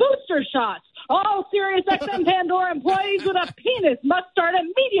important than booster shots. All SiriusXM Pandora employees with a penis must start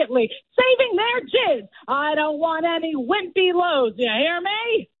immediately saving their jizz. I don't want any wimpy loads. You hear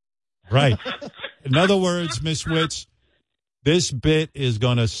me? Right. In other words, Miss Witz, this bit is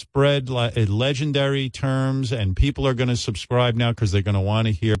going to spread in legendary terms, and people are going to subscribe now because they're going to want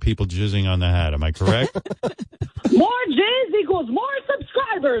to hear people jizzing on the hat. Am I correct? More jizz equals more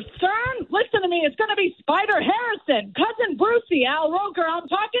subscribers, Stern. Listen to me. It's going to be Spider Harrison, Cousin Brucey, Al Roker. I'm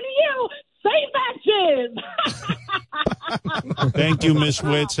talking to you. Save that jizz. Thank you, Miss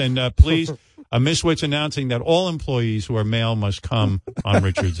Witz. And please, Miss Witz announcing that all employees who are male must come on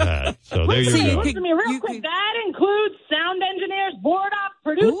Richard's hat. So there you go. Listen to me real quick. That includes sound engineers, board ops,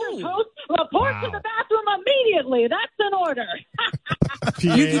 producers, hosts. Report to the bathroom immediately. That's an order.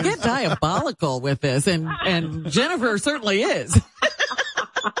 You can get diabolical with this, and Jennifer certainly is.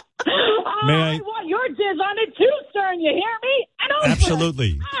 I want your jizz on it too, Stern. You hear me?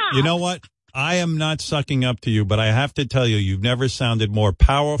 Absolutely. You know what? I am not sucking up to you, but I have to tell you, you've never sounded more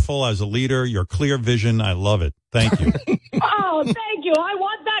powerful as a leader. Your clear vision, I love it. Thank you. Oh, thank you. I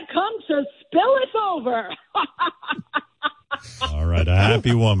want that cum to spill it over. All right, a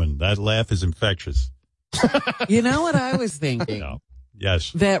happy woman. That laugh is infectious. You know what I was thinking? No.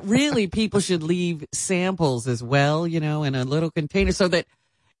 Yes. That really people should leave samples as well, in a little container so that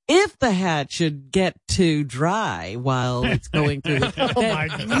if the hat should get too dry while it's going through,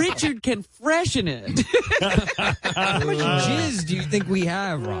 that Richard can freshen it. How much jizz do you think we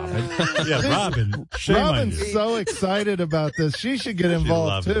have, Robin? Yeah, Robin. Shame on Robin's you. so excited about this. She should get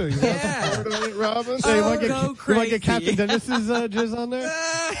involved love too. it. You want to support on it, Robin? Hey, you want go to get Captain Dennis's jizz on there?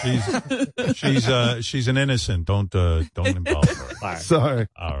 She's an innocent. Don't involve her. Sorry.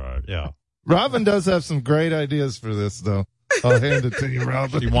 All right. Yeah. Robin does have some great ideas for this, though. I'll hand it to you,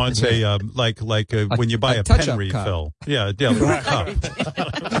 Robin. She wants a like when you buy a pen touch-up refill. Yeah, like a cup.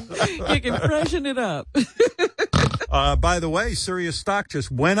 You can freshen it up. By the way, Sirius stock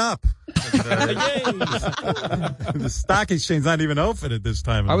just went up. The stock exchange not even open at this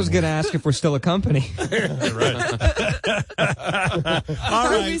time. I was going to ask if we're still a company. Right.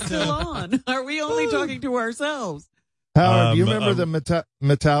 Are we still on? Are we only talking to ourselves? Howard, do you remember the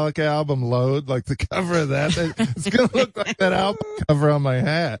Metallica album Load? Like the cover of that? It's going to look like that album cover on my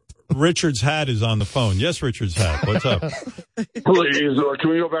hat. Richard's hat is on the phone. Yes, Richard's hat. What's up? Please, or can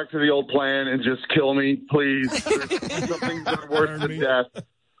we go back to the old plan and just kill me, please? There's something worse than death.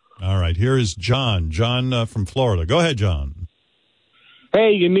 All right, here is John. John from Florida. Go ahead, John.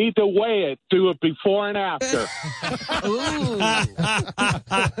 Hey, you need to weigh it. Do it before and after.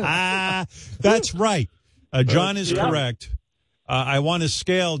 That's right. John is correct. I want to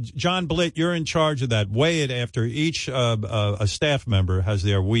scale. John Blitt, you're in charge of that. Weigh it after each a staff member has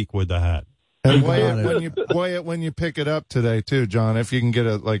their week with the hat. And weigh it when you pick it up today, too, John, if you can get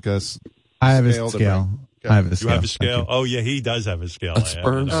I have a scale. I have a scale. You have a scale? Oh, yeah, he does have a scale. A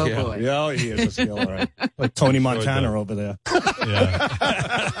sperm scale. Boy. Yeah, he has a scale, all right. Like Tony Montana over there. Yeah.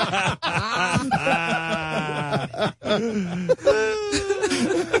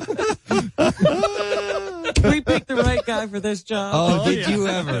 We picked the right guy for this job. Oh, did you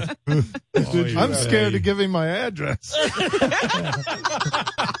ever? I'm scared to give him my address.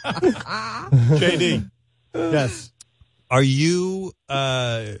 JD. Yes. Are you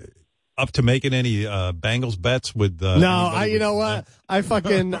up to making any Bengals bets with No, you know what? I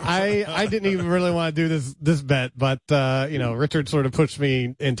didn't even really want to do this bet, but Richard sort of pushed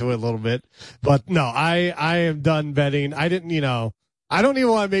me into it a little bit. But no, I am done betting. I don't even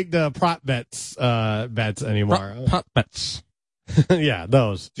want to make the prop bets anymore. Prop bets. Yeah,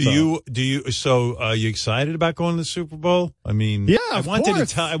 those. So are you excited about going to the Super Bowl? I mean, yeah, I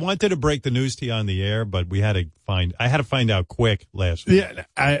wanted to break the news to you on the air, but I had to find out quick last week. Yeah,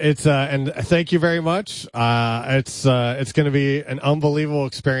 and thank you very much. It's going to be an unbelievable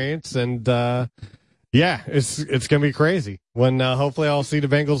experience, and yeah, it's going to be crazy when hopefully I'll see the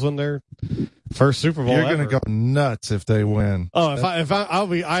Bengals win their first Super Bowl. You're going to go nuts if they win. Oh, I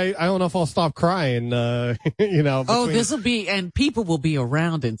don't know if I'll stop crying. Oh, this will be, and people will be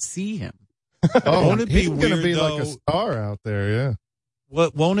around and see him. Oh, won't it be he's weird, going to be though? like a star out there, yeah.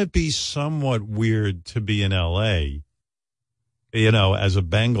 Won't it be somewhat weird to be in L.A., as a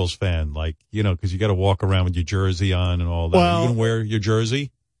Bengals fan, because you got to walk around with your jersey on and all that. Are you going to wear your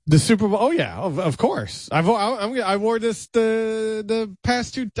jersey? The Super Bowl? Oh yeah, of course. I wore this the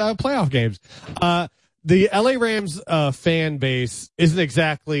past two playoff games. The LA Rams fan base isn't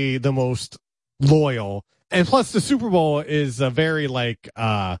exactly the most loyal, and plus the Super Bowl is a very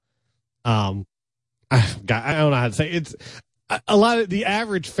I don't know how to say it. It's a lot of the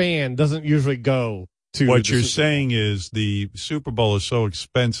average fan doesn't usually go to. What you're saying is the Super Bowl is so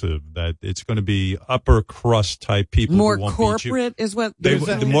expensive that it's going to be upper crust type people. More who won't corporate beat you. is what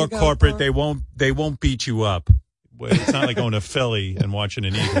the more corporate. They won't beat you up. It's not like going to Philly and watching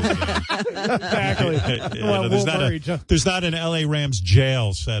an Eagles game. Exactly. There's not an LA Rams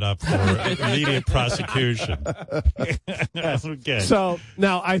jail set up for immediate prosecution. Okay. So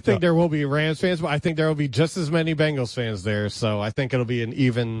now I think there will be Rams fans, but I think there will be just as many Bengals fans there. So I think it'll be an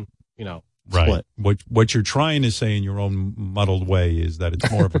even, Right. split. What you're trying to say in your own muddled way is that it's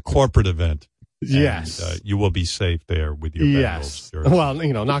more of a corporate event. Yes. And, you will be safe there with your Yes. Bengals.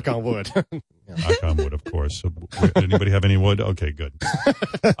 Well, knock on wood. Knock on wood, of course. So, anybody have any wood? Okay, good.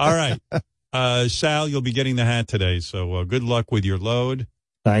 All right. Sal, you'll be getting the hat today. So good luck with your load.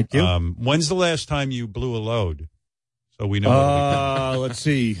 Thank you. When's the last time you blew a load? So we know. Let's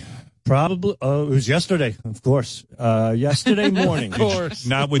see. Probably. It was yesterday, of course. Yesterday morning. Of course.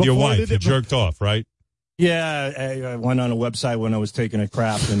 Not with your wife. You jerked off, right? Yeah, I went on a website when I was taking a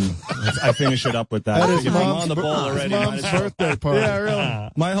crap, and I finished it up with that. That is I'm on the ball already. Mom's birthday party. Yeah, really.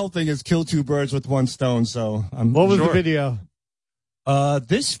 My whole thing is kill two birds with one stone. So I'm. What was the video?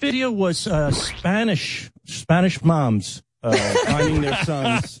 This video was Spanish moms finding their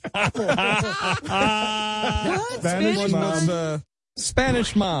sons. What? Spanish moms.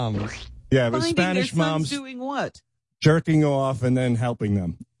 Spanish moms. Yeah, it was Finding Spanish their sons moms doing what? jerking off and then helping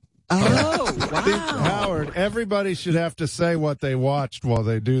them. Oh, wow. Howard, everybody should have to say what they watched while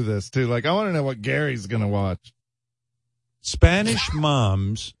they do this, too. Like, I want to know what Gary's going to watch. Spanish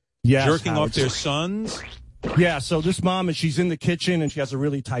moms Yes, jerking Howard. off their sons. Yeah, so this mom, and she's in the kitchen, and she has a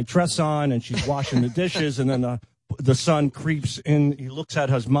really tight dress on, and she's washing the dishes, and then the son creeps in. He looks at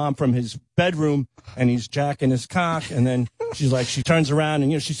his mom from his bedroom, and he's jacking his cock, and then she turns around,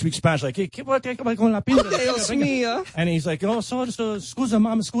 and she speaks Spanish, like, hey, Dios mío. and he's like, oh, so, scusa,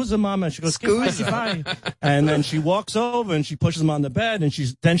 mama. And she goes, Scusa. and then she walks over, and she pushes him on the bed, and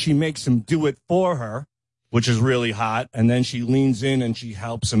then she makes him do it for her, which is really hot, and then she leans in, and she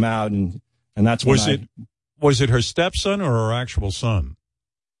helps him out, and that's when Was it her stepson or her actual son?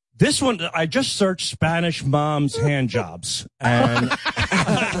 This one, I just searched Spanish mom's hand jobs, and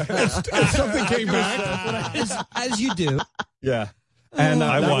something came back. As you do. Yeah. And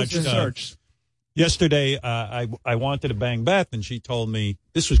I watched the search. Yesterday. I wanted to bang Beth, and she told me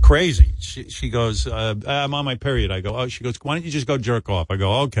this was crazy. She goes, "I'm on my period." I go, "Oh." She goes, "Why don't you just go jerk off?" I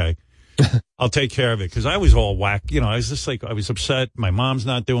go, "Okay, I'll take care of it." Because I was all whack. I was just like, I was upset. My mom's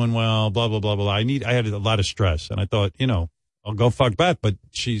not doing well. Blah blah blah blah. I had a lot of stress, and I thought, I'll go fuck Beth, but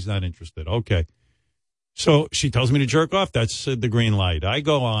she's not interested. Okay. So she tells me to jerk off. That's the green light. I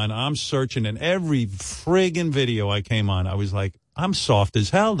go on. I'm searching, and every friggin' video I came on, I was like, I'm soft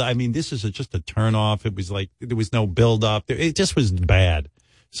as hell. I mean, this is just a turn off. It was like, there was no build up. It just was bad.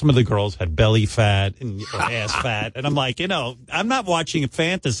 Some of the girls had belly fat or ass fat. And I'm like, I'm not watching a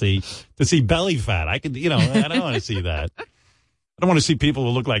fantasy to see belly fat. I could, I don't want to see that. I don't want to see people who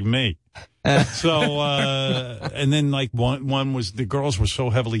look like me. So, and then like one was, the girls were so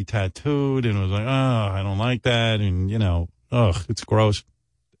heavily tattooed, and it was like, oh, I don't like that. And, it's gross.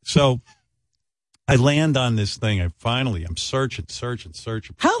 So I land on this thing. I'm searching.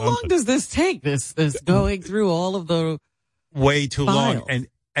 How long does this take? This going through all of the way too files. long.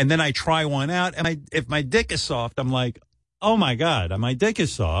 And then I try one out, and if my dick is soft, I'm like, oh my God, my dick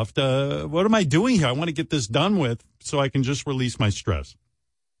is soft. What am I doing here? I want to get this done with so I can just release my stress.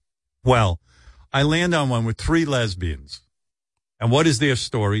 Well, I land on one with 3 lesbians. And what is their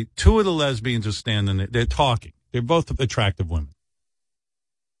story? 2 of the lesbians are standing there. They're talking. They're both attractive women.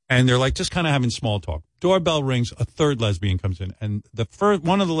 And they're like just kind of having small talk. Doorbell rings. A 3rd lesbian comes in. And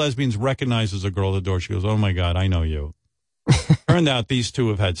one of the lesbians recognizes a girl at the door. She goes, oh my God, I know you. Turned out these 2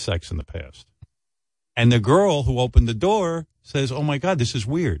 have had sex in the past. And the girl who opened the door says, oh my God, this is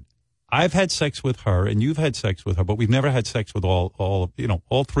weird. I've had sex with her and you've had sex with her, but we've never had sex with all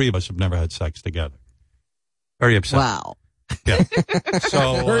 3 of us have never had sex together. Very upset. Wow. Yeah.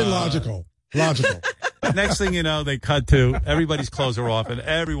 So very logical. Next thing you know, they cut to everybody's clothes are off, and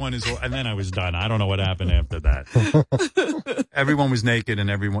and then I was done. I don't know what happened after that. Everyone was naked, and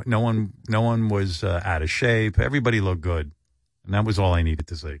no one was out of shape. Everybody looked good, and that was all I needed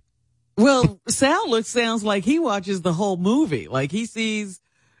to see. Well, Sal sounds like he watches the whole movie. Like he sees,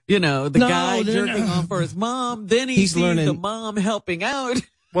 the guy jerking off for his mom. Then he sees the mom helping out.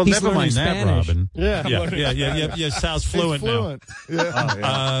 Well, He's never mind that, Spanish. Robin. Yeah. Sal's fluent now.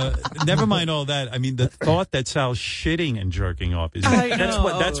 Yeah. Never mind all that. I mean, the thought that Sal's shitting and jerking off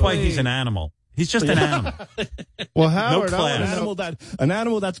that's why he's an animal. He's just an animal. Well, Howard, no class. An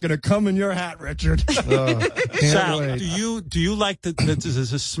animal that's going to come in your hat, Richard. Sal, do you like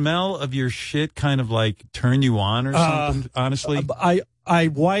does the smell of your shit kind of like turn you on or something? Honestly, I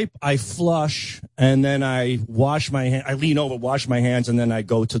wipe, I flush, and then I wash my hands. I lean over, wash my hands, and then I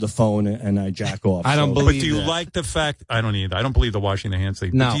go to the phone and I jack off. I don't believe. But do you like the fact? I don't either. I don't believe the washing the hands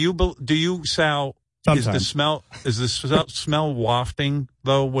thing. No. Do you, Sal? Sometimes. Is the smell wafting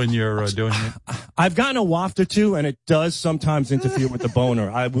though when you're doing it? I've gotten a waft or two, and it does sometimes interfere with the boner.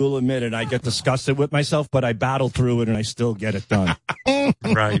 I will admit it. I get disgusted with myself, but I battle through it, and I still get it done.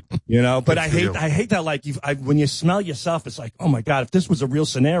 Right. But I hate that. Like when you smell yourself, it's like, oh my God, if this was a real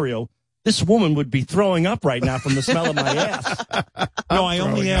scenario, this woman would be throwing up right now from the smell of my ass. No, I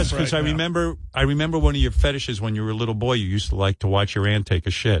only asked because I remember one of your fetishes when you were a little boy. You used to like to watch your aunt take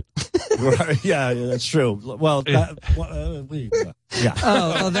a shit. Right, yeah, that's true. Well, yeah.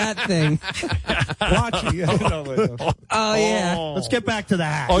 Oh, that thing. Watching. Oh, yeah. Let's get back to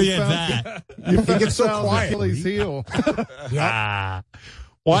that. Oh, yeah, that. You think it's so quiet. Achilles heel.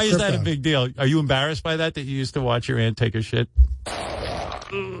 Why is that a big deal? Are you embarrassed by that you used to watch your aunt take a shit?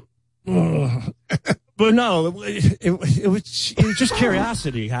 But no, it was just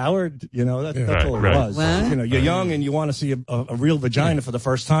curiosity, Howard. That's all it was. What? You're young and you want to see a real vagina for the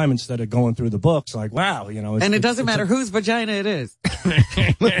first time instead of going through the books. Like, wow, and it doesn't matter whose vagina it is.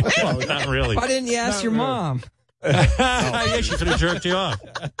 Well, not really. Why didn't you ask your mom? Yeah, she could have jerked you off.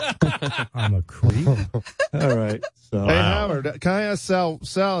 I'm a creep. All right. So, Hey, Howard, can I ask Sal,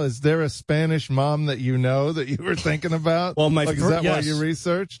 is there a Spanish mom that you know that you were thinking about? Well, is that yes. why you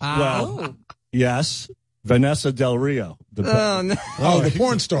researched? Well, yes. Vanessa Del Rio. Oh, the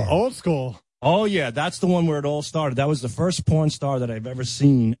porn star. Old school. Oh, yeah. That's the one where it all started. That was the first porn star that I've ever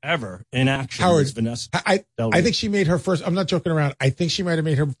seen ever in action. Howard, was Vanessa I think she made her first, I'm not joking around, I think she might have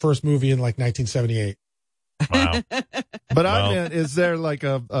made her first movie in like 1978. Wow. But I meant, is there like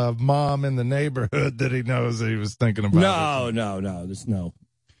a mom in the neighborhood that he knows that he was thinking about? No. There's no.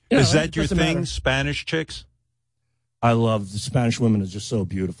 Is that your doesn't thing, matter. Spanish chicks? I love the Spanish women. Are just so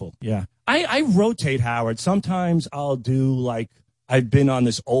beautiful. Yeah. I rotate, Howard. Sometimes I'll do like, I've been on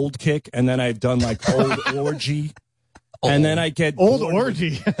this old kick, and then I've done like old orgy. And then I get old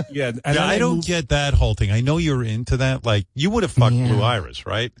orgy. Yeah. And I don't get that whole thing. I know you're into that. Like, you would have fucked Blue Iris,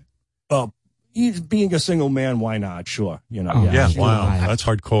 right? Being a single man, why not? Sure. You know. Wow. That's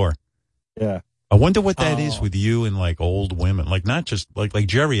hardcore. Yeah. I wonder what that is with you and like old women, like not just like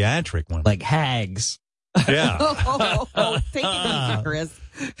geriatric women, like hags. Yeah. Take it easy, Chris.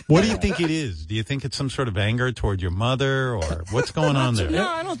 What do you think it is? Do you think it's some sort of anger toward your mother, or what's going on there? No,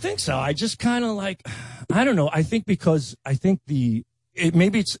 I don't think so. I just kind of like, I don't know. I think because I think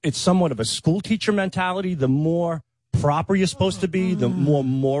maybe it's somewhat of a school teacher mentality. The more proper you're supposed to be, the more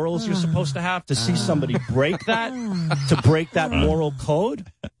morals you're supposed to have. To see somebody break that moral code,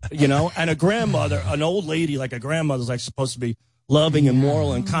 you know. And a grandmother, an old lady like a grandmother's like supposed to be loving and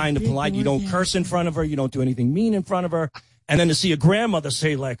moral and kind and polite. You don't curse in front of her. You don't do anything mean in front of her. And then to see a grandmother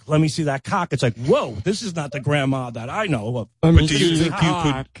say, like, let me see that cock, it's like, whoa, this is not the grandma that I know of. But do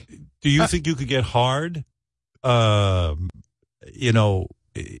you think you could get hard? You know,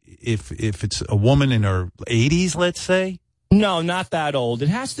 if it's a woman in her 80s, let's say? No, not that old. It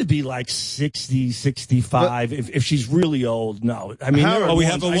has to be like 60, 65. If she's really old, no. I mean, we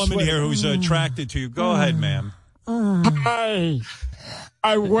have a woman here who's attracted to you. Go ahead, ma'am. Hi.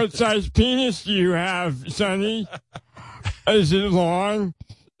 What size penis do you have, Sonny? Is it long?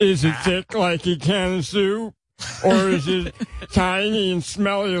 Is it thick like a can of soup? Or is it tiny and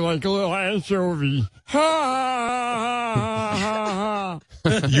smelly like a little anchovy? Are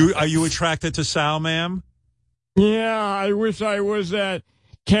you attracted to Sal, ma'am? Yeah, I wish I was that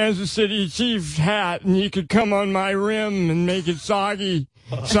Kansas City Chiefs hat and he could come on my rim and make it soggier.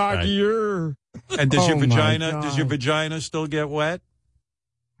 And does your vagina still get wet?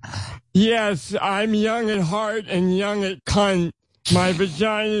 Yes, I'm young at heart and young at cunt. My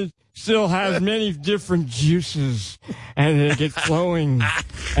vagina still has many different juices, and they get flowing.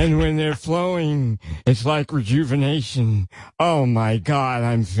 And when they're flowing, it's like rejuvenation. Oh my God,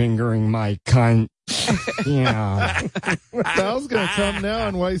 I'm fingering my cunt. Yeah. Sal's gonna come now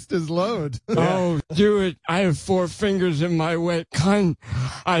and waste his load. Oh, do it. I have 4 fingers in my wet cunt.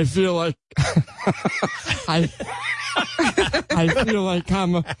 I feel like I feel like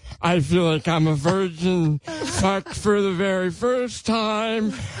I'm a virgin fucked for the very first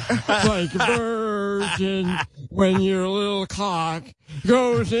time, like a virgin when your little cock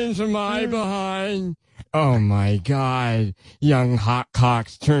goes into my behind. Oh my God, young hot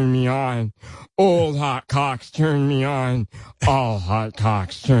cocks turn me on. Old hot cocks turn me on. All hot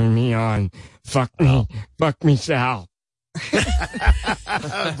cocks turn me on. Fuck me, Sal.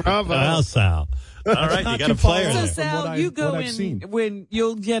 Bravo. Well, Sal. All right, you got a player. So Sal, you go in when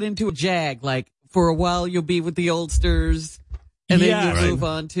you'll get into a jag, like for a while you'll be with the oldsters, and then you move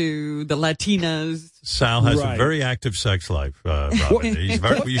on to the Latinas. Sal has a very active sex life, Robin.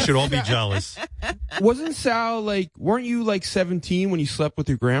 You should all be jealous. Wasn't Sal weren't you like 17 when you slept with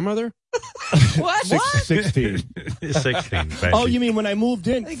your grandmother? What? 16. 16. Oh, you mean when I moved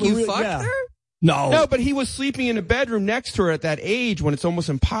in? Like you fucked her? No, but he was sleeping in a bedroom next to her at that age when it's almost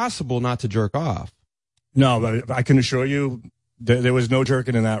impossible not to jerk off. No, but I can assure you there was no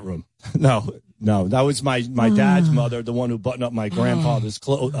jerking in that room. No, that was my dad's mother, the one who buttoned up my grandfather's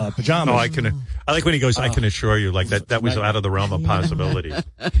pajamas. No, I like when he goes, I can assure you, like that was out of the realm of possibility.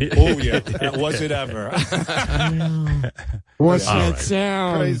 Oh yeah, was it ever? What's that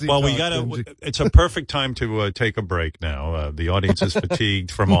sound? Well, it's a perfect time to take a break now. The audience is fatigued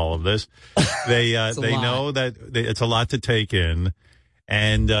from all of this. They know that it's a lot to take in.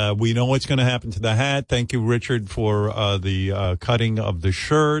 And we know what's going to happen to the hat. Thank you, Richard, for the cutting of the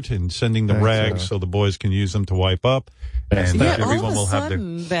shirt and sending the rags so the boys can use them to wipe up. And everyone will have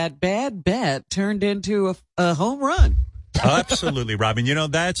that bad bet turned into a home run. Absolutely, Robin. You know,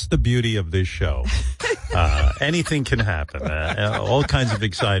 that's the beauty of this show. Anything can happen. All kinds of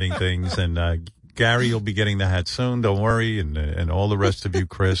exciting things. And Gary, you'll be getting the hat soon. Don't worry. And all the rest of you,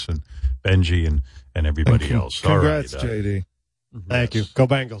 Chris and Benji and everybody else. Congrats, all right, JD. Thank you. Go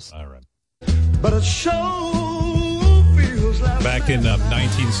Bengals. All right. But a show feels like Back in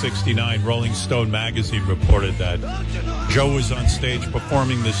 1969, Rolling Stone magazine reported that Joe was on stage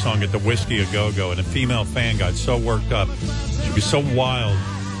performing this song at the Whiskey A Go-Go, and a female fan got so worked up. She was so wild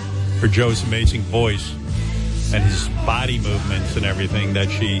for Joe's amazing voice and his body movements and everything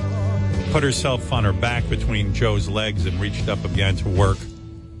that she put herself on her back between Joe's legs and reached up and began to work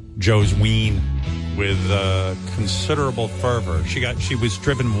Joe's ween with considerable fervor. She was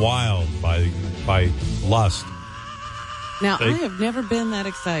driven wild by lust. Now, I have never been that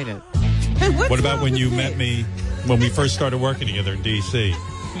excited. What about when you met me when we first started working together in D.C.?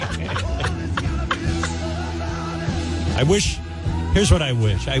 Here's what I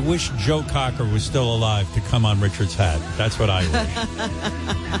wish. I wish Joe Cocker was still alive to come on Richard's hat. That's what I wish.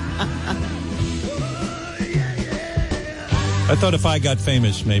 I thought if I got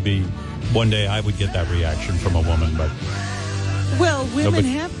famous, maybe one day I would get that reaction from a woman, but... Well, women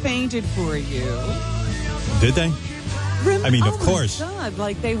have fainted for you. Did they? I mean, of course. Oh, my God.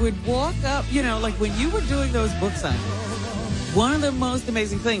 Like, they would walk up, like when you were doing those book signings, one of the most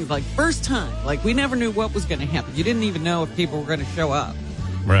amazing things, like, first time, like, we never knew what was going to happen. You didn't even know if people were going to show up.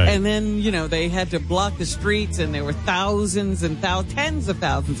 Right. And then, they had to block the streets, and there were thousands and tens of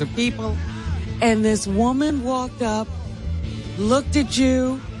thousands of people. And this woman walked up, looked at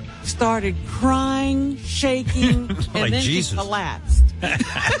you, started crying, shaking, and like then Jesus. she collapsed.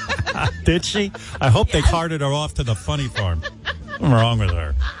 Did she? I hope they carted her off to the funny farm. What's wrong with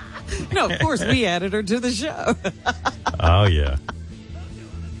her? No, of course, we added her to the show. Oh, yeah.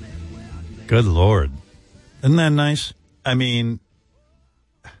 Good Lord. Isn't that nice? I mean,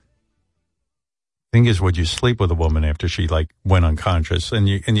 thing is, would you sleep with a woman after she went unconscious and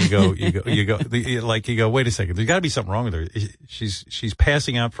you go, wait a second, there's got to be something wrong with her. She's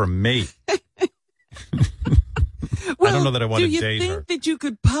passing out from me. Well, I don't know that I want to date her. Do you think that you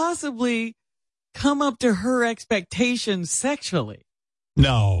could possibly come up to her expectations sexually?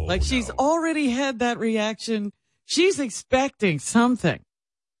 No. She's already had that reaction. She's expecting something.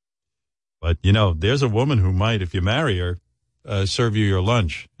 But, there's a woman who might, if you marry her, serve you your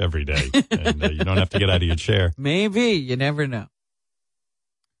lunch every day. And you don't have to get out of your chair. Maybe. You never know.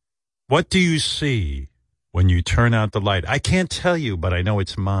 What do you see when you turn out the light? I can't tell you, but I know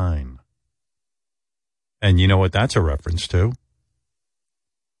it's mine. And you know what that's a reference to?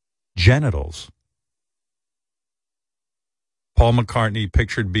 Genitals. Paul McCartney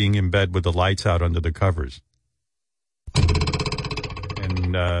pictured being in bed with the lights out under the covers.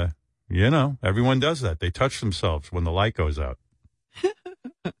 And, everyone does that. They touch themselves when the light goes out.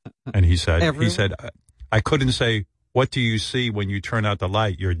 And he said, I couldn't say, what do you see when you turn out the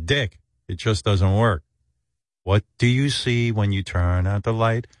light? Your dick. It just doesn't work. What do you see when you turn out the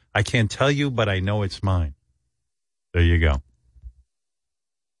light? I can't tell you, but I know it's mine. There you go.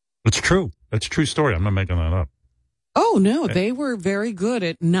 It's true. That's a true story. I'm not making that up. Oh, no. They were very good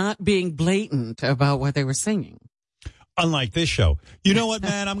at not being blatant about what they were singing. Unlike this show. You know what,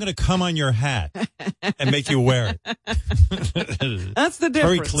 man? I'm going to come on your hat and make you wear it. That's the difference.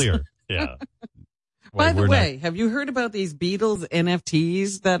 Very clear. Yeah. By the way, have you heard about these Beatles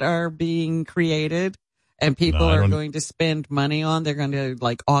NFTs that are being created and people are going to spend money on? They're going to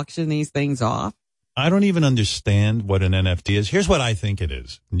auction these things off. I don't even understand what an NFT is. Here's what I think it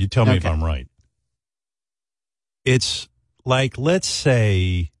is. And you tell me if I'm right. It's let's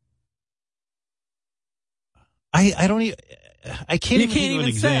say, I can't even give you an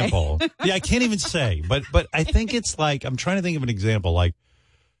example. Yeah, I can't even say, but I think it's I'm trying to think of an example.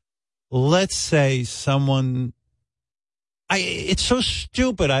 Let's say someone, it's so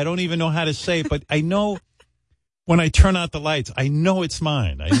stupid. I don't even know how to say it, but I know when I turn out the lights, I know it's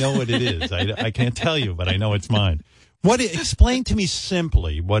mine. I know what it is. I can't tell you, but I know it's mine. Explain to me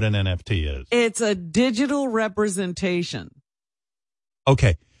simply what an NFT is. It's a digital representation.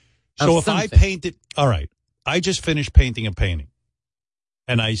 Okay. So if I paint it, all right, I just finished painting a painting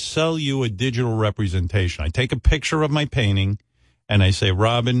and I sell you a digital representation. I take a picture of my painting and I say,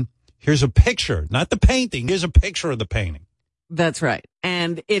 Robin, here's a picture, not the painting. Here's a picture of the painting. That's right.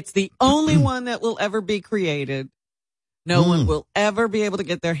 And it's the only one that will ever be created. No one will ever be able to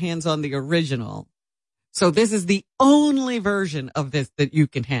get their hands on the original. So this is the only version of this that you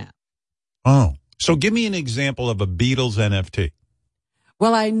can have. Oh, so give me an example of a Beatles NFT.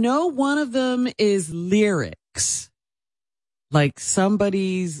 Well, I know one of them is lyrics.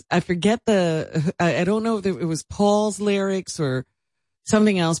 Somebody's, I forget I don't know if it was Paul's lyrics or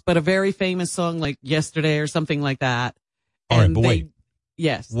something else, but a very famous song like Yesterday or something like that. All right, but wait.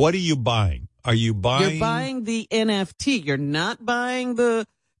 Yes. What are you buying? Are you buying? You're buying the NFT. You're not buying the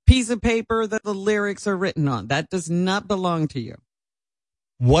piece of paper that the lyrics are written on. That does not belong to you.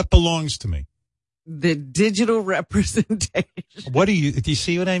 What belongs to me? The digital representation. What do you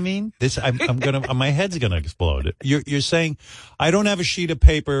see what I mean? I'm gonna, my head's gonna explode. You're saying I don't have a sheet of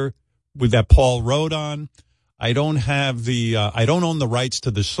paper with that Paul wrote on. I don't have I don't own the rights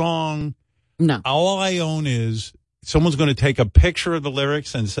to the song. No. All I own is someone's going to take a picture of the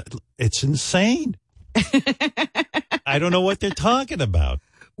lyrics and say, it's insane. I don't know what they're talking about.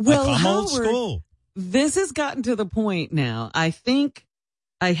 Well, I'm Howard, old school. This has gotten to the point now. I think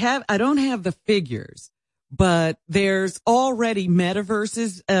I don't have the figures, but there's already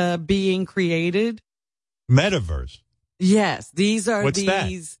metaverses being created. Metaverse? Yes. These are What's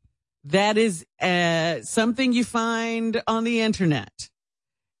that is something you find on the internet.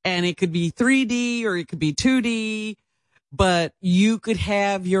 And it could be 3D or it could be 2D, but you could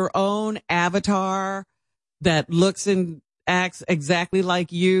have your own avatar that looks and acts exactly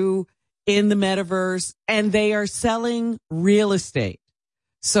like you in the metaverse, and they are selling real estate.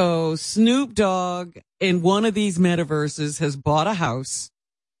 So Snoop Dogg in one of these metaverses has bought a house.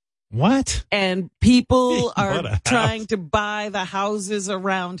 What? And people are trying to buy the houses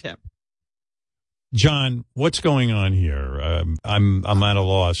around him. John, what's going on here? I'm at a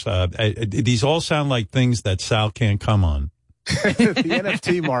loss. These all sound like things that Sal can't come on. The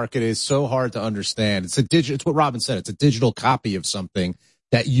NFT market is so hard to understand. It's what Robin said. It's a digital copy of something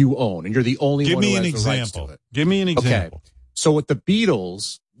that you own, and you're the only one who has the rights to it. Give me an example. Okay. So with the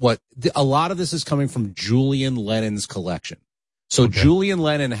Beatles, a lot of this is coming from Julian Lennon's collection. So Julian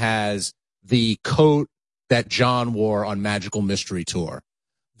Lennon has the coat that John wore on Magical Mystery Tour,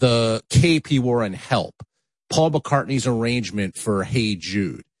 the cape he wore in Help, Paul McCartney's arrangement for Hey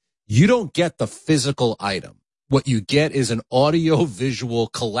Jude. You don't get the physical item. What you get is an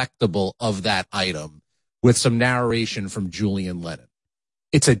audio-visual collectible of that item with some narration from Julian Lennon.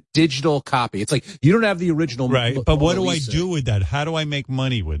 It's a digital copy. It's like you don't have the original. Right, but what do I do with that? How do I make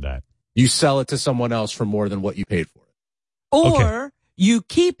money with that? You sell it to someone else for more than what you paid for it. Or you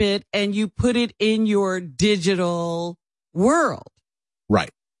keep it and you put it in your digital world.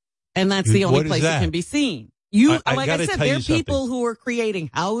 Right. And that's the only What is place it that? can be seen. I Like I gotta said, tell there you are people who are creating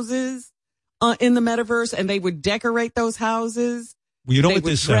houses in the metaverse, and they would decorate those houses. Well, you know they what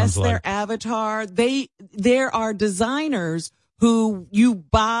would this dress sounds their like? avatar. There are designers who you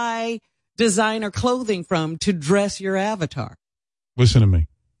buy designer clothing from to dress your avatar. Listen to me.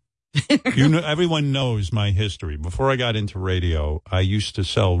 You know, everyone knows my history. Before I got into radio, I used to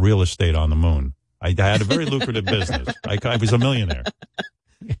sell real estate on the moon. I had a very lucrative business. I was a millionaire.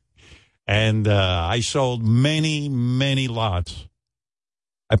 And I sold many, many lots.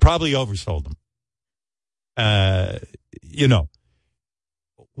 I probably oversold them. You know,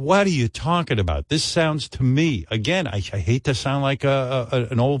 what are you talking about? This sounds to me, again, I hate to sound like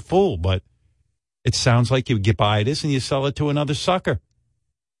an old fool, but it sounds like you buy this and you sell it to another sucker.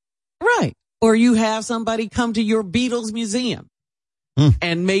 Right. Or you have somebody come to your Beatles museum.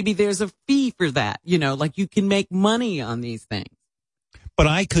 And maybe there's a fee for that. You know, like you can make money on these things. But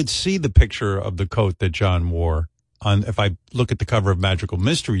I could see the picture of the coat that John wore on, if I look at the cover of Magical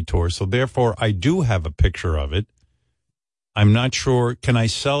Mystery Tour. So therefore, I do have a picture of it. I'm not sure. Can I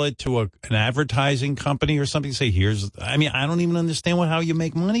sell it to an advertising company or something? Say, I don't even understand how you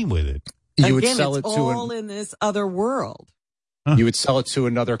make money with it. You would sell it's it to all in this other world. You would sell it to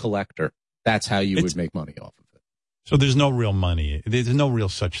another collector. That's how you would make money off of it. So there's no real money. There's no real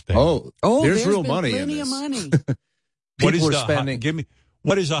such thing. There's real money in plenty this. of money. What is People are the spending.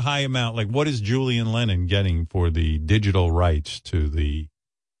 what is a high amount? Like, what is Julian Lennon getting for the digital rights to the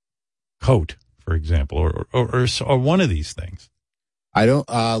coat, for example, or one of these things? I don't.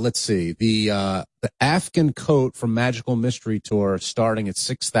 Let's see. The Afghan coat from Magical Mystery Tour starting at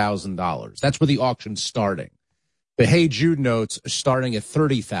 $6,000. That's where the auction's starting. The Hey Jude notes are starting at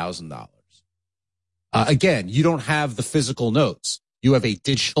 $30,000. Again, you don't have the physical notes. You have a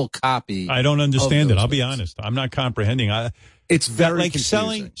digital copy. I don't understand it. I'll be notes. honest. I'm not comprehending. It's very like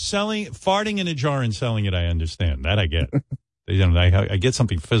confusing. selling, farting in a jar and selling it. I understand that. I get. I get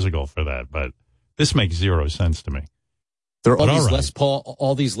something physical for that, but this makes zero sense to me. There are But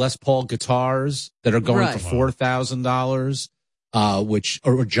all these Les Paul guitars that are going for $4,000,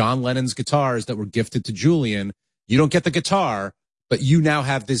 or John Lennon's guitars that were gifted to Julian. You don't get the guitar, but you now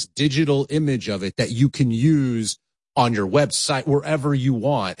have this digital image of it that you can use on your website wherever you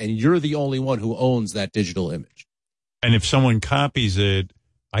want, and you're the only one who owns that digital image. And if someone copies it,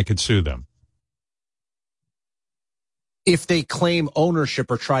 I could sue them. If they claim ownership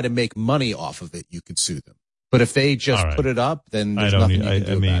or try to make money off of it, you could sue them. But if they just put it up, then there's nothing you can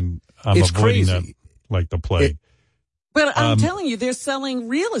do about it. I'm It's avoiding crazy. that like the plague. But I'm telling you, they're selling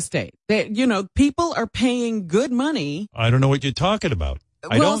real estate. People are paying good money. I don't know what you're talking about.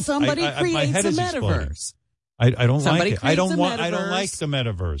 Somebody creates a metaverse. I don't Somebody like it. I don't metaverse. like the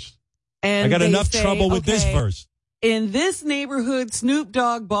metaverse. And I got they enough say, trouble with this verse. In this neighborhood, Snoop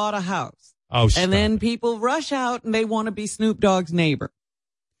Dogg bought a house. Oh, stop and then it. people rush out and they want to be Snoop Dogg's neighbor.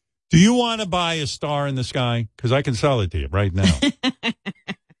 Do you want to buy a star in the sky? Because I can sell it to you right now.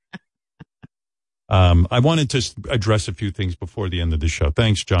 I wanted to address a few things before the end of the show.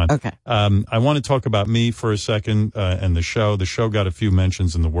 Thanks, John. Okay. I want to talk about me for a second and the show. The show got a few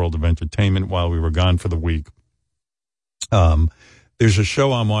mentions in the world of entertainment while we were gone for the week. There's a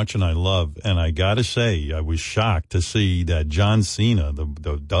show I'm watching I love, and I got to say, I was shocked to see that John Cena, the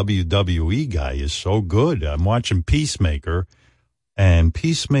WWE guy, is so good. I'm watching Peacemaker, and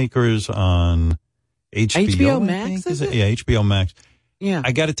Peacemaker's on HBO Max, is it? Yeah, HBO Max. Yeah.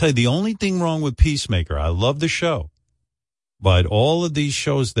 I got to tell you, the only thing wrong with Peacemaker, I love the show, but all of these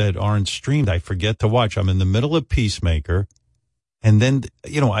shows that aren't streamed, I forget to watch. I'm in the middle of Peacemaker, and then,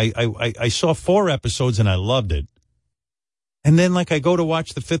 I saw 4 episodes and I loved it. And then, I go to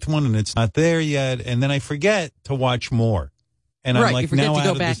watch the 5th one and it's not there yet, and then I forget to watch more. And right, I'm like, you forget now to out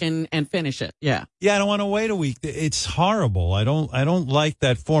go of back this- and finish it. Yeah. Yeah, I don't want to wait a week. It's horrible. I don't like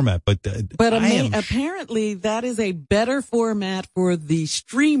that format. But apparently that is a better format for the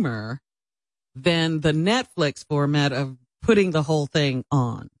streamer than the Netflix format of putting the whole thing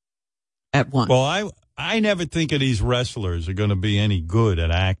on at once. Well, I never think of these wrestlers are going to be any good at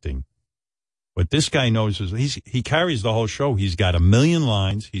acting. What this guy knows is he carries the whole show. He's got 1 million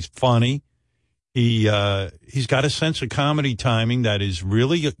lines. He's funny. He's got a sense of comedy timing that is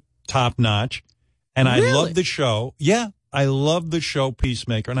really top notch. And I love the show. Yeah, I love the show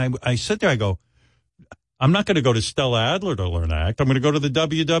Peacemaker. And I sit there, I go, I'm not going to go to Stella Adler to learn to act. I'm going to go to the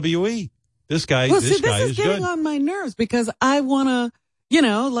WWE. This guy this is getting good. on my nerves because I want to,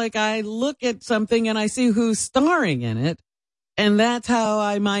 I look at something and I see who's starring in it. And that's how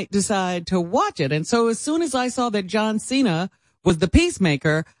I might decide to watch it. And so as soon as I saw that John Cena was the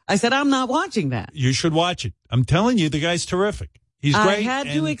Peacemaker, I said, I'm not watching that. You should watch it. I'm telling you, the guy's terrific. He's great. I had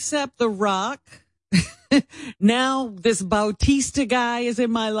to accept The Rock. Now this Bautista guy is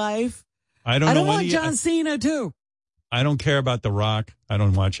in my life. I don't want John Cena too. I don't care about The Rock. I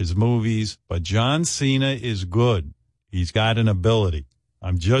don't watch his movies. But John Cena is good. He's got an ability.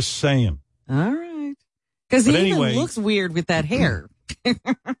 I'm just saying. All right. Because he even looks weird with that hair.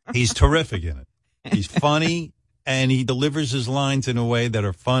 He's terrific in it. He's funny, and he delivers his lines in a way that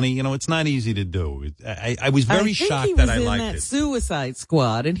are funny. It's not easy to do. I was very shocked that I liked it. He was in that Suicide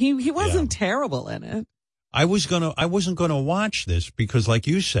Squad, and he wasn't terrible in it. I wasn't gonna watch this because, like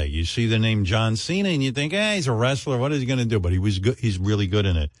you say, you see the name John Cena and you think, he's a wrestler. What is he gonna do? But he was good. He's really good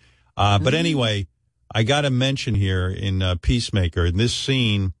in it. But anyway, I got to mention here in Peacemaker, in this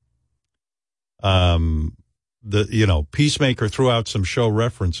scene, Peacemaker threw out some show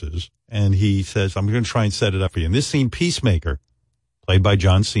references, and he says, I'm going to try and set it up for you. In this scene, Peacemaker, played by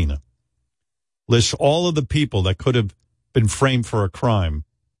John Cena, lists all of the people that could have been framed for a crime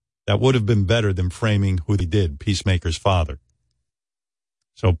that would have been better than framing who he did, Peacemaker's father.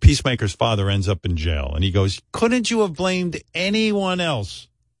 So Peacemaker's father ends up in jail, and he goes, couldn't you have blamed anyone else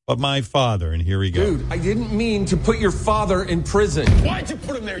but my father? And here he goes. Dude, I didn't mean to put your father in prison. Why'd you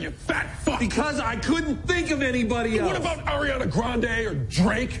put him there, you fat fuck? Because I couldn't think of anybody else. What about Ariana Grande or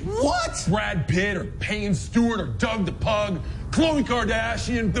Drake? What? Brad Pitt or Payne Stewart or Doug the Pug, Khloe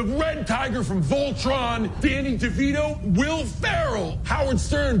Kardashian, the Red Tiger from Voltron, Danny DeVito, Will Ferrell, Howard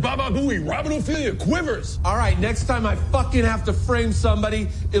Stern, Baba Booey, Robin Ophelia, Quivers. All right, next time I fucking have to frame somebody,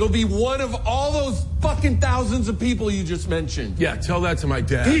 it'll be one of all those fucking thousands of people you just mentioned. Yeah, tell that to my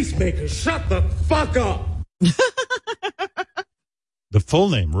dad. Peacemaker, shut the fuck up. The full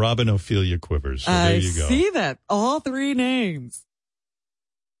name, Robin Ophelia Quivers. So there you go. I see that. All 3 names.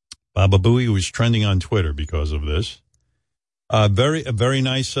 Baba Booey was trending on Twitter because of this. A very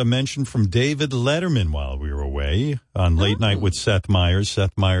nice mention from David Letterman while we were away on Late Night with Seth Meyers.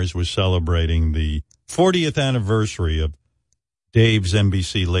 Seth Meyers was celebrating the 40th anniversary of Dave's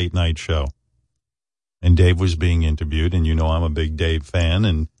NBC Late Night show. And Dave was being interviewed, and I'm a big Dave fan,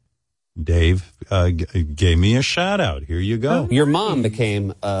 and Dave gave me a shout out. Here you go. Your mom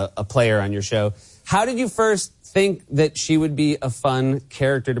became a player on your show. How did you first think that she would be a fun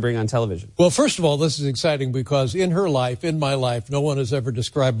character to bring on television? Well, first of all, this is exciting because in her life, in my life, no one has ever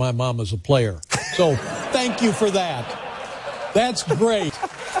described my mom as a player. So thank you for that. That's great.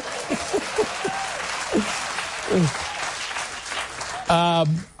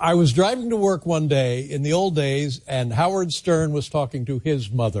 I was driving to work one day in the old days, and Howard Stern was talking to his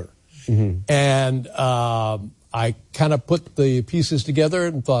mother. Mm-hmm. And I kind of put the pieces together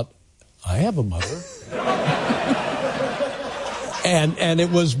and thought, I have a mother. and it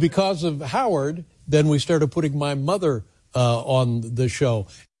was because of Howard, then we started putting my mother on the show.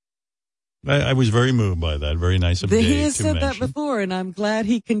 I was very moved by that. Very nice of Dave He has to said mention. that before, and I'm glad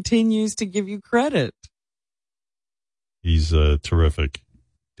he continues to give you credit. He's terrific.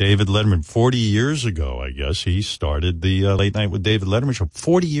 David Letterman, 40 years ago, I guess, he started the Late Night with David Letterman show.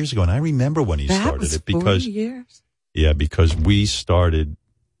 40 years ago, and I remember when he started it because 40 years? Yeah, because we started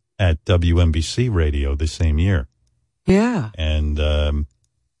at WNBC Radio the same year. Yeah. And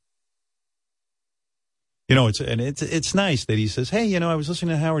it's nice that he says, hey, I was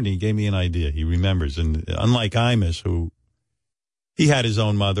listening to Howard and he gave me an idea. He remembers. And unlike Imus, who he had his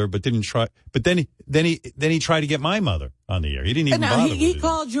own mother, but didn't try. But then he tried to get my mother on the air. He didn't even bother with he it.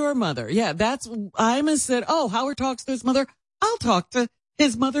 called your mother. Yeah, that's Imus said, oh, Howard talks to his mother. I'll talk to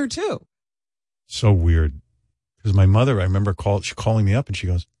his mother too. So weird. Because my mother, I remember calling me up and she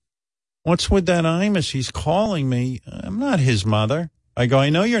goes, what's with that Imus? He's calling me. I'm not his mother. I go, I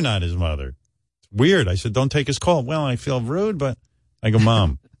know you're not his mother. Weird. I said, don't take his call. Well, I feel rude, but I go,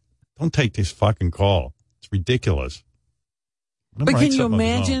 Mom, don't take this fucking call. It's ridiculous. But can you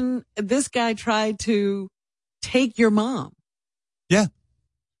imagine this guy tried to take your mom? Yeah.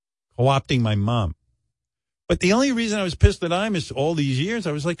 Co-opting my mom. But the only reason I was pissed at Imus all these years,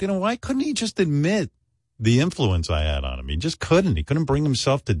 I was like, why couldn't he just admit the influence I had on him? He just couldn't. He couldn't bring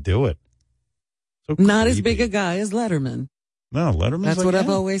himself to do it. So not as big a guy as Letterman. No, Letterman's That's like, what I've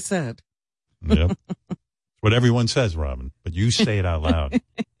always said. Yep. It's what everyone says, Robin, but you say it out loud.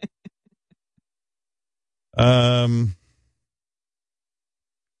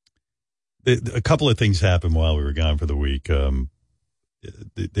 A couple of things happened while we were gone for the week. Jeff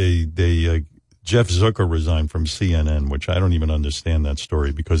Zucker resigned from CNN, which I don't even understand that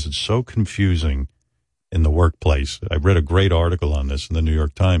story because it's so confusing in the workplace. I read a great article on this in the New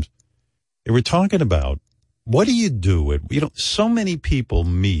York Times. They were talking about, what do you do? So many people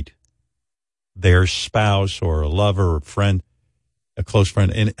meet their spouse or a lover or friend, a close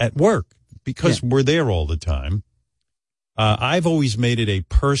friend, at work because we're there all the time. I've always made it a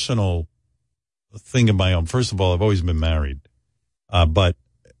personal thing of my own. First of all, I've always been married, but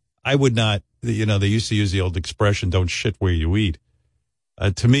I would not, they used to use the old expression, don't shit where you eat.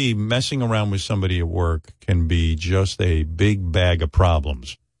 To me, messing around with somebody at work can be just a big bag of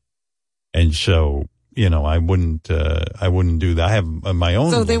problems. And so, I wouldn't do that. I have my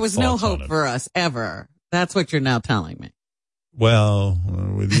own. So there was no hope for us ever. That's what you're now telling me. Well,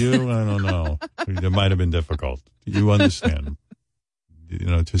 with you, I don't know. It might have been difficult. You understand.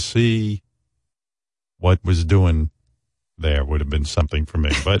 To see what was doing there would have been something for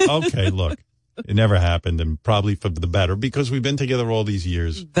me. But okay, look, it never happened, and probably for the better because we've been together all these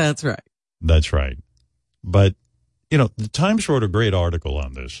years. That's right. That's right. But, the Times wrote a great article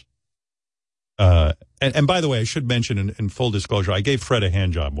on this. And by the way, I should mention in full disclosure, I gave Fred a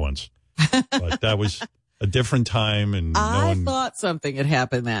hand job once, but that was a different time. And I thought something had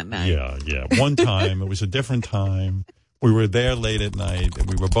happened that night. Yeah. One time, it was a different time. We were there late at night, and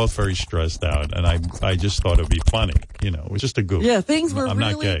we were both very stressed out, and I just thought it would be funny. It was just a goof. Yeah, things were I'm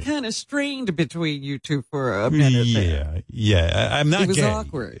really kind of strained between you two for a minute there. Yeah. I'm not gay. It was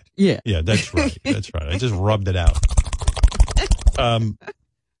awkward. Yeah. Yeah, that's right. That's right. I just rubbed it out.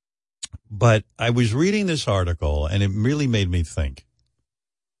 But I was reading this article, and it really made me think.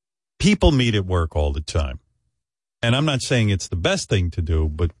 People meet at work all the time. And I'm not saying it's the best thing to do,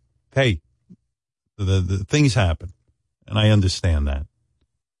 but hey, the things happen. And I understand that.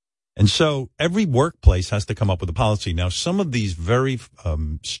 And so every workplace has to come up with a policy. Now, some of these very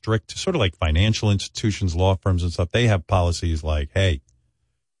strict, sort of like financial institutions, law firms and stuff, they have policies like, hey,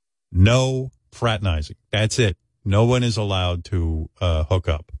 no fraternizing. That's it. No one is allowed to hook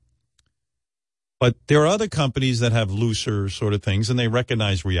up. But there are other companies that have looser sort of things, and they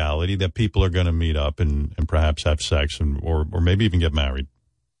recognize reality that people are going to meet up and perhaps have sex or maybe even get married.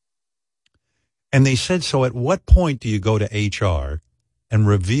 And they said, so at what point do you go to HR and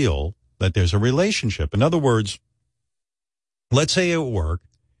reveal that there's a relationship? In other words, let's say at work,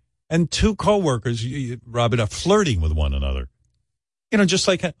 and two coworkers, Robin, are flirting with one another. Just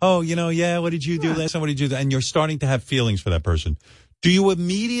like, what did you do last time? What did you do? And you're starting to have feelings for that person. Do you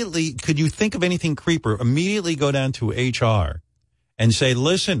could you think of anything creeper, immediately go down to HR and say,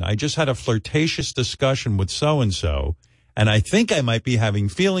 listen, I just had a flirtatious discussion with so-and-so, and I think I might be having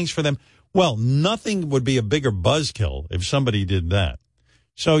feelings for them? Well, nothing would be a bigger buzzkill if somebody did that.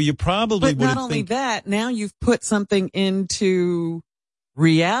 So you probably But not only that, now you've put something into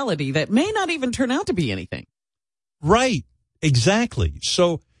reality that may not even turn out to be anything. Right. Exactly.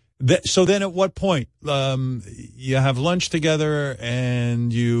 So So then at what point? You have lunch together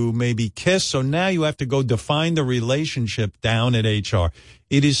and you maybe kiss. So now you have to go define the relationship down at HR.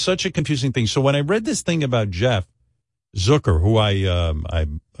 It is such a confusing thing. So when I read this thing about Jeff Zucker, who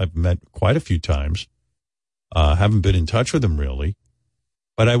I've met quite a few times, haven't been in touch with him really,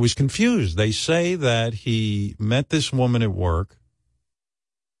 but I was confused. They say that he met this woman at work.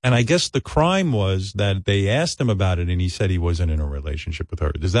 And I guess the crime was that they asked him about it, and he said he wasn't in a relationship with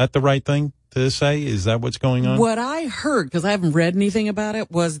her. Is that the right thing to say? Is that what's going on? What I heard, because I haven't read anything about it,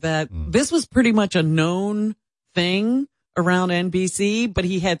 was that this was pretty much a known thing around NBC, but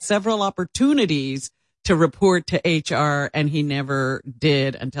he had several opportunities to report to HR, and he never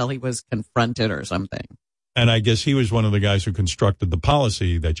did until he was confronted or something. And I guess he was one of the guys who constructed the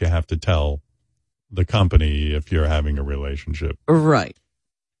policy that you have to tell the company if you're having a relationship. Right.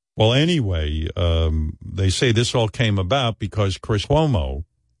 Well, anyway, they say this all came about because Chris Cuomo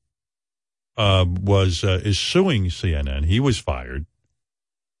is suing CNN. He was fired,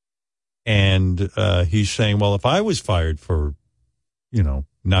 and he's saying, "Well, if I was fired for,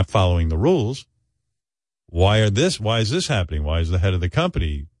 not following the rules, why is this happening? Why is the head of the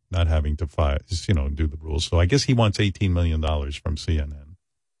company not having to do the rules?" So I guess he wants $18 million from CNN.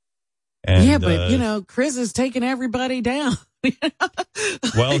 And, yeah, but Chris is taking everybody down.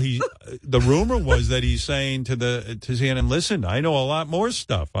 Well, the rumor was that he's saying to CNN, "Listen, I know a lot more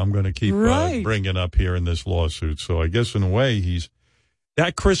stuff I'm going to keep bringing up here in this lawsuit." So I guess in a way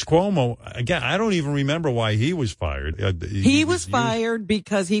that Chris Cuomo, again, I don't even remember why he was fired. He was fired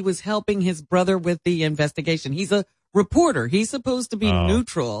because he was helping his brother with the investigation. He's a reporter. He's supposed to be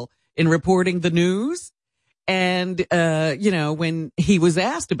neutral in reporting the news. And, when he was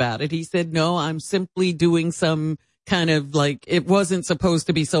asked about it, he said, "No, I'm simply doing some kind of it wasn't supposed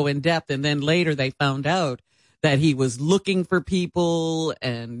to be so in depth." And then later they found out that he was looking for people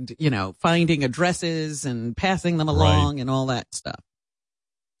and, finding addresses and passing them along and all that stuff.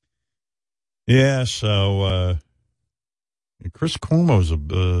 Yeah. So, Chris Cuomo's,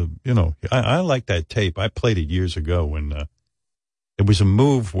 I like that tape. I played it years ago when, it was a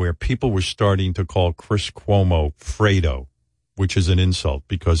move where people were starting to call Chris Cuomo Fredo, which is an insult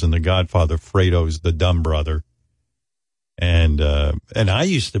because in The Godfather, Fredo's the dumb brother. And I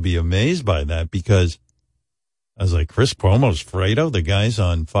used to be amazed by that because I was like, Chris Cuomo's Fredo? The guy's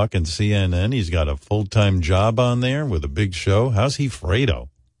on fucking CNN. He's got a full-time job on there with a big show. How's he Fredo?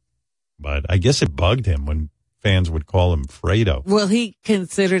 But I guess it bugged him when fans would call him Fredo. Well, he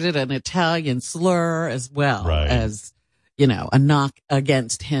considered it an Italian slur as well as, a knock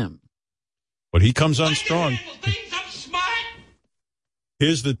against him. But he comes on strong.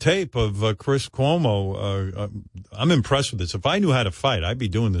 Here's the tape of Chris Cuomo. I'm impressed with this. If I knew how to fight, I'd be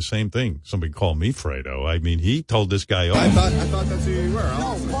doing the same thing. Somebody called me Fredo. I mean, he told this guy off. I thought that's who you were.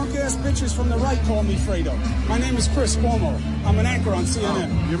 No, punk-ass bitches from the right call me Fredo. My name is Chris Cuomo. I'm an anchor on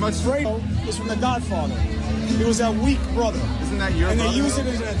CNN. You're much Fredo is from The Godfather. He was that weak brother. Isn't that your brother? And they use it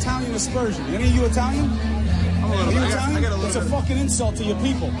as an Italian aspersion. Any of you Italian? Are you Italian? It's a fucking insult to your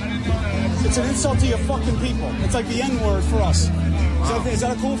people. It's an insult to your fucking people. It's like the N-word for us. Is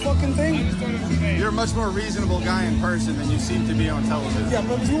that a cool fucking thing? You're a much more reasonable guy in person than you seem to be on television. Yeah,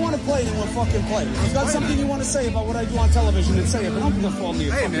 but if you want to play, then we'll fucking play. If you've got something you want to say about what I do on television, then say it. But don't call me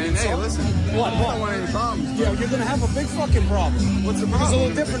a fucking insult. Hey, listen. What? I don't want any problems. Yeah, you're going to have a big fucking problem. What's the problem? It's a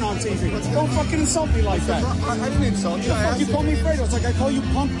little different on TV. Don't fucking insult me like that. I didn't insult you. You call me Fredo. It's like I call you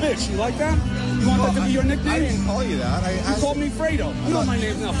punk bitch. You like that? You want that to be your nickname? I didn't call you that. You called me Fredo. You know my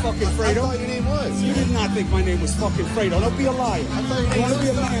name's not fucking Fredo. I thought your name was. You did not think my name was fucking Fredo. Don't be a liar. You want to be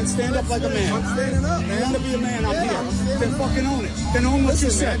a man, stand up like a man. I'm standing up, man. You want to be a man, I'm here. Then fucking own it. Then own what you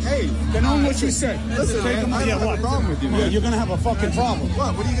said. Hey, then own what you said. Listen, man, I don't have a problem with you, man. Yeah, you're going to have a fucking problem.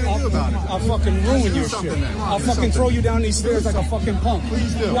 What? What are you going to do about it? I'll fucking ruin your shit. I'll fucking throw you down these stairs like a fucking punk.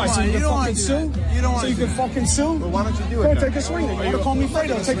 Please do. Why, so you can fucking sue? You don't want to. So you can fucking sue? Well, why don't you do it? Go take a swing. You want to call me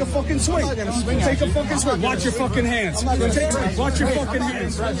Fredo? Take a fucking swing. Take a fucking swing. Watch your fucking hands. Watch your fucking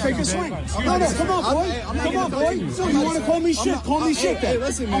hands. Take a swing. No, come on, boy. Come on, boy. You want to call me shit? Call me shit then.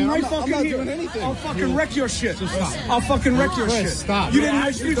 Listen, man. I'm right fucking here. I'll fucking wreck your shit. I'll fucking wreck your shit. Stop. You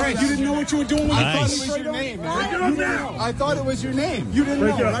didn't know what you were doing when you thought it was your name, man. I thought it was your name. You didn't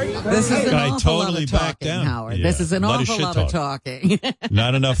know, right? This is an awful lot of talking, Howard. Yeah. This is an awful lot of talking.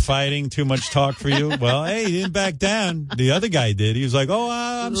 Not enough fighting, too much talk for you? Well, hey, he didn't back down. The other guy did. He was like, oh,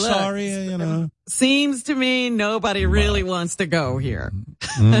 I'm sorry, Seems to me nobody really wants to go here.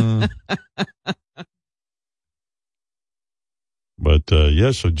 But,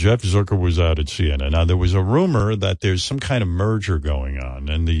 so Jeff Zucker was out at CNN. Now, there was a rumor that there's some kind of merger going on,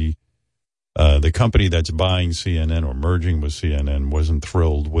 and the the company that's buying CNN or merging with CNN wasn't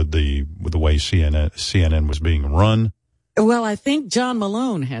thrilled with the way CNN was being run. Well, I think John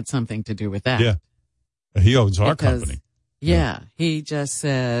Malone had something to do with that. Yeah. He owns our company. Yeah. He just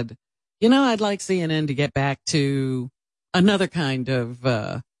said, I'd like CNN to get back to another kind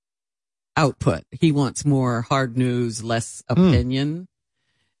of output. He wants more hard news, less opinion.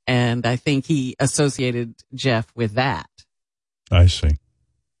 And I think he associated Jeff with that. I see.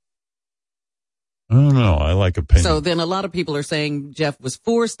 I don't know. I like opinion. So then a lot of people are saying Jeff was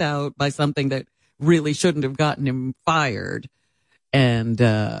forced out by something that really shouldn't have gotten him fired. And,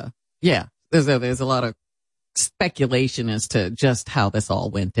 there's a lot of speculation as to just how this all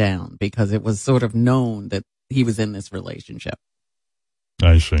went down because it was sort of known that he was in this relationship.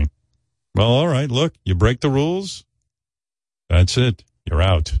 I see. Well, all right. Look, you break the rules. That's it. You're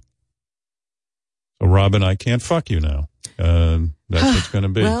out. So, Robin, I can't fuck you now. That's what's going to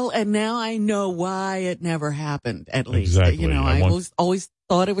be. Well, and now I know why it never happened, at least. Exactly. I always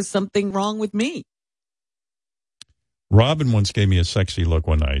thought it was something wrong with me. Robin once gave me a sexy look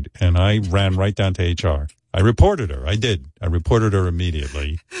one night, and I ran right down to HR. I reported her. I did. I reported her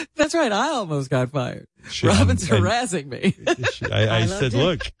immediately. That's right. I almost got fired. Robin's harassing me. I said,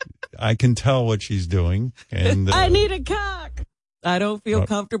 look, I can tell what she's doing. And I need a cock. I don't feel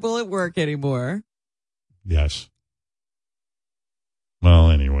comfortable at work anymore. Yes.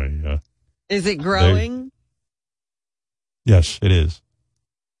 Well, anyway. Is it growing? Yes, it is.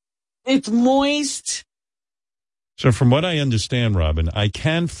 It's moist. So from what I understand, Robin, I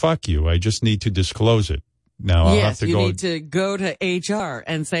can fuck you. I just need to disclose it. Now I'll have to you need to go to HR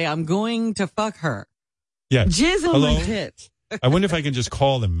and say, I'm going to fuck her. Yes. Jizz on my tits. I wonder if I can just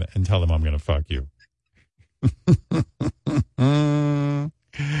call them and tell them I'm going to fuck you.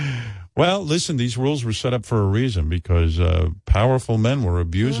 Well, listen, these rules were set up for a reason because powerful men were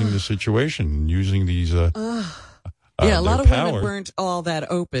abusing the situation, using these a lot of power. women weren't all that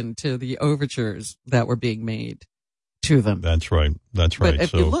open to the overtures that were being made to them. That's right. That's right. But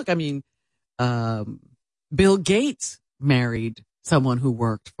if you look, Bill Gates married someone who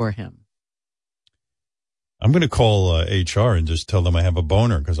worked for him. I'm going to call HR and just tell them I have a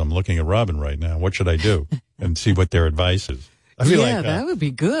boner because I'm looking at Robin right now. What should I do? And see what their advice is. That would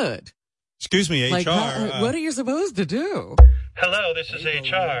be good. Excuse me, HR. What are you supposed to do? Hello, this is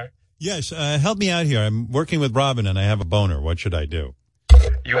HR. Yes, help me out here. I'm working with Robin and I have a boner. What should I do?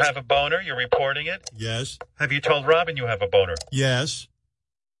 You have a boner? You're reporting it? Yes. Have you told Robin you have a boner? Yes.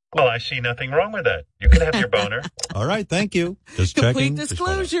 Well, I see nothing wrong with that. You can have your boner. All right, thank you. Just Complete checking.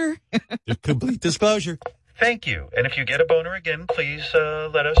 disclosure. Complete disclosure. Thank you. And if you get a boner again, please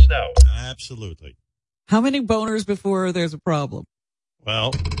let us know. Absolutely. How many boners before there's a problem?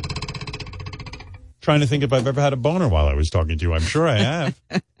 Well, trying to think if I've ever had a boner while I was talking to you. I'm sure I have.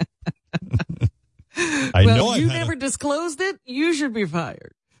 You never disclosed it. You should be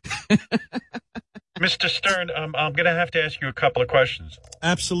fired. Mr. Stern, I'm going to have to ask you a couple of questions.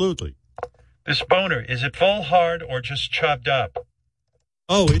 Absolutely. This boner, is it full hard or just chubbed up?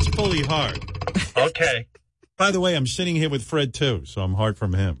 Oh, it's fully hard. Okay. By the way, I'm sitting here with Fred, too, so I'm hard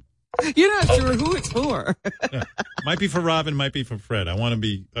from him. You're not sure who it's for. Yeah. Might be for Robin, might be for Fred. I want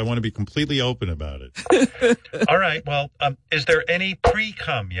to be completely open about it. All right. Well, is there any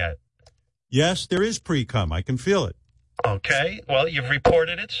pre-cum yet? Yes, there is pre-cum. I can feel it. Okay. Well, you've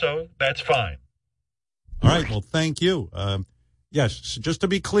reported it, so that's fine. All right. Well, thank you. Yes, so just to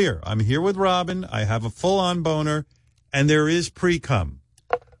be clear, I'm here with Robin. I have a full-on boner, and there is pre-cum.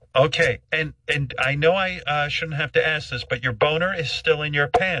 Okay. And I know I shouldn't have to ask this, but your boner is still in your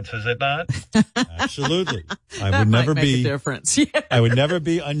pants, is it not? Absolutely. I would never make a difference. I would never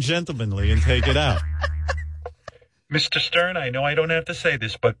be ungentlemanly and take it out. Mr. Stern, I know I don't have to say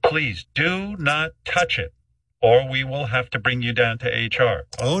this, but please do not touch it, or we will have to bring you down to HR.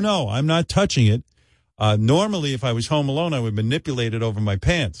 Oh, no, I'm not touching it. Normally, if I was home alone, I would manipulate it over my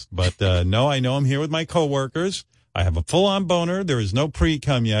pants. But no, I know I'm here with my coworkers. I have a full-on boner. There is no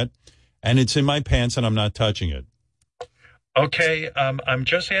pre-cum yet, and it's in my pants, and I'm not touching it. Okay, I'm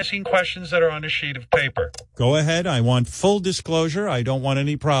just asking questions that are on a sheet of paper. Go ahead. I want full disclosure. I don't want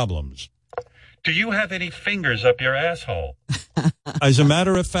any problems. Do you have any fingers up your asshole? As a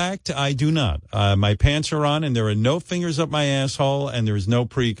matter of fact, I do not. My pants are on, and there are no fingers up my asshole, and there is no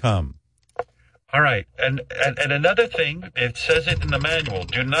pre-cum. All right. And another thing, it says it in the manual.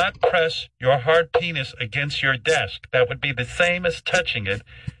 Do not press your hard penis against your desk. That would be the same as touching it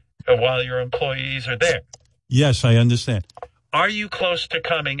while your employees are there. Yes, I understand. Are you close to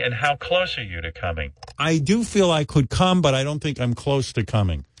coming, and how close are you to coming? I do feel I could come, but I don't think I'm close to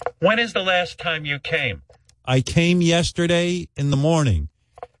coming. When is the last time you came? I came yesterday in the morning,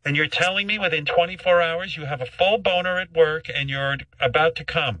 And you're telling me within 24 hours you have a full boner at work and you're about to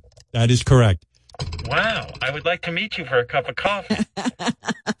come. That is correct. Wow. I would like to meet you for a cup of coffee.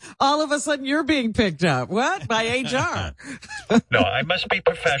 All of a sudden you're being picked up. What? By HR. No, I must be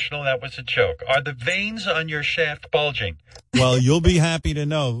professional. That was a joke. Are the veins on your shaft bulging? Well, you'll be happy to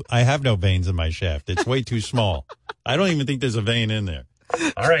know I have no veins in my shaft. It's way too small. I don't even think there's a vein in there.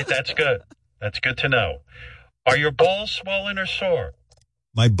 All right. That's good. That's good to know. Are your balls swollen or sore?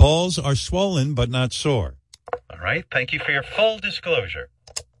 My balls are swollen, but not sore. All right. Thank you for your full disclosure.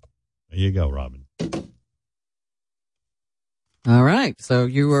 There you go, Robin. All right. So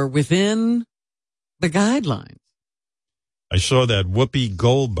you were within the guidelines. I saw that Whoopi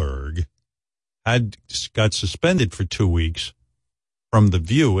Goldberg got suspended for 2 weeks from The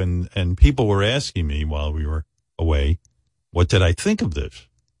View, and people were asking me while we were away, what did I think of this?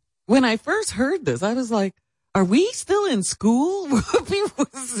 When I first heard this, I was like, are we still in school? Whoopi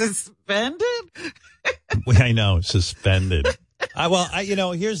was suspended? I know, suspended.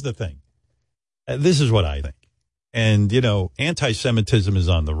 Here's the thing. This is what I think. And, anti-Semitism is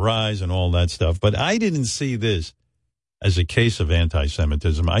on the rise and all that stuff. But I didn't see this as a case of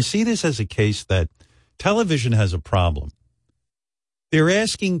anti-Semitism. I see this as a case that television has a problem. They're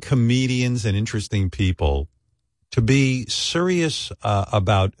asking comedians and interesting people to be serious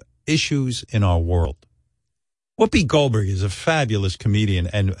about issues in our world. Whoopi Goldberg is a fabulous comedian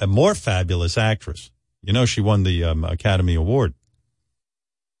and a more fabulous actress. She won the Academy Award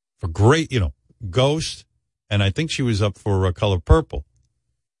for great, Ghost, and I think she was up for Color Purple.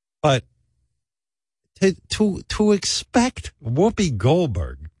 But to expect Whoopi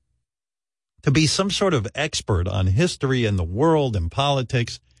Goldberg to be some sort of expert on history and the world and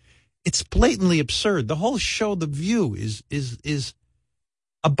politics, it's blatantly absurd. The whole show, The View, is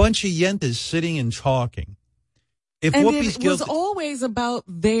a bunch of yentas sitting and talking. If and Whoopi's it was always about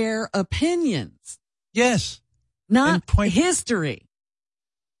their opinions. Yes. Not history.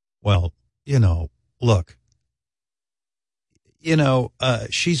 Well, look,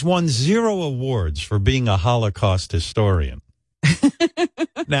 she's won 0 awards for being a Holocaust historian.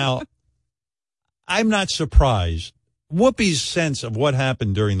 Now, I'm not surprised. Whoopi's sense of what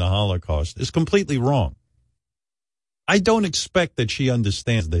happened during the Holocaust is completely wrong. I don't expect that she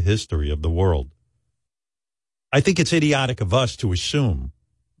understands the history of the world. I think it's idiotic of us to assume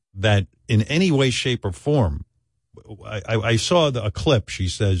that in any way, shape, or form. I saw a clip. She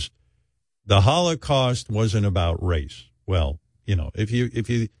says the Holocaust wasn't about race. Well, if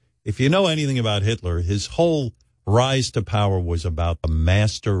you know anything about Hitler, his whole rise to power was about the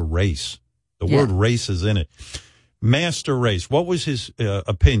master race. The word race is in it. Master race. What was his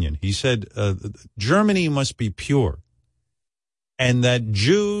opinion? He said Germany must be pure, and that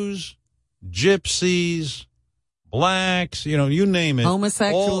Jews, gypsies, blacks, you name it.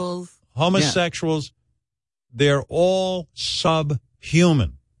 Homosexuals. They're all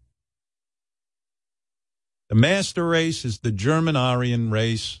subhuman. The master race is the German Aryan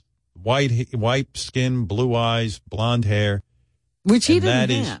race, white skin, blue eyes, blonde hair. Which he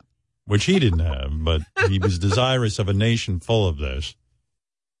didn't have. Which he didn't have, but he was desirous of a nation full of this.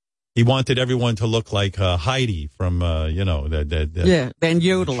 He wanted everyone to look like Heidi from, then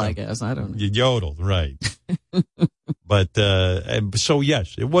Yodel, I guess. I don't know. Yodel, right. But, so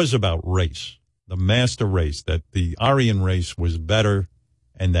yes, it was about race, the master race, that the Aryan race was better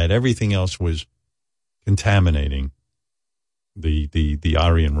and that everything else was contaminating the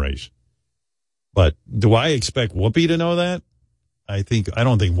Aryan race. But do I expect Whoopi to know that? I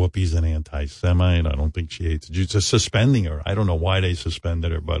don't think Whoopi's an anti-Semite. I don't think she hates Jews. Just suspending her. I don't know why they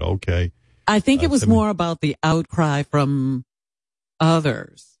suspended her, but okay. I think it was more about the outcry from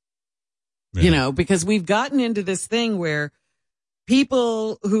others. Yeah. Because we've gotten into this thing where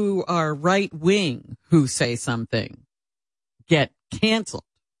people who are right wing who say something get canceled.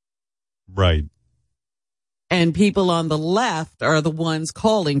 Right. And people on the left are the ones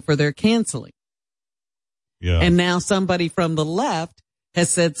calling for their canceling. Yeah. And now somebody from the left has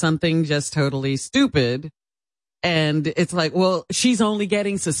said something just totally stupid. And it's like, well, she's only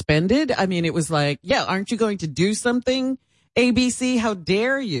getting suspended. I mean, it was like, yeah, aren't you going to do something? ABC, how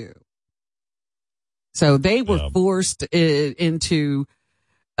dare you? So they were forced into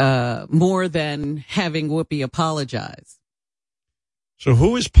more than having Whoopi apologize. So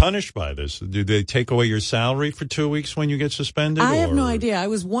who is punished by this? Do they take away your salary for 2 weeks when you get suspended? I have no idea. I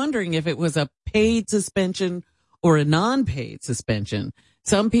was wondering if it was a paid suspension or a non-paid suspension.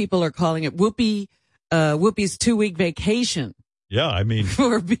 Some people are calling it Whoopi's 2-week vacation. Yeah, I mean,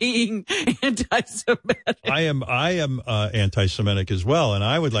 for being anti-Semitic. I am anti-Semitic as well, and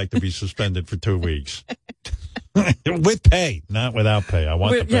I would like to be suspended for 2 weeks. With pay, not without pay. I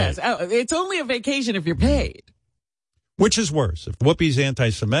want the pay. Yes, it's only a vacation if you're paid. Which is worse, if Whoopi's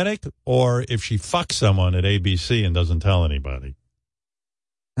anti-Semitic or if she fucks someone at ABC and doesn't tell anybody?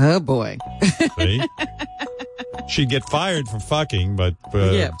 Oh, boy. See? She'd get fired for fucking, but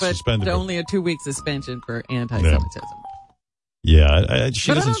suspended. Only a 2-week suspension for anti-Semitism. Yeah, she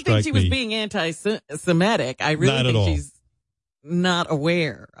but I doesn't don't think she was me. being anti-Semitic. I really think she's not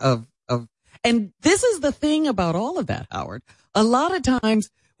aware of. And this is the thing about all of that, Howard. A lot of times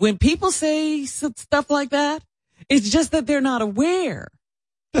when people say stuff like that, it's just that they're not aware.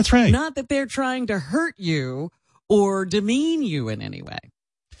 That's right. Not that they're trying to hurt you or demean you in any way.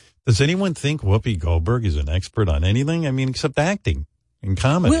 Does anyone think Whoopi Goldberg is an expert on anything? I mean, except acting and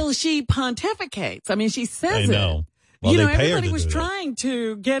comedy. Well, she pontificates. I mean, she says I know. it. Well, they pay everybody her to was do that. trying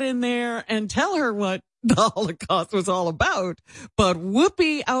to get in there and tell her what the Holocaust was all about, but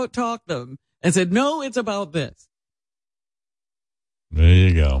Whoopi out-talked them and said, no, it's about this. There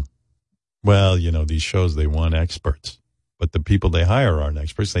you go. Well, these shows, they want experts, but the people they hire aren't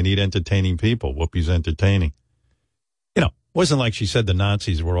experts. They need entertaining people. Whoopi's entertaining. It wasn't like she said the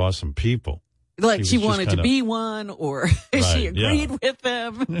Nazis were awesome people. Like she wanted to be one or she agreed with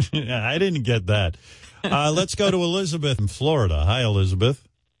them. Yeah, I didn't get that. Let's go to Elizabeth in Florida. Hi, Elizabeth.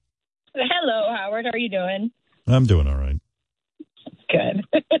 Hello, Howard. How are you doing? I'm doing all right. Good.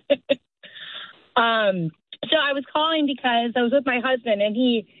 So I was calling because I was with my husband, and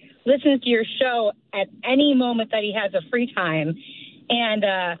he listens to your show at any moment that he has a free time.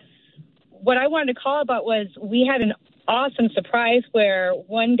 And what I wanted to call about was we had an awesome surprise where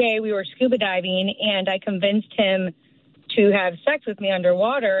one day we were scuba diving, and I convinced him to have sex with me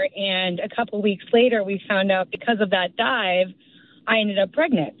underwater. And a couple weeks later, we found out because of that dive, I ended up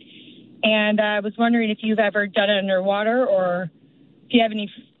pregnant. And I was wondering if you've ever done it underwater or if you have any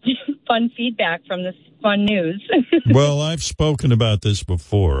fun feedback from this fun news. Well, I've spoken about this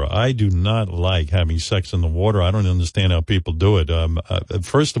before. I do not like having sex in the water. I don't understand how people do it.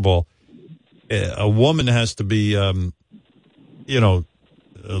 First of all, a woman has to be,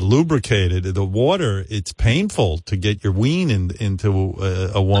 lubricated. The water, it's painful to get your ween into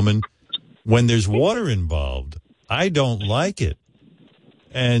a woman when there's water involved. I don't like it.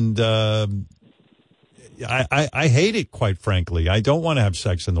 And I hate it, quite frankly. I don't want to have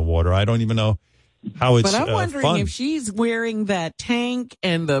sex in the water. I don't even know how it's But I'm wondering fun. if she's wearing that tank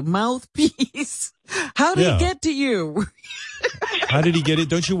and the mouthpiece. How did it get to you? How did he get it?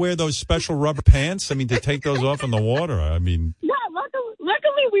 Don't you wear those special rubber pants? I mean, to take those off in the water. I mean, Yeah,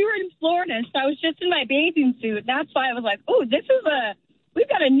 luckily we were in Florida, so I was just in my bathing suit. That's why I was like, oh, we've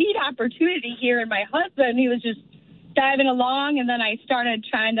got a neat opportunity here. And my husband, he was just diving along, and then I started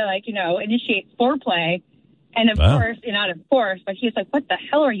trying to, initiate foreplay. And of course, but he's like, what the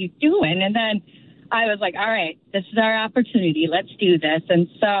hell are you doing? And then I was like, all right, this is our opportunity. Let's do this. And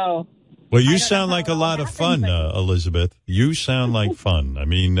so... Well, you sound like a lot of fun, Elizabeth. You sound like fun. I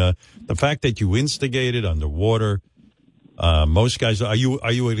mean, the fact that you instigated underwater, most guys, are you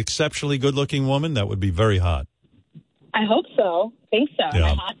an exceptionally good-looking woman? That would be very hot. I hope so. Think so.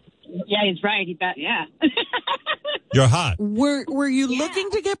 Yeah. Yeah, he's right. Yeah. You're hot. Were you looking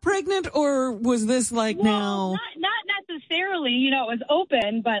to get pregnant, or was this now? Not necessarily. It was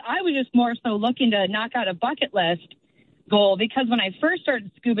open, but I was just more so looking to knock out a bucket list goal, because when I first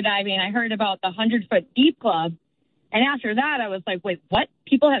started scuba diving, I heard about the 100-foot deep club. And after that, I was like, wait, what?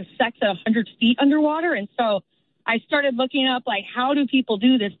 People have sex at 100 feet underwater? And so I started looking up, how do people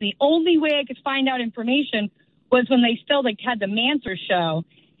do this? The only way I could find out information was when they still, had the Manser show.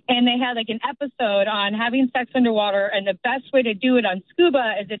 And they had, an episode on having sex underwater. And the best way to do it on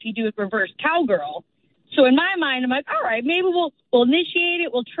scuba is if you do it reverse cowgirl. So in my mind, I'm like, all right, maybe we'll initiate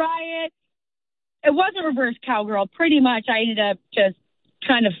it. We'll try it. It wasn't reverse cowgirl. Pretty much I ended up just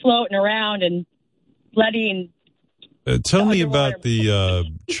kind of floating around and letting... Tell me about the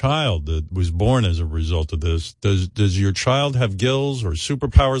child that was born as a result of this. Does your child have gills or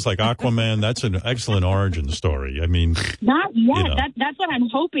superpowers like Aquaman? That's an excellent origin story. I mean... Not yet. That's what I'm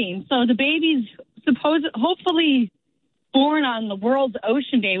hoping. So the baby's hopefully born on the World's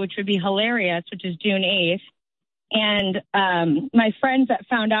Ocean Day, which would be hilarious, which is June 8th. And my friends that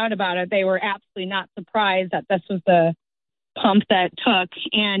found out about it, they were absolutely not surprised that this was the pump that took.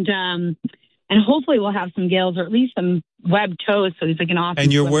 And hopefully we'll have some gills or at least some webbed toes so he's like an awesome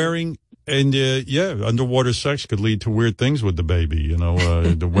And you're swimmer. wearing... And, underwater sex could lead to weird things with the baby,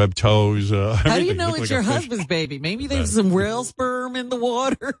 the webbed toes. How do you know it's your husband's baby? Maybe there's some whale sperm in the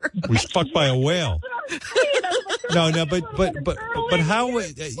water. Was fucked by a whale. No, but how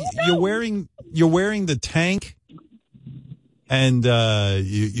you're wearing the tank And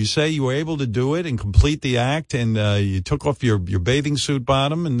you say you were able to do it and complete the act, and you took off your bathing suit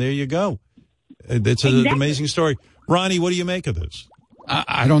bottom, and there you go. It's an amazing story. Ronnie, what do you make of this?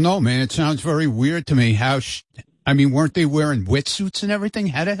 I don't know, man. It sounds very weird to me. Weren't they wearing wetsuits and everything?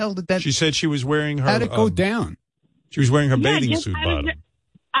 How the hell did that? She said she was wearing her. How'd it go down? She was wearing her bathing suit bottom.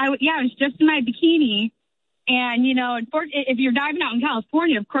 I was just in my bikini. And, unfortunately, if you're diving out in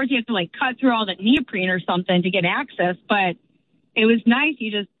California, of course, you have to, cut through all the neoprene or something to get access. But it was nice.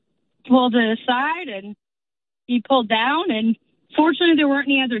 You just pulled it aside, and he pulled down. And fortunately, there weren't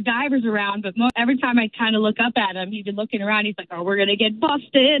any other divers around. But every time I kind of look up at him, he'd be looking around. He's like, oh, we're going to get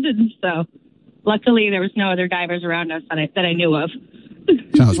busted. And so luckily, there was no other divers around us that I knew of.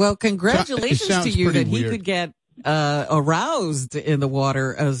 Well, congratulations to you that he could get aroused in the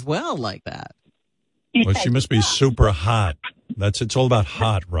water as well like that. Well, she must be super hot. It's all about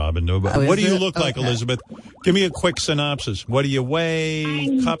hot, Robin. What do you look like, Elizabeth? Give me a quick synopsis. What do you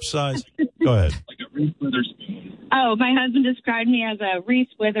weigh? Cup size? Go ahead. Oh, my husband described me as a Reese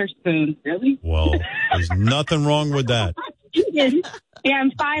Witherspoon. Really? Well, there's nothing wrong with that. Yeah,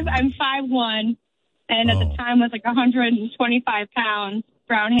 I'm 5'1", and at the time was 125 pounds,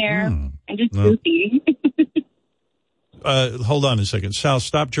 brown hair, and just goofy. Hold on a second. Sal,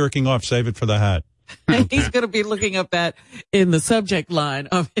 stop jerking off. Save it for the hat. Okay. He's going to be looking up that in the subject line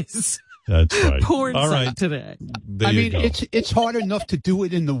of his That's right. porn All site right. today. It's hard enough to do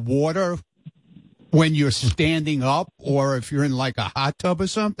it in the water when you're standing up, or if you're in a hot tub or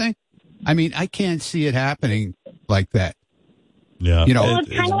something. I can't see it happening like that. Yeah. Well, it's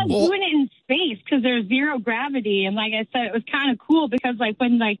kind of like doing it in space because there's zero gravity. And like I said, it was kind of cool because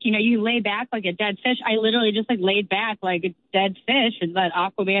when you lay back like a dead fish, I literally just laid back like a dead fish and let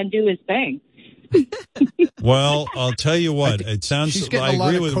Aquaman do his thing. Well, I'll tell you what. It sounds. She's getting I a lot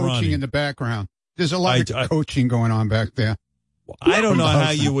agree of with coaching Ronnie in the background. There's a lot of coaching going on back there. I don't know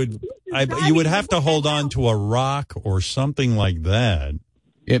how you would. You would have to hold on to a rock or something like that.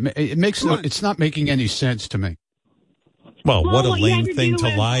 It makes it's not making any sense to me. Well, what a lame thing to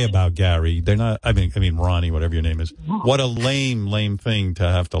lie about, Gary. They're not. I mean, Ronnie, whatever your name is. What a lame thing to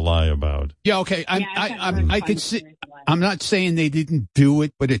have to lie about. Yeah, okay. I could see. I'm not saying they didn't do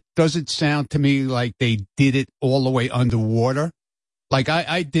it, but it doesn't sound to me like they did it all the way underwater. Like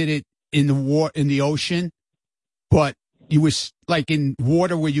I did it in the ocean, but you was in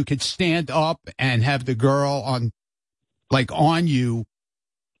water where you could stand up and have the girl on you,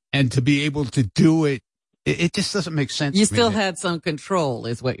 and to be able to do it. It just doesn't make sense. You to me. still had some control,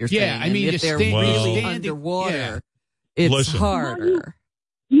 is what you're saying. Yeah, if they're really underwater, it's harder.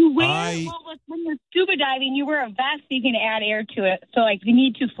 You wear, when you're scuba diving, you wear a vest so you can add air to it. So, if you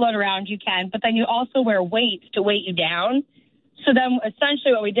need to float around, you can. But then you also wear weights to weight you down. So then,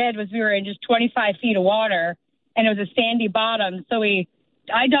 essentially, what we did was we were in just 25 feet of water, and it was a sandy bottom. So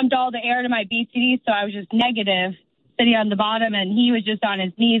I dumped all the air into my BCD, so I was just negative, sitting on the bottom, and he was just on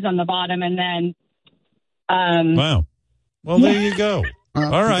his knees on the bottom, and then. Wow. Well, there you go. All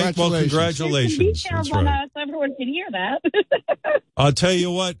right. Well, congratulations. That's right. Everyone can hear that. I'll tell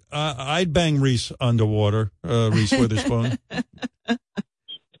you what. I'd bang Reese underwater, Reese Witherspoon.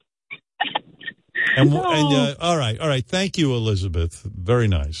 All right. Thank you, Elizabeth. Very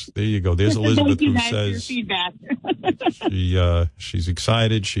nice. There you go. There's Elizabeth who says she's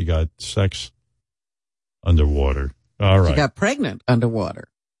excited. She got sex underwater. All right. She got pregnant underwater.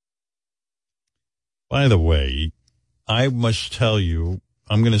 By the way, I must tell you,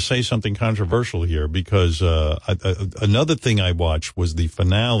 I'm going to say something controversial here because another thing I watched was the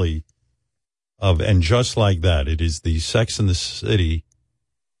finale of And Just Like That. It is the Sex and the City.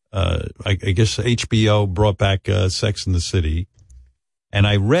 I guess HBO brought back Sex and the City. And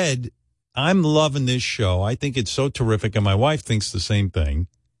I'm loving this show. I think it's so terrific, and my wife thinks the same thing.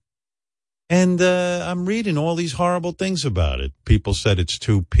 And I'm reading all these horrible things about it. People said it's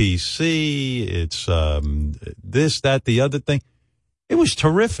too PC. It's this, that, the other thing. It was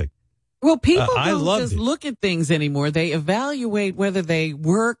terrific. Well, people don't just look at things anymore. They evaluate whether they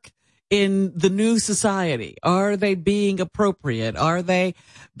work in the new society. Are they being appropriate? Are they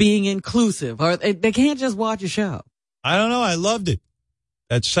being inclusive? They can't just watch a show. I don't know. I loved it.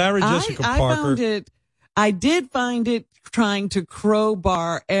 That's Sarah Jessica Parker. I did find it trying to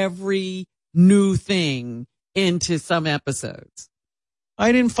crowbar every new thing into some episodes.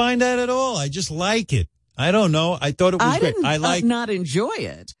 I didn't find that at all. I just like it. I don't know. I thought it was great. I like not enjoy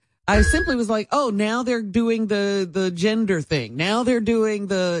it. I simply was like, oh, now they're doing the gender thing. Now they're doing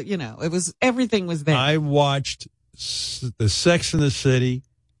everything was there. I watched the Sex and the City.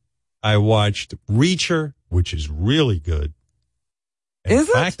 I watched Reacher, which is really good. In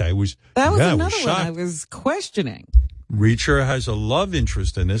fact, that was another one I was questioning. Reacher has a love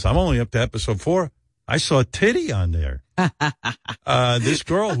interest in this. I'm only up to episode 4. I saw titty on there. This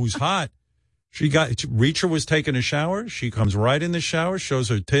girl who's hot, Reacher was taking a shower. She comes right in the shower, shows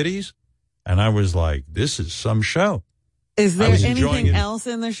her titties. And I was like, this is some show. Is there anything else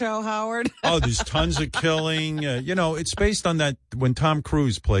in the show, Howard? Oh, there's tons of killing. It's based on that when Tom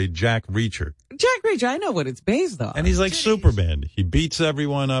Cruise played Jack Reacher. Jack Reacher, I know what it's based on. And he's like Superman. He beats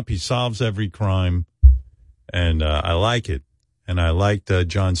everyone up. He solves every crime. And I like it. And I liked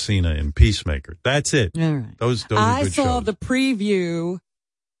John Cena in Peacemaker. That's it. All right. Those are I good saw shows. the preview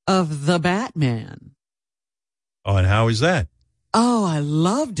of The Batman. Oh, and how is that? Oh, I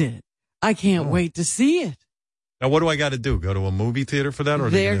loved it. I can't wait to see it. Now, what do I got to do? Go to a movie theater for that? Or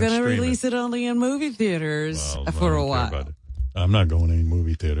They're going to release it only in movie theaters for a while. I'm not going to any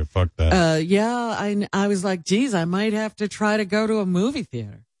movie theater. Fuck that. I was like, geez, I might have to try to go to a movie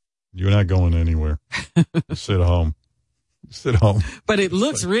theater. You're not going anywhere. Sit home. Sit home. But it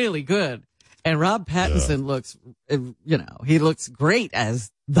looks really good. And Rob Pattinson looks, he looks great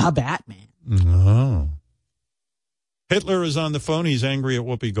as the Batman. Oh. Hitler is on the phone. He's angry at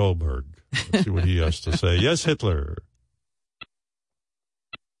Whoopi Goldberg. Let's see what he has to say. Yes, Hitler.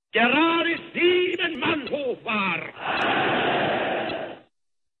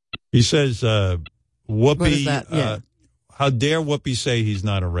 He says, Whoopi, how dare Whoopi say he's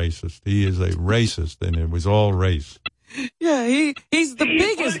not a racist? He is a racist, and it was all race. Yeah, he's the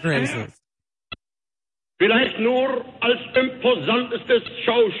biggest racist. Vielleicht nur als imposantestes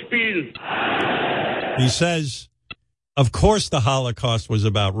Schauspiel. He says, of course the Holocaust was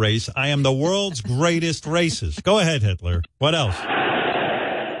about race. I am the world's greatest racist. Go ahead, Hitler. What else?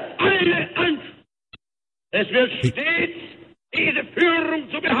 Eine Angst. Es wird stets diese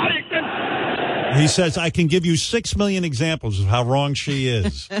Führung zu behalten. He says, I can give you 6 million examples of how wrong she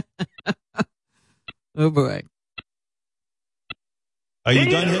is. Oh, boy. Are you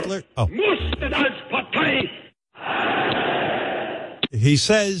done, Hitler? Oh. He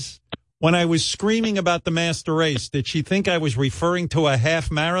says, when I was screaming about the master race, did she think I was referring to a half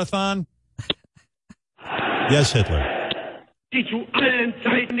marathon? Yes, Hitler. Die zu allen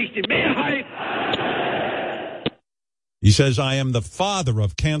Zeiten nicht die Mehrheit. He says, I am the father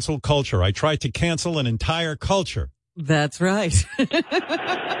of cancel culture. I tried to cancel an entire culture. That's right.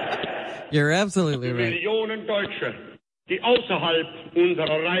 You're absolutely right. Millionen Deutsche, die außerhalb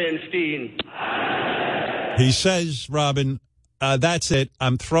unserer Reihen stehen. He says, Robin, that's it.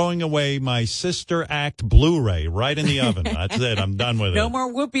 I'm throwing away my Sister Act Blu-ray right in the oven. That's it. I'm done with it. No more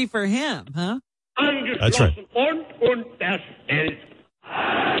Whoopi for him, huh? That's right. Und das Geld.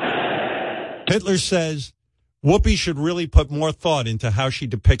 Hitler says, Whoopi should really put more thought into how she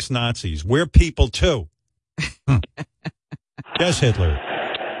depicts Nazis. We're people, too. Yes, Hitler.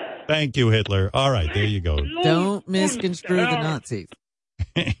 Thank you, Hitler. All right, there you go. Don't misconstrue the Nazis.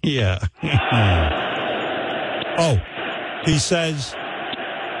 Yeah. Oh, he says,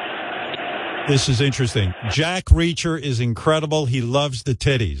 this is interesting. Jack Reacher is incredible. He loves the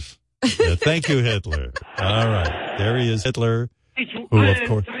titties. Yeah, thank you, Hitler. All right. There he is, Hitler. Who, of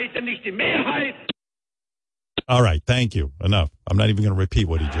course. All right. Thank you. Enough. I'm not even going to repeat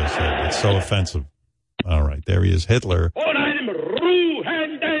what he just said. It's so offensive. All right. There he is, Hitler.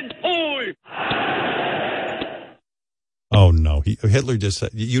 Oh, no. Hitler just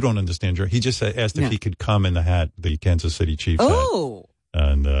said, you don't understand, Joe. He just asked if he could come in the hat, the Kansas City Chiefs hat. Oh.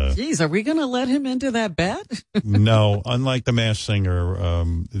 And, geez, are we going to let him into that bet? No, unlike the Masked Singer,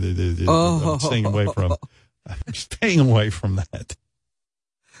 I'm staying away from, I'm staying away from that.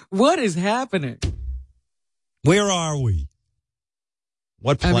 What is happening? Where are we?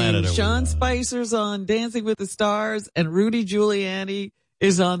 What planet are we Sean on? Spicer's on Dancing with the Stars, and Rudy Giuliani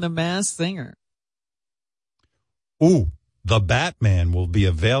is on The Masked Singer. Ooh, The Batman will be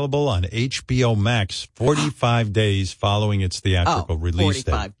available on HBO Max 45 days following its theatrical release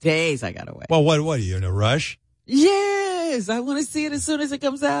date. 45 days, I gotta wait. Well, what are you in a rush? Yes, I want to see it as soon as it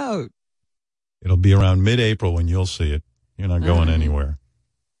comes out. It'll be around mid-April when you'll see it. You're not going anywhere.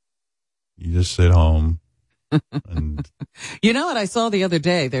 You just sit home. And you know what I saw the other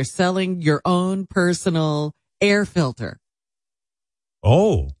day? They're selling your own personal air filter.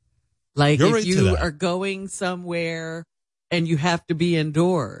 Oh. Like You're if you are going somewhere and you have to be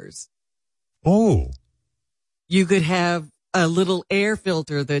indoors. Oh. You could have a little air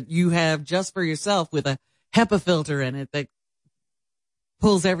filter that you have just for yourself with a HEPA filter in it that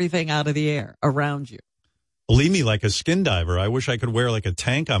pulls everything out of the air around you. Believe me, like a skin diver, I wish I could wear like a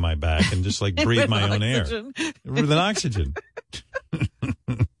tank on my back and just like breathe my own air. With an oxygen.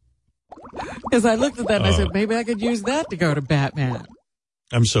 Because I looked at that and I said, maybe I could use that to go to Batman.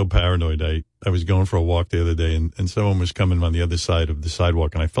 I'm so paranoid. I was going for a walk the other day, and someone was coming on the other side of the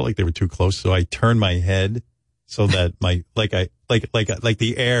sidewalk, and I felt like they were too close, so I turned my head so that my like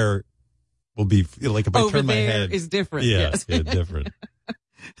the air will be like if I Over turn my there head is different. Yeah, Yes. yeah, different.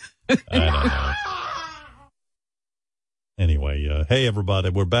 I don't know. Anyway, hey everybody,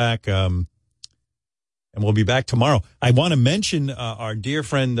 we're back. And we'll be back tomorrow. I want to mention our dear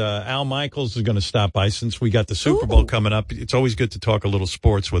friend Al Michaels is going to stop by since we got the Super Bowl coming up. It's always good to talk a little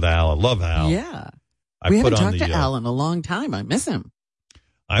sports with Al. I love Al. Yeah. I We put haven't on talked the, to Al in a long time. I miss him.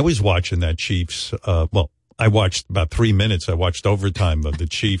 I was watching that Chiefs. I watched about 3 minutes. I watched overtime of the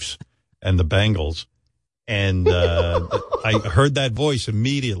Chiefs and the Bengals. And I heard that voice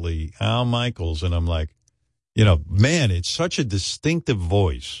immediately, Al Michaels. And I'm like, man, it's such a distinctive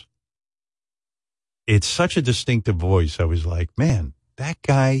voice. It's such a distinctive voice. I was like, man, that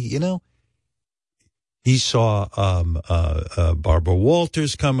guy, he saw Barbara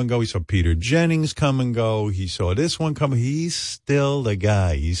Walters come and go. He saw Peter Jennings come and go. He saw this one come. He's still the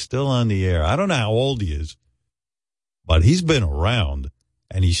guy. He's still on the air. I don't know how old he is, but he's been around,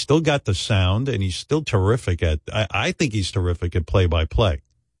 and he's still got the sound, and he's still terrific I think he's terrific at play-by-play.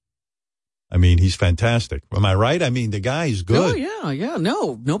 I mean, he's fantastic. Am I right? I mean, the guy's good. Oh, yeah.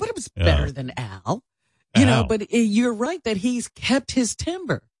 No, nobody was better than Al. But you're right that he's kept his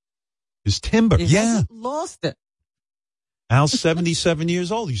timber. His timber, He yeah. hasn't lost it. Al's 77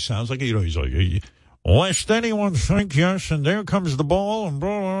 years old. He sounds like, he's like, lest anyone think, yes, and there comes the ball, and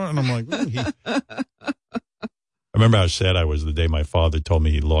blah, blah. And I'm like, I remember how sad I was the day my father told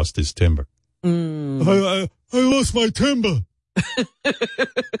me he lost his timber. I lost my timber.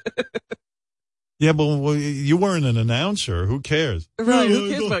 Yeah, but you weren't an announcer. Who cares? Right, who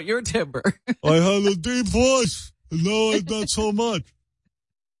cares about your timber? I had a deep voice, and now I've not so much.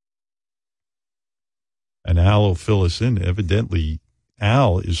 And Al will fill us in. Evidently,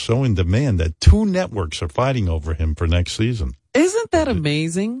 Al is so in demand that 2 networks are fighting over him for next season. Isn't that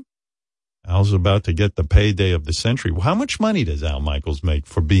amazing? Al's about to get the payday of the century. How much money does Al Michaels make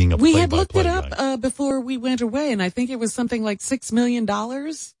for being a We had looked play-by-play it guy? up before we went away, and I think it was something like $6 million.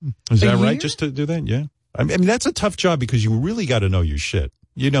 Is that right? Just to do that? Yeah. I mean, that's a tough job because you really got to know your shit.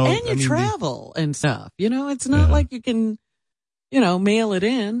 And you travel and stuff. It's not like you can, mail it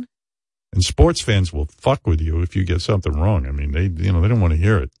in. And sports fans will fuck with you if you get something wrong. I mean, they don't want to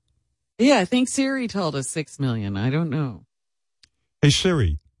hear it. Yeah, I think Siri told us $6 million. I don't know. Hey,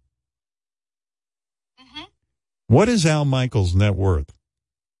 Siri. What is Al Michaels' net worth?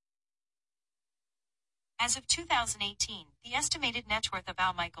 As of 2018, the estimated net worth of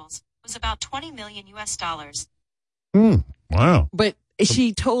Al Michaels was about $20 million US. Wow. But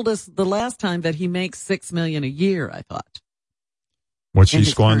she told us the last time that he makes $6 million a year, I thought. What's he And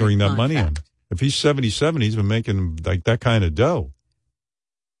his squandering that current money on? contract. If he's 77, he's been making like that kind of dough.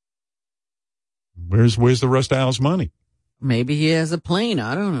 Where's the rest of Al's money? Maybe he has a plane.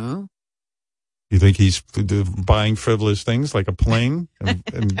 I don't know. You think he's buying frivolous things like a plane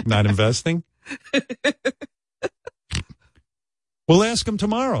and not investing? We'll ask him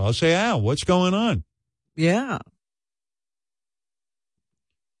tomorrow. I'll say, Al, what's going on? Yeah.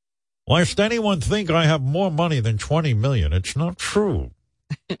 Lest anyone think I have more money than $20 million. It's not true.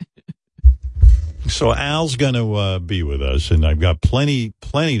 So Al's going to be with us, and I've got plenty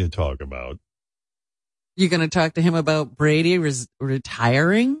to talk about. You going to talk to him about Brady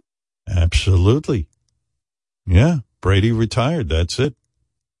retiring? Absolutely. Yeah, Brady retired. That's it.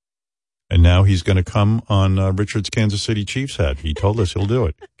 And now he's going to come on Richard's Kansas City Chiefs hat. He told us he'll do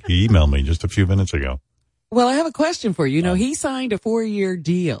it. He emailed me just a few minutes ago. Well, I have a question for you. He signed a 4-year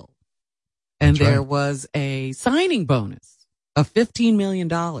deal, and That's right. there was a signing bonus of $15 million.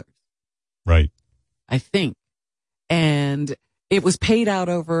 Right. I think. And it was paid out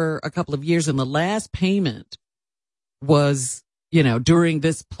over a couple of years, and the last payment was, during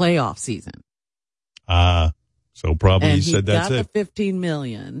this playoff season. So probably And he said that's got it. the $15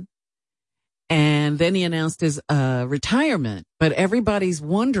 million, and then he announced his retirement. But everybody's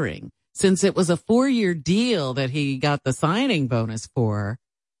wondering, since it was a 4-year deal that he got the signing bonus for,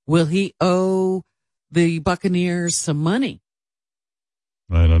 will he owe the Buccaneers some money?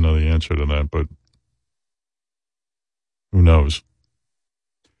 I don't know the answer to that, but who knows?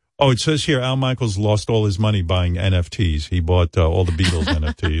 Oh, it says here Al Michaels lost all his money buying NFTs. He bought all the Beatles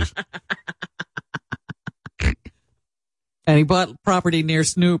NFTs. And he bought property near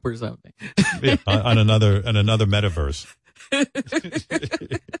Snoop or something. Yeah, on another metaverse.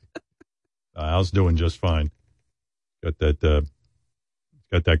 Al's doing just fine. Got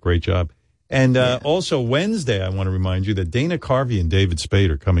that great job. And also Wednesday, I want to remind you that Dana Carvey and David Spade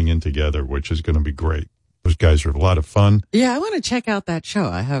are coming in together, which is going to be great. Those guys are a lot of fun. Yeah, I want to check out that show.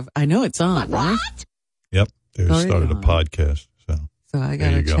 I know it's on, right? Yep. They Already started a on. podcast. So I There got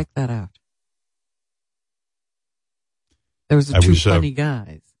to you go. check that out. Those are two funny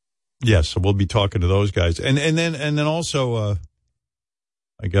guys. Yes, so we'll be talking to those guys. And then also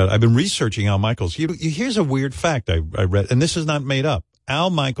I've been researching Al Michaels. Here's a weird fact I read, and this is not made up. Al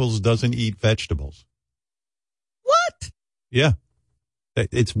Michaels doesn't eat vegetables. What? Yeah.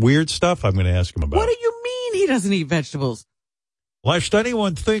 It's weird stuff I'm going to ask him about. What do you mean he doesn't eat vegetables? Lest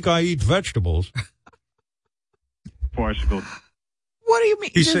anyone think I eat vegetables. Portugal. What do you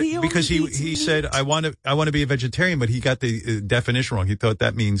mean? He said because he said I want to be a vegetarian, but he got the definition wrong. He thought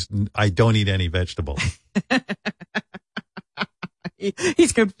that means I don't eat any vegetables.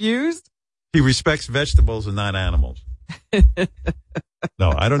 He's confused. He respects vegetables and not animals.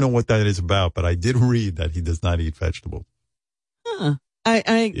 No, I don't know what that is about, but I did read that he does not eat vegetables. Huh.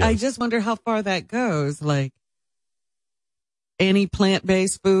 I just wonder how far that goes. Like any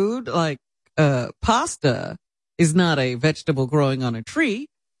plant-based food, like pasta is not a vegetable growing on a tree,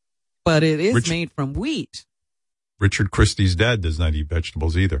 but it is made from wheat. Richard Christie's dad does not eat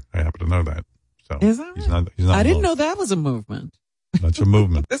vegetables either. I happen to know that. So is that right? He's not I didn't alone. know that was a movement. That's a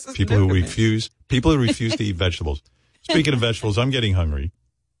movement. This is people new who to me. refuse to eat vegetables. Speaking of vegetables, I'm getting hungry.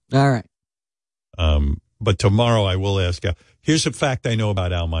 All right. But tomorrow I will ask Al. Here's a fact I know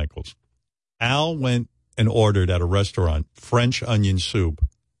about Al Michaels. Al went and ordered at a restaurant French onion soup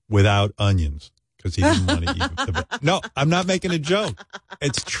without onions because he didn't want to eat. No, I'm not making a joke.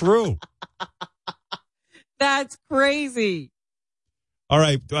 It's true. That's crazy. All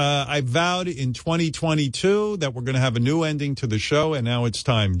right. I vowed in 2022 that we're going to have a new ending to the show, and now it's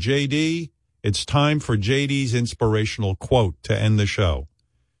time. JD, it's time for JD's inspirational quote to end the show.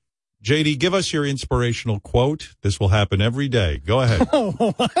 JD, give us your inspirational quote. This will happen every day. Go ahead.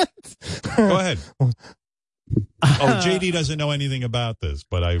 What? Go ahead. Oh, JD doesn't know anything about this,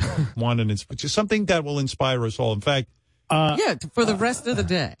 but I want something that will inspire us all. In fact, for the rest of the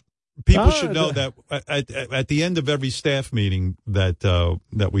day. People should know that at the end of every staff meeting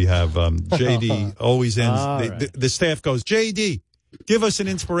that we have, JD always ends. The staff goes, JD, give us an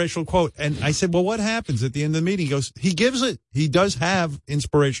inspirational quote. And I said, well, what happens at the end of the meeting? He goes, he gives it. He does have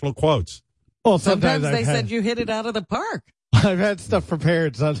inspirational quotes. Well, sometimes they said you hit it out of the park. I've had stuff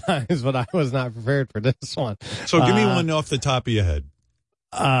prepared sometimes, but I was not prepared for this one. So give me one off the top of your head.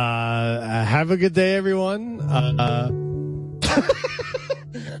 Have a good day, everyone.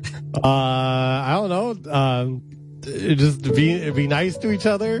 I don't know. Just be nice to each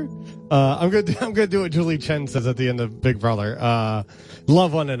other. I'm gonna do what Julie Chen says at the end of Big Brother.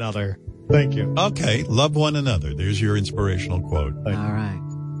 Love one another. Thank you. Okay, love one another. There's your inspirational quote. All right.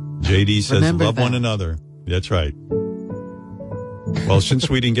 JD says, Remember love that. one another. That's right. Well, since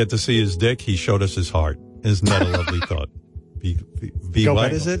we didn't get to see his dick, he showed us his heart. Isn't that a lovely thought? Go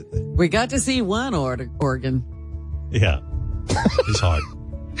What Bengals. is it? We got to see one organ. Yeah. His heart.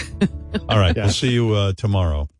 All right. Yeah. We'll see you tomorrow.